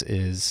Chaz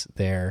is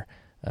there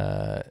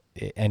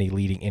any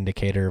leading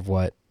indicator of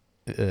what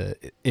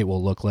it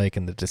will look like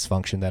and the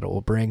dysfunction that it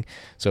will bring.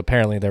 So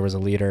apparently there was a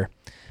leader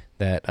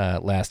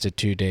that lasted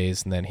 2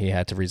 days, and then he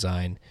had to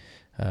resign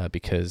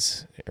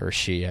because, or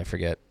she, I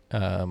forget,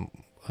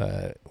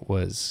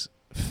 was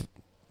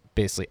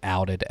basically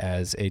outed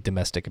as a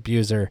domestic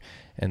abuser,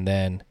 and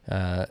then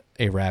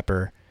a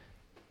rapper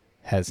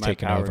has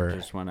taken over.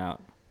 Just went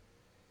out.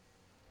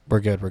 We're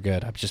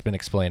good. I've just been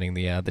explaining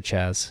the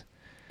Chaz,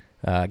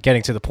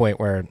 getting to the point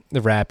where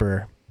the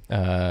rapper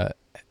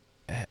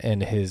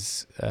and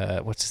his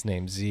what's his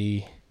name,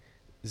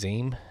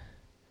 Zeem,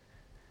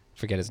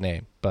 forget his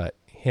name, but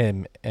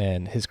him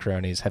and his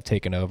cronies have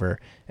taken over,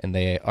 and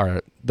they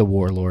are the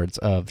warlords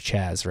of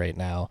Chaz right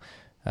now.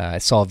 I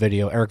saw a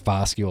video. Eric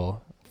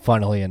Voskuil,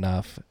 funnily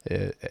enough,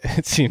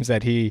 it seems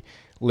that he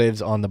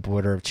lives on the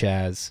border of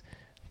Chaz.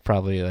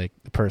 Probably like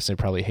the person who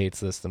probably hates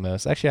this the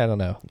most. Actually, I don't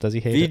know. Does he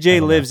hate it?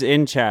 VJ lives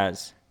in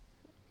Chaz.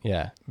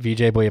 Yeah,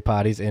 VJ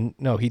Boyapati's in.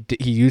 No, he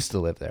used to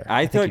live there.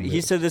 I thought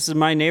he said this is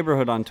my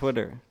neighborhood on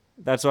Twitter.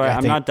 That's why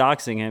I'm not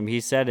doxing him.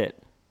 He said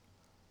it.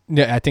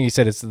 Yeah, I think he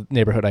said it's the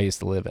neighborhood I used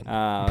to live in.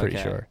 I'm pretty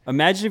okay. sure.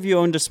 Imagine if you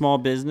owned a small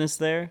business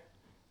there.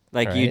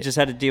 Like All you right. just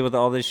had to deal with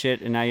all this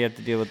shit, and now you have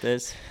to deal with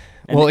this.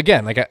 And Well,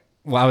 again, like I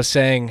was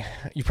saying,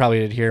 you probably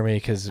didn't hear me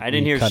because I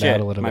didn't hear cut shit.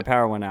 out a little My bit.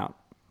 power went out.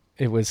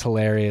 It was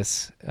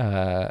hilarious.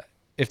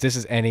 If this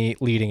is any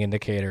leading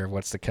indicator of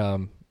what's to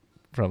come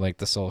from like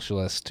the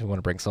socialists who want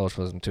to bring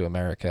socialism to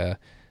America,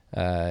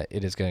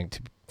 it is going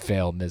to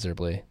fail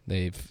miserably.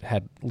 They've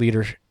had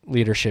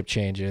leadership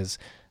changes.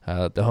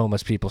 The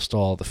homeless people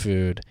stole the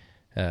food.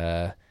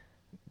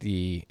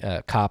 The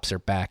cops are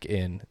back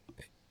in.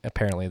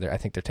 Apparently, I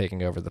think they're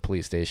taking over the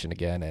police station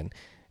again, and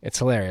it's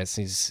hilarious.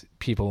 These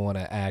people want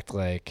to act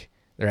like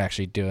they're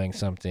actually doing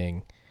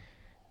something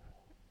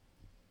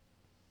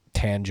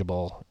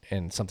tangible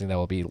and something that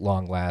will be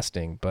long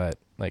lasting, but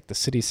like the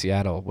city of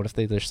Seattle, what if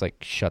they just like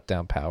shut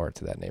down power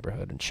to that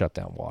neighborhood and shut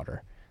down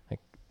water? Like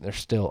they're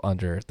still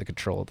under the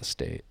control of the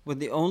state. Well,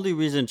 the only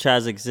reason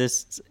Chaz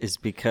exists is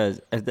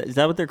because is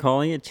that what they're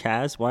calling it?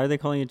 Chaz? Why are they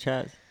calling it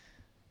Chaz?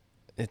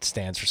 It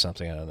stands for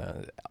something, I don't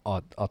know.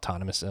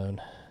 Autonomous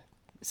zone.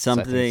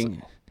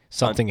 Something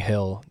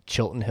Hill,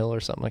 Chilton Hill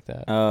or something like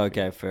that. Oh,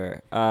 okay,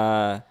 fair.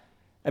 I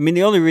mean,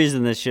 the only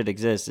reason this shit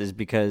exists is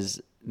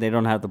because they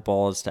don't have the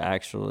balls to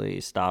actually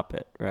stop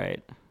it,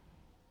 right?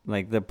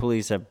 Like, the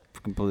police have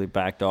completely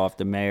backed off.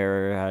 The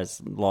mayor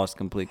has lost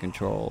complete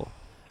control.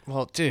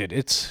 Well,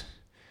 dude,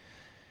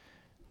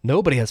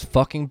 nobody has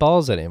fucking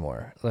balls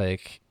anymore.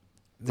 Like,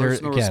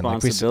 Personal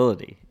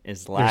responsibility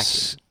is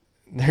lacking.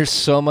 There's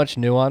so much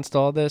nuance to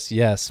all this.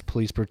 Yes,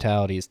 police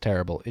brutality is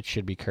terrible. It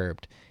should be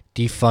curbed.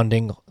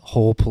 Defunding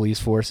whole police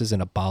forces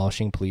and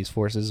abolishing police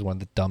forces is one of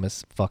the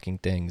dumbest fucking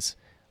things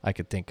I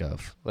could think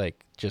of.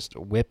 Like, just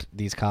whip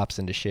these cops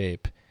into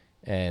shape,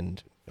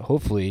 and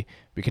hopefully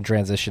we can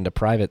transition to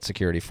private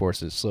security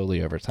forces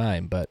slowly over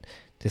time. But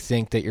to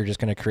think that you're just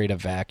going to create a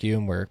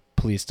vacuum where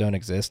police don't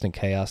exist and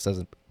chaos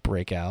doesn't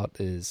break out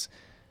is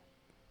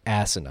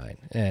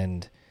asinine.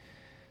 And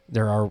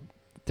there are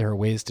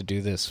ways to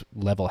do this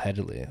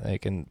level-headedly.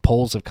 Like, and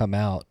polls have come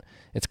out.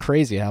 It's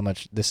crazy how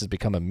much this has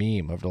become a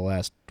meme over the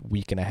last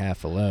week and a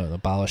half alone.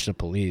 Abolish the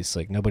police.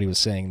 Like, nobody was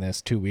saying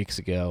this 2 weeks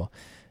ago,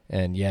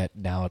 and yet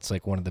now it's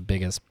like one of the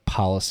biggest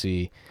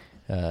policy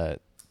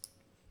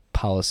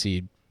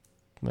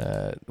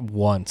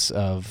wants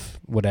of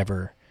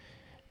whatever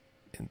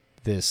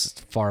this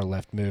far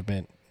left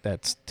movement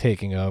that's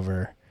taking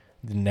over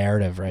the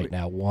narrative right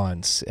now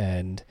wants.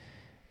 And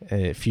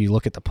if you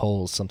look at the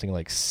polls, something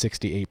like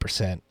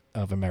 68%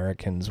 of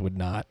Americans would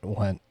not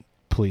want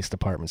police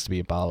departments to be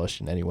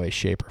abolished in any way,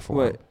 shape, or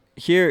form.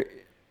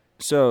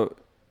 So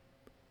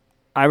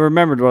I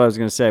remembered what I was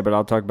going to say, but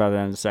I'll talk about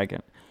that in a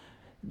second.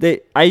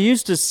 I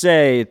used to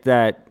say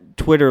that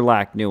Twitter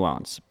lacked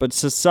nuance, but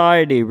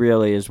society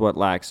really is what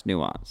lacks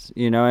nuance,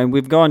 and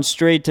we've gone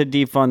straight to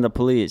defund the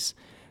police.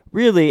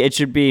 Really, it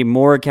should be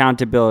more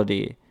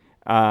accountability,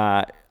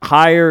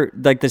 higher,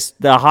 like this,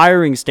 the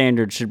hiring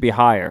standard should be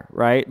higher,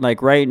 right?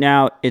 Like right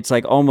now, it's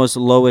like almost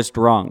lowest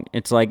rung.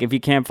 It's like if you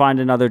can't find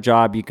another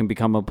job, you can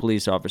become a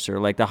police officer.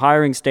 Like the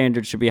hiring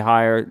standard should be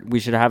higher. We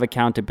should have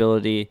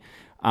accountability.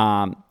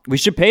 We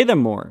should pay them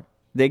more.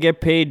 They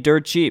get paid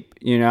dirt cheap,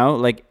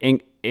 Like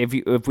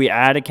if we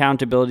add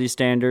accountability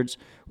standards,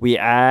 we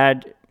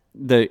add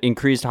the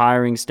increased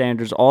hiring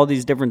standards, all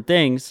these different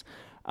things.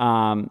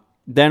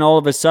 Then all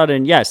of a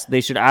sudden, yes,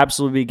 they should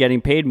absolutely be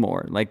getting paid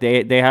more. Like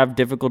they have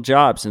difficult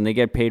jobs and they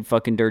get paid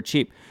fucking dirt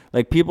cheap.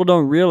 Like people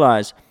don't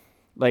realize,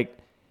 like,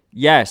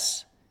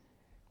 yes,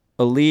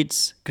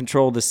 elites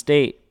control the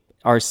state.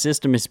 Our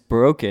system is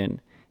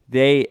broken.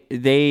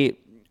 It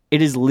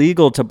is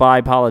legal to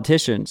buy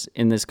politicians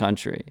in this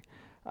country.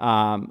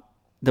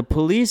 The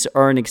police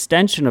are an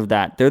extension of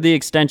that. They're the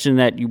extension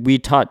that we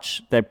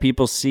touch, that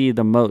people see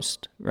the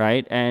most,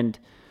 right? And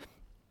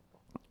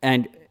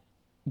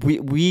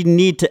we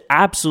need to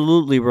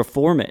absolutely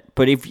reform it.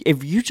 But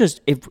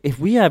if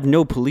we have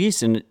no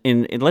police in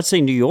let's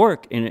say New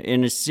York,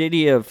 in a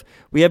city of,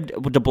 we have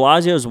De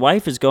Blasio's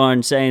wife is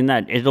going saying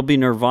that it'll be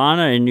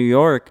nirvana in New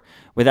York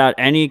without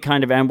any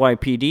kind of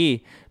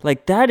NYPD.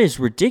 Like, that is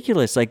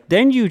ridiculous. Like,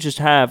 then you just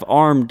have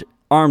armed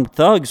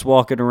thugs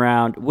walking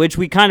around, which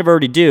we kind of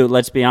already do.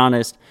 Let's be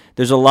honest.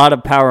 There's a lot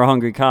of power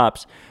hungry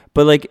cops,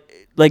 but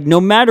like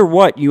no matter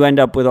what, you end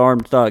up with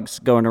armed thugs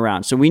going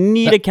around. So we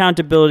need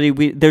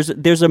accountability.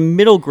 There's a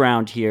middle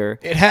ground here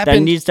that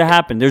needs to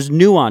happen. There's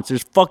nuance.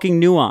 There's fucking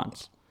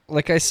nuance.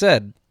 Like I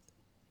said,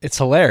 it's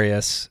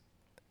hilarious.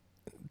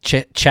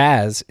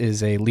 Chaz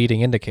is a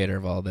leading indicator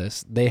of all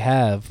this. They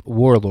have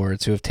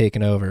warlords who have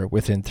taken over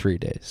within 3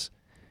 days.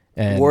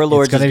 And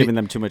warlords is giving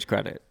them too much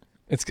credit.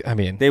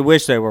 They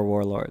wish they were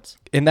warlords.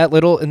 In that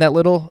little,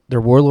 they're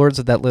warlords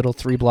of that little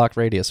 3-block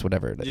radius,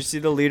 whatever it is. Did you see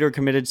the leader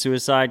committed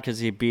suicide because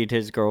he beat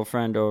his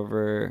girlfriend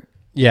over?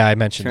 Yeah, I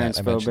mentioned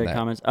transphobic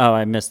comments. Oh,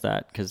 I missed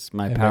that because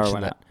my power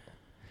went out.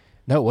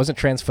 No, it wasn't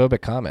transphobic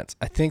comments.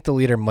 I think the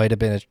leader might have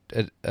been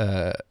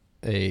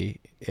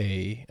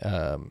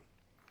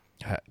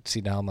see,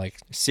 now I'm like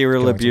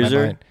serial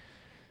abuser.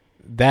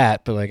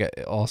 That, but like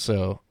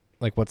also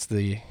like what's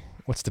the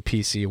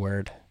PC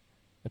word?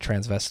 A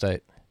transvestite.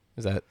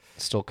 Is that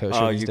still kosher?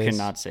 Oh, these you days?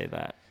 Cannot say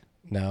that.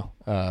 No.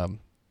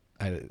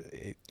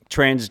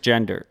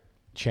 Transgender.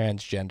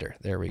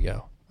 There we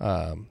go.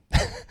 My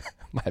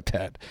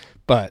bad.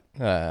 But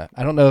I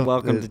don't know.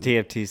 Welcome to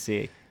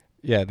TFTC.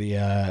 Yeah,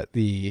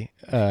 the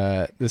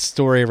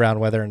story around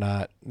whether or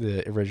not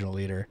the original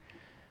leader.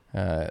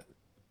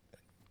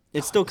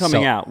 It's still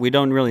coming out. We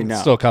don't really know.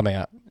 It's still coming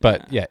out.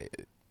 But yeah,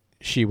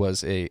 she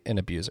was an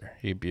abuser.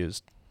 He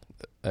abused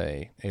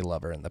a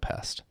lover in the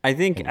past. I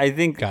think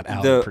got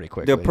out pretty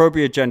quickly. The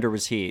appropriate gender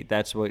was he.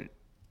 That's what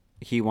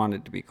he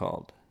wanted to be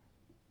called.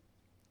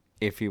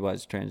 If he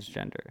was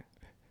transgender.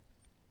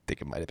 I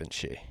think it might have been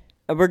she.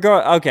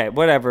 Okay,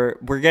 whatever.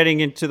 We're getting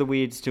into the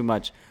weeds too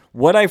much.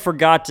 What I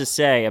forgot to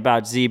say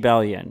about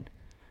Zebellion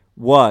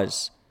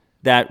was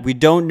that we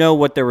don't know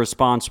what the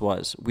response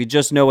was. We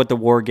just know what the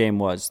war game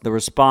was. The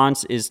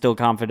response is still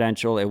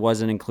confidential. It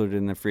wasn't included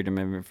in the Freedom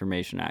of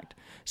Information Act.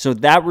 So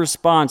that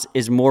response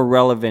is more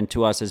relevant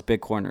to us as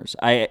Bitcoiners.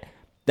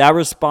 That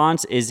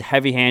response is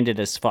heavy-handed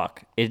as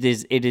fuck. It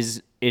is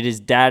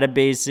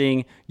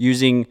databasing,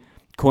 using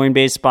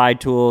Coinbase spy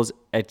tools,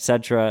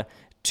 etc.,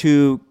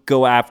 to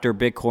go after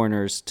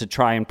Bitcoiners to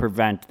try and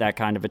prevent that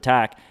kind of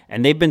attack.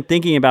 And they've been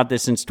thinking about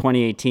this since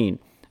 2018.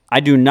 I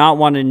do not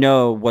want to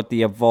know what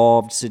the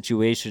evolved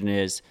situation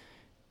is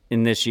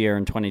in this year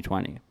in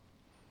 2020.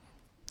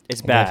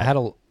 It's bad.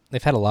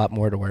 They've had a lot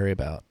more to worry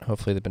about.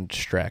 Hopefully they've been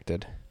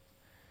distracted.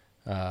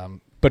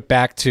 But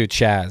back to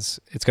Chaz.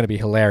 It's going to be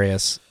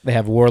hilarious. They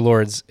have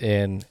warlords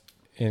in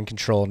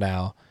control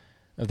now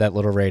of that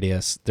little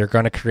radius. They're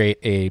going to create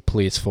a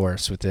police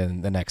force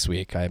within the next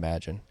week, I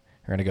imagine.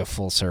 They're going to go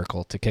full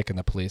circle to kicking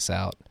the police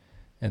out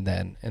and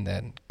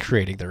then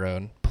creating their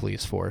own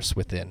police force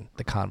within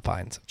the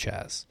confines of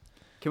Chaz.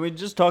 Can we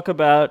just talk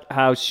about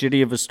how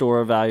shitty of a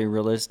store of value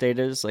real estate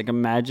is? Like,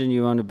 imagine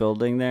you own a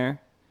building there.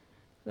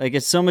 Like,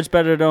 it's so much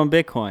better to own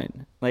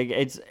Bitcoin. Like,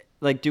 it's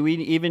like, do we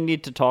even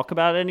need to talk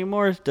about it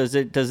anymore? Does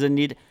it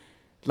need,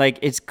 like,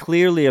 it's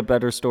clearly a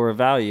better store of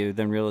value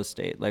than real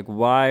estate. Like,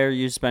 why are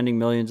you spending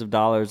millions of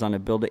dollars on a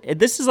building?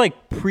 This is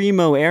like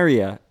primo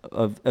area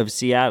of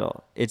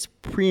Seattle. It's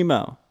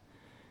primo.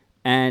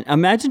 And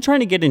imagine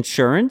trying to get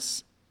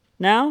insurance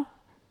now.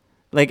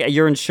 Like,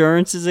 your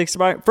insurance is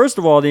expired. First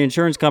of all, the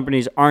insurance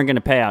companies aren't going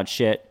to pay out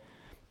shit,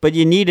 but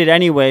you need it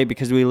anyway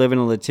because we live in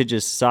a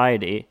litigious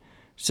society.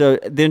 So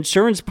the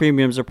insurance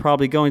premiums are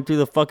probably going through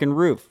the fucking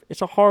roof.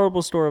 It's a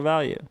horrible store of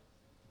value.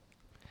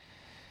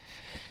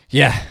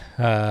 Yeah,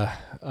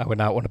 I would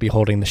not want to be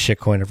holding the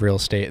shitcoin of real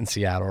estate in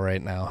Seattle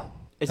right now.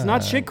 It's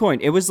not shitcoin.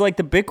 It was like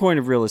the Bitcoin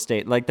of real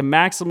estate. Like, the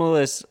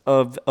maximalists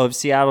of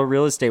Seattle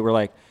real estate were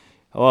like,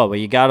 oh, well,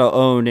 you got to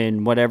own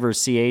in whatever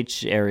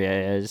CH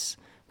area is.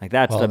 Like,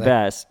 that's the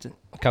best.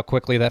 Look how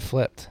quickly that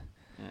flipped.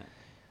 Yeah.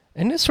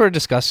 And it's sort of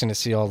disgusting to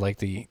see all, like,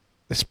 the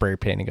spray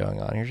painting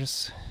going on. You're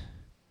just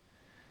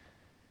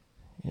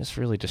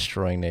really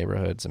destroying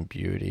neighborhoods and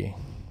beauty.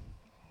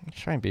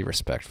 Try and be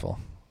respectful.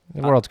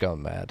 The world's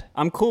going mad.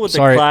 I'm cool with the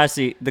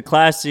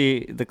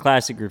classy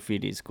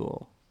graffiti's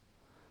cool.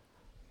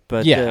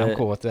 But yeah, I'm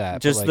cool with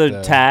that. Just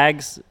the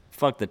tags,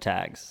 fuck the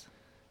tags.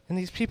 And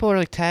these people are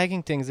like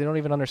tagging things they don't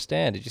even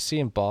understand. Did you see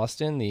in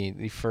Boston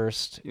the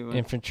first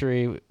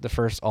infantry, the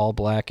first all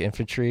black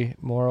infantry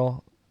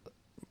mural,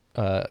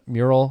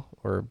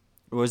 or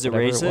was it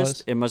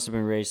racist? It must have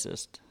been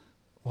racist.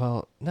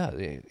 Well, no.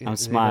 I'm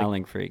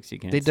smiling, freaks. You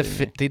can't.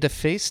 They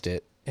defaced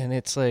it, and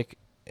it's like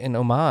an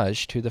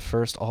homage to the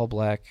first all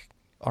black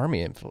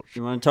army infantry.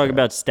 You want to talk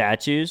about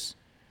statues?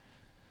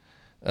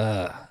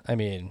 I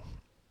mean,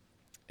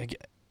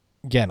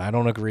 again, I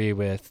don't agree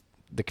with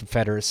the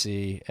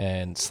Confederacy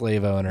and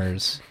slave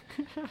owners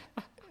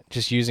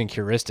just using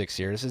heuristics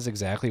here. This is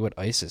exactly what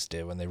ISIS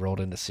did when they rolled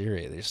into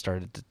Syria. They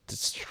started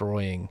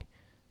destroying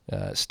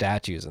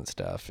statues and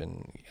stuff.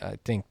 And I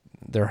think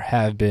there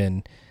have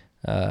been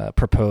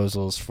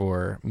proposals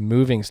for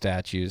moving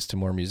statues to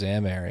more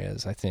museum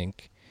areas. I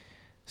think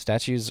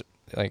statues,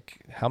 like,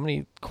 how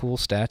many cool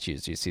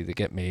statues do you see that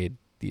get made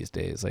these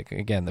days? Like,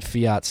 again, the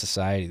fiat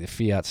society, the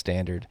fiat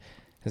standard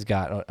has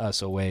got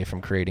us away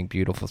from creating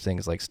beautiful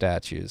things like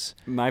statues.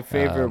 My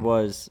favorite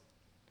was,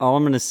 all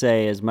I'm going to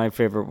say is my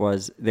favorite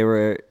was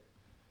there's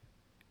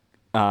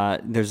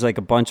like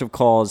a bunch of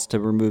calls to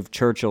remove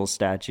Churchill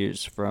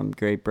statues from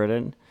Great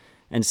Britain.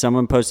 And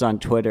someone posted on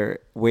Twitter,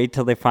 wait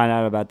till they find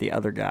out about the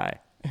other guy.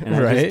 And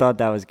I just thought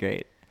that was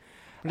great.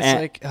 But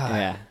it's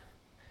yeah.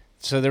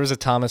 So there was a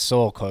Thomas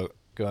Sowell quote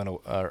going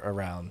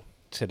around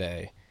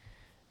today.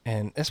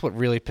 And that's what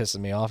really pisses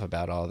me off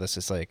about all this.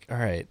 It's like, all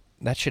right,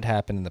 that should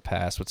happen in the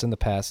past. What's in the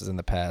past is in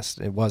the past.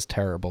 It was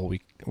terrible.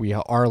 We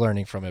are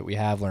learning from it. We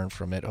have learned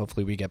from it.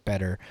 Hopefully we get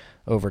better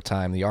over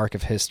time. The arc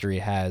of history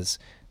has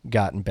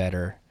gotten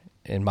better,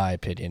 in my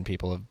opinion.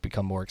 People have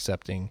become more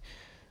accepting,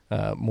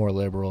 more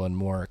liberal, and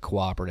more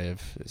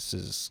cooperative. This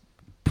is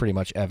pretty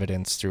much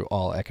evidenced through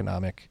all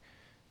economic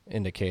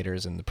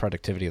indicators and the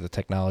productivity of the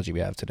technology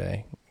we have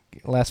today.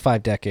 The last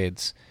 5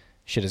 decades,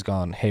 shit has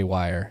gone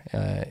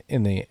haywire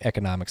in the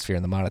economic sphere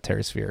and the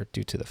monetary sphere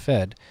due to the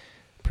Fed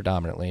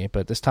predominantly.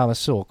 But this Thomas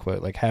Sowell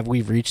quote, like, have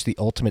we reached the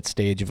ultimate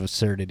stage of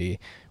absurdity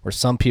where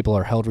some people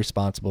are held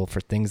responsible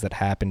for things that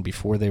happened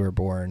before they were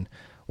born,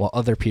 while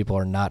other people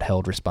are not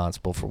held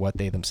responsible for what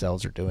they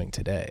themselves are doing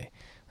today?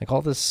 Like,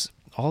 all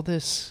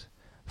this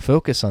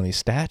focus on these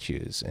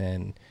statues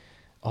and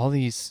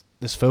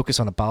this focus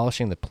on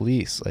abolishing the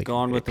police, like,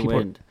 gone with the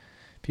wind.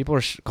 People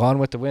are gone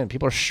with the wind.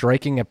 People are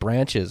striking at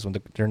branches when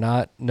they're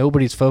not.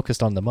 Nobody's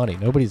focused on the money.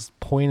 Nobody's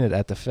pointed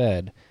at the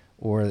Fed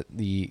or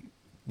the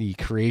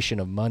creation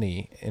of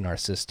money in our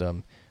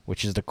system,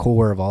 which is the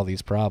core of all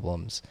these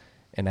problems.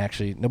 And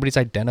actually, nobody's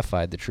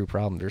identified the true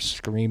problem. They're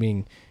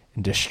screaming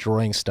and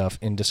destroying stuff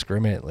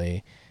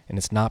indiscriminately, and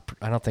it's not.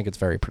 I don't think it's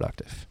very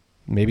productive.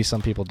 Maybe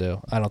some people do.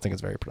 I don't think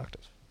it's very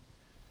productive.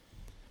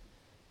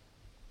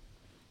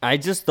 I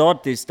just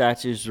thought these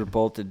statues were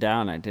bolted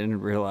down. I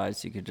didn't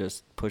realize you could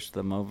just push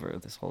them over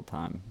this whole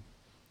time.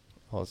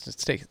 Well,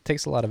 it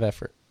takes a lot of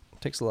effort. It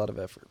takes a lot of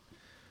effort.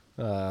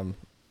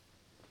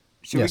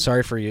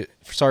 Sorry for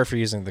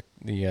using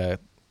the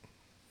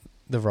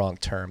wrong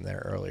term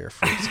there earlier.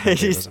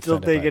 You're still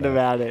thinking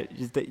about it.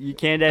 You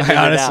can't edit it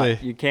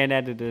out. You can't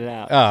edit it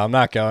out. Oh, I'm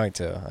not going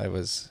to. It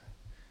was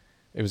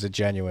a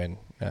genuine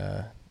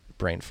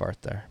brain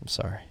fart there. I'm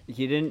sorry.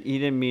 He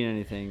didn't mean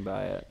anything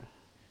by it.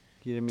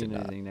 He didn't mean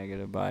anything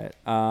negative by it.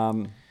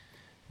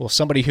 Well,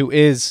 somebody who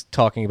is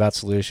talking about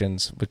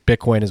solutions, but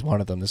Bitcoin is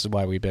one of them. This is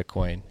why we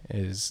Bitcoin.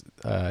 His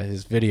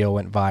video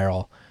went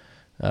viral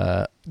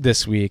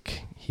this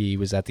week. He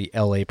was at the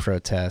LA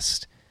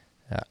protest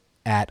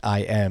at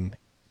I Am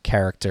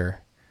Character.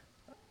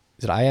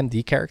 Is it I Am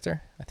the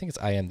Character? I think it's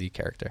I Am the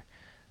Character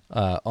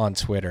on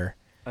Twitter.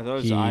 I thought it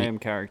was I Am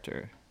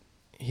Character.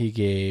 He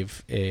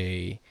gave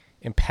a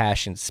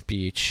impassioned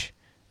speech.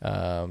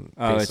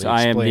 It's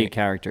I Am the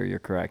Character. You're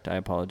correct. I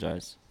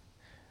apologize.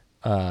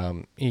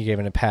 He gave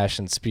an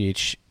impassioned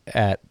speech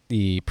at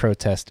the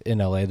protest in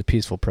LA, the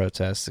peaceful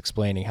protest,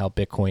 explaining how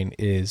Bitcoin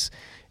is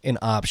an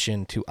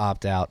option to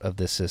opt out of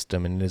this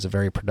system, and it is a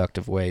very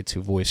productive way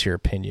to voice your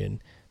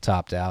opinion to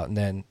opt out. And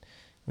then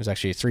it was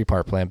actually a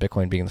 3-part plan,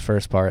 Bitcoin being the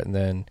first part, and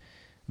then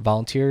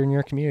volunteer in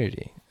your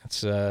community.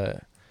 It's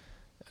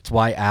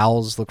why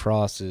Owls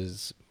Lacrosse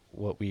is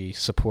what we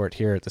support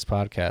here at this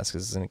podcast,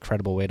 because it's an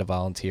incredible way to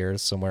volunteer.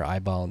 Somewhere I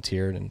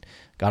volunteered and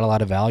got a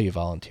lot of value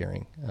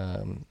volunteering.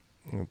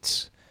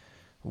 It's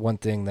one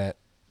thing that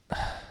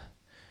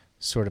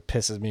sort of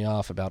pisses me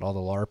off about all the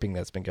LARPing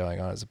that's been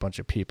going on is a bunch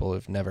of people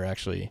who've never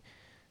actually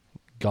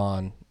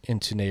gone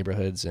into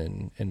neighborhoods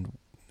and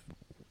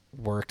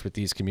worked with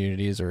these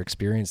communities or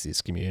experienced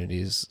these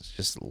communities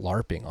just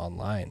LARPing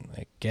online.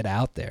 Like, get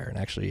out there and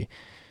actually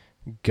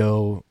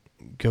go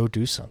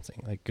do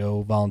something. Like,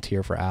 go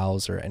volunteer for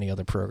Owls or any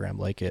other program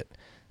like it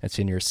that's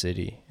in your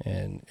city,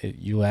 and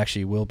you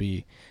actually will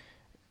be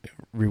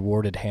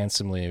rewarded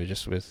handsomely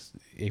just with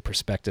a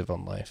perspective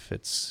on life.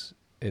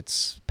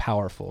 It's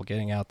powerful.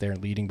 Getting out there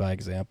and leading by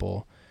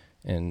example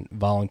and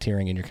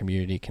volunteering in your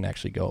community can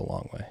actually go a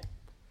long way.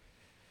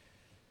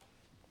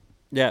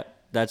 Yeah,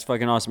 that's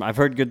fucking awesome. I've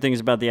heard good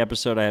things about the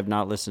episode. I have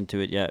not listened to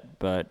it yet,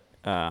 but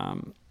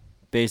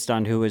based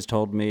on who has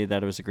told me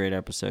that it was a great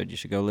episode, you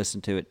should go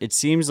listen to it. It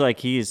seems like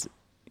he's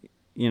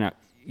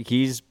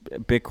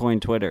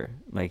Bitcoin Twitter.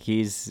 Like,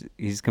 he's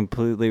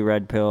completely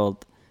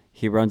red-pilled.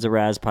 He runs a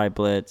Raspberry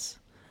Blitz.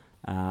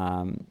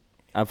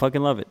 I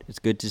fucking love it. It's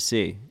good to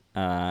see.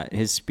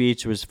 His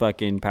speech was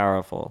fucking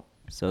powerful,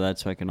 so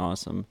that's fucking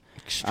awesome.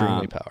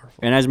 Extremely powerful.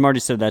 And as Marty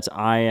said, that's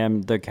I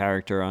Am the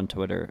Character on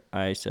Twitter.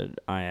 I said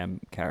I Am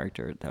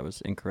Character. That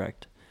was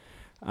incorrect.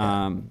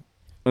 And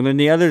then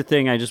the other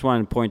thing I just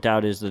wanted to point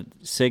out is that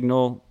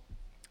Signal,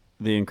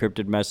 the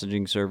encrypted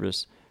messaging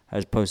service,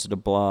 has posted a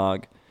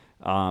blog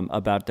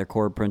about their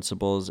core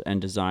principles and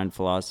design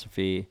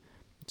philosophy.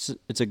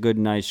 It's a good,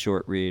 nice,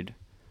 short read.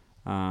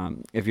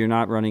 If you're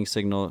not running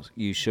Signal,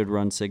 you should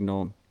run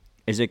Signal.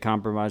 Is it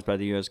compromised by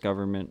the U.S.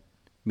 government?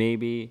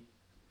 Maybe.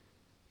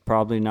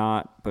 Probably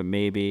not, but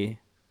maybe.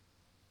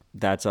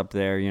 That's up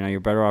there. You're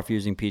better off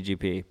using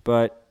PGP.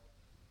 But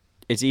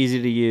it's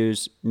easy to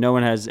use. No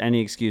one has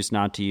any excuse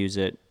not to use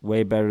it.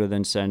 Way better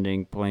than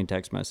sending plain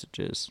text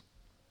messages.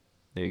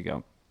 There you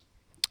go.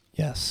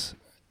 Yes.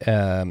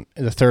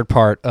 The third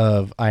part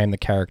of I Am the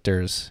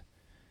Character's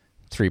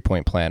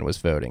 3-point plan was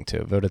voting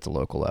too. Vote at the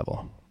local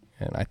level.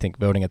 And I think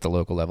voting at the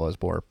local level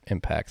has more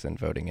impacts than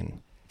voting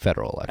in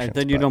federal elections. And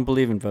then you don't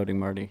believe in voting,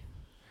 Marty.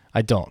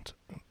 I don't.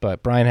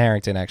 But Brian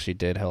Harrington actually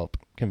did help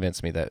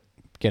convince me that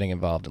getting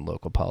involved in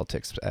local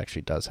politics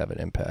actually does have an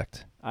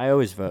impact. I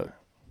always vote.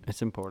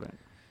 It's important.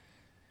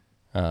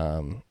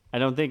 I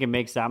don't think it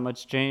makes that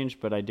much change,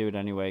 but I do it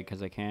anyway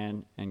because I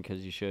can and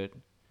because you should.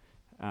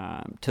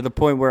 To the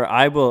point where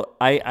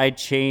I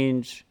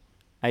change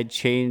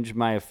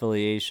my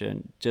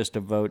affiliation just to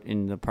vote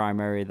in the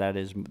primary that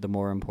is the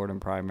more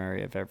important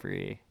primary of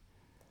every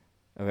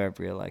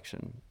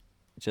election,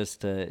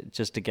 just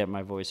to get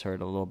my voice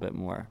heard a little bit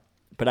more.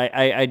 But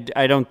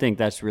I don't think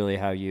that's really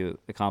how you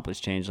accomplish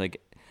change.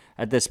 Like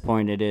at this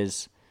point, it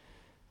is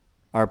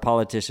our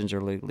politicians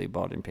are legally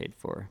bought and paid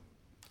for,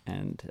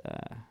 and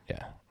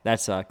yeah, that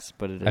sucks.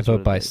 But it is. I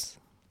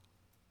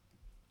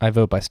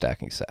vote by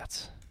stacking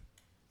sats.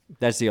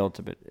 That's the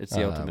ultimate. It's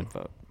the ultimate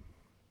vote.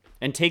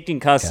 And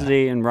taking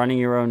custody and running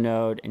your own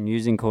node and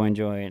using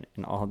CoinJoin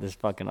and all this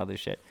fucking other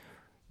shit.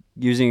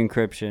 Using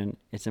encryption,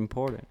 it's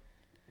important.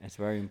 It's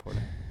very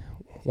important.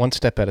 One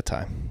step at a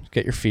time.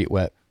 Get your feet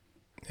wet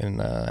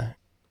and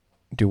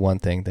do one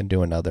thing, then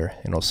do another.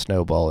 And it'll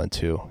snowball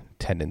into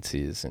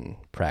tendencies and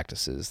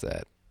practices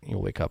that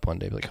you'll wake up one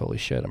day and be like, holy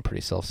shit, I'm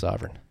pretty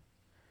self-sovereign.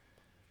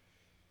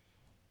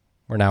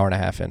 We're an hour and a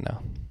half in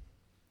now.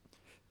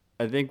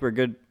 I think we're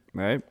good,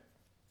 right?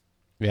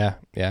 Yeah.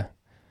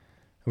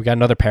 We got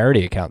another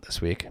parody account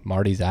this week.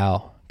 Marty's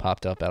Owl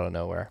popped up out of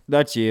nowhere.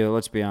 That's you,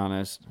 let's be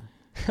honest.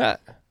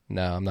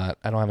 No, I'm not.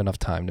 I don't have enough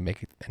time to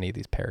make any of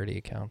these parody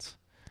accounts.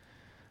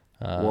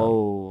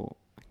 Whoa.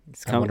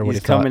 He's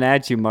coming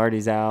at you,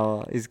 Marty's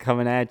Owl. He's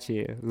coming at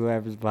you,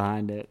 whoever's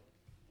behind it.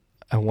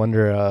 I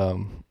wonder.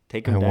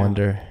 Take him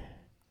down.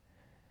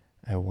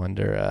 I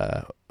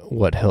wonder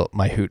what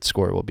my hoot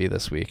score will be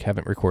this week.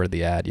 Haven't recorded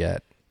the ad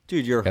yet.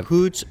 Dude, your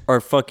hoots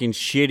are fucking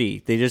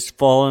shitty. They just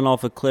fallen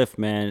off a cliff,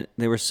 man.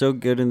 They were so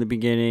good in the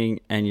beginning,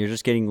 and you're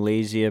just getting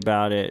lazy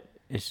about it.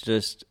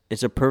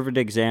 It's a perfect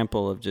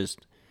example of just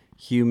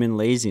human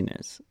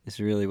laziness. It's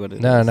really what it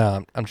is.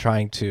 No. I'm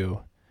trying to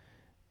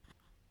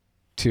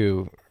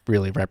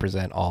really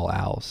represent all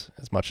owls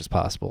as much as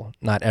possible.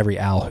 Not every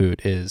owl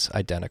hoot is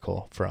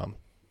identical from,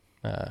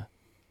 not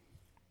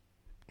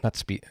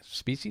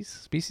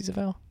species of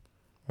owl.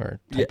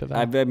 Or type of owl?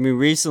 I mean,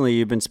 recently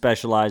you've been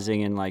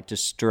specializing in like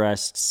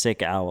distressed,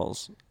 sick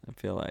owls. I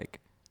feel like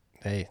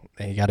they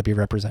got to be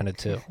represented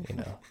too.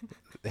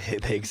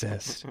 They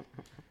exist.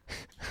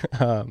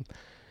 All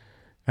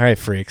right,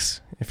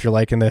 freaks. If you're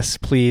liking this,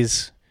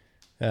 please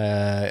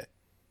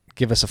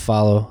give us a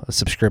follow, a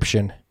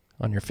subscription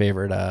on your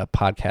favorite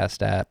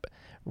podcast app.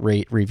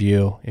 Rate,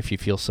 review if you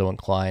feel so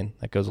inclined.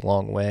 That goes a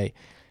long way.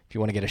 If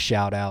you want to get a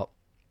shout out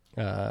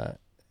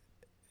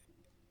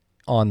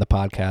on the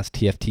podcast,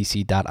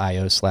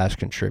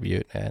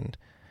 tftc.io/contribute. And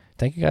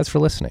thank you guys for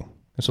listening.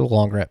 This was a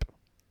long rip.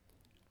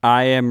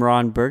 I am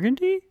Ron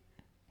Burgundy.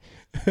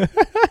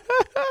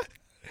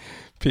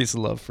 Peace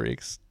and love,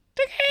 freaks.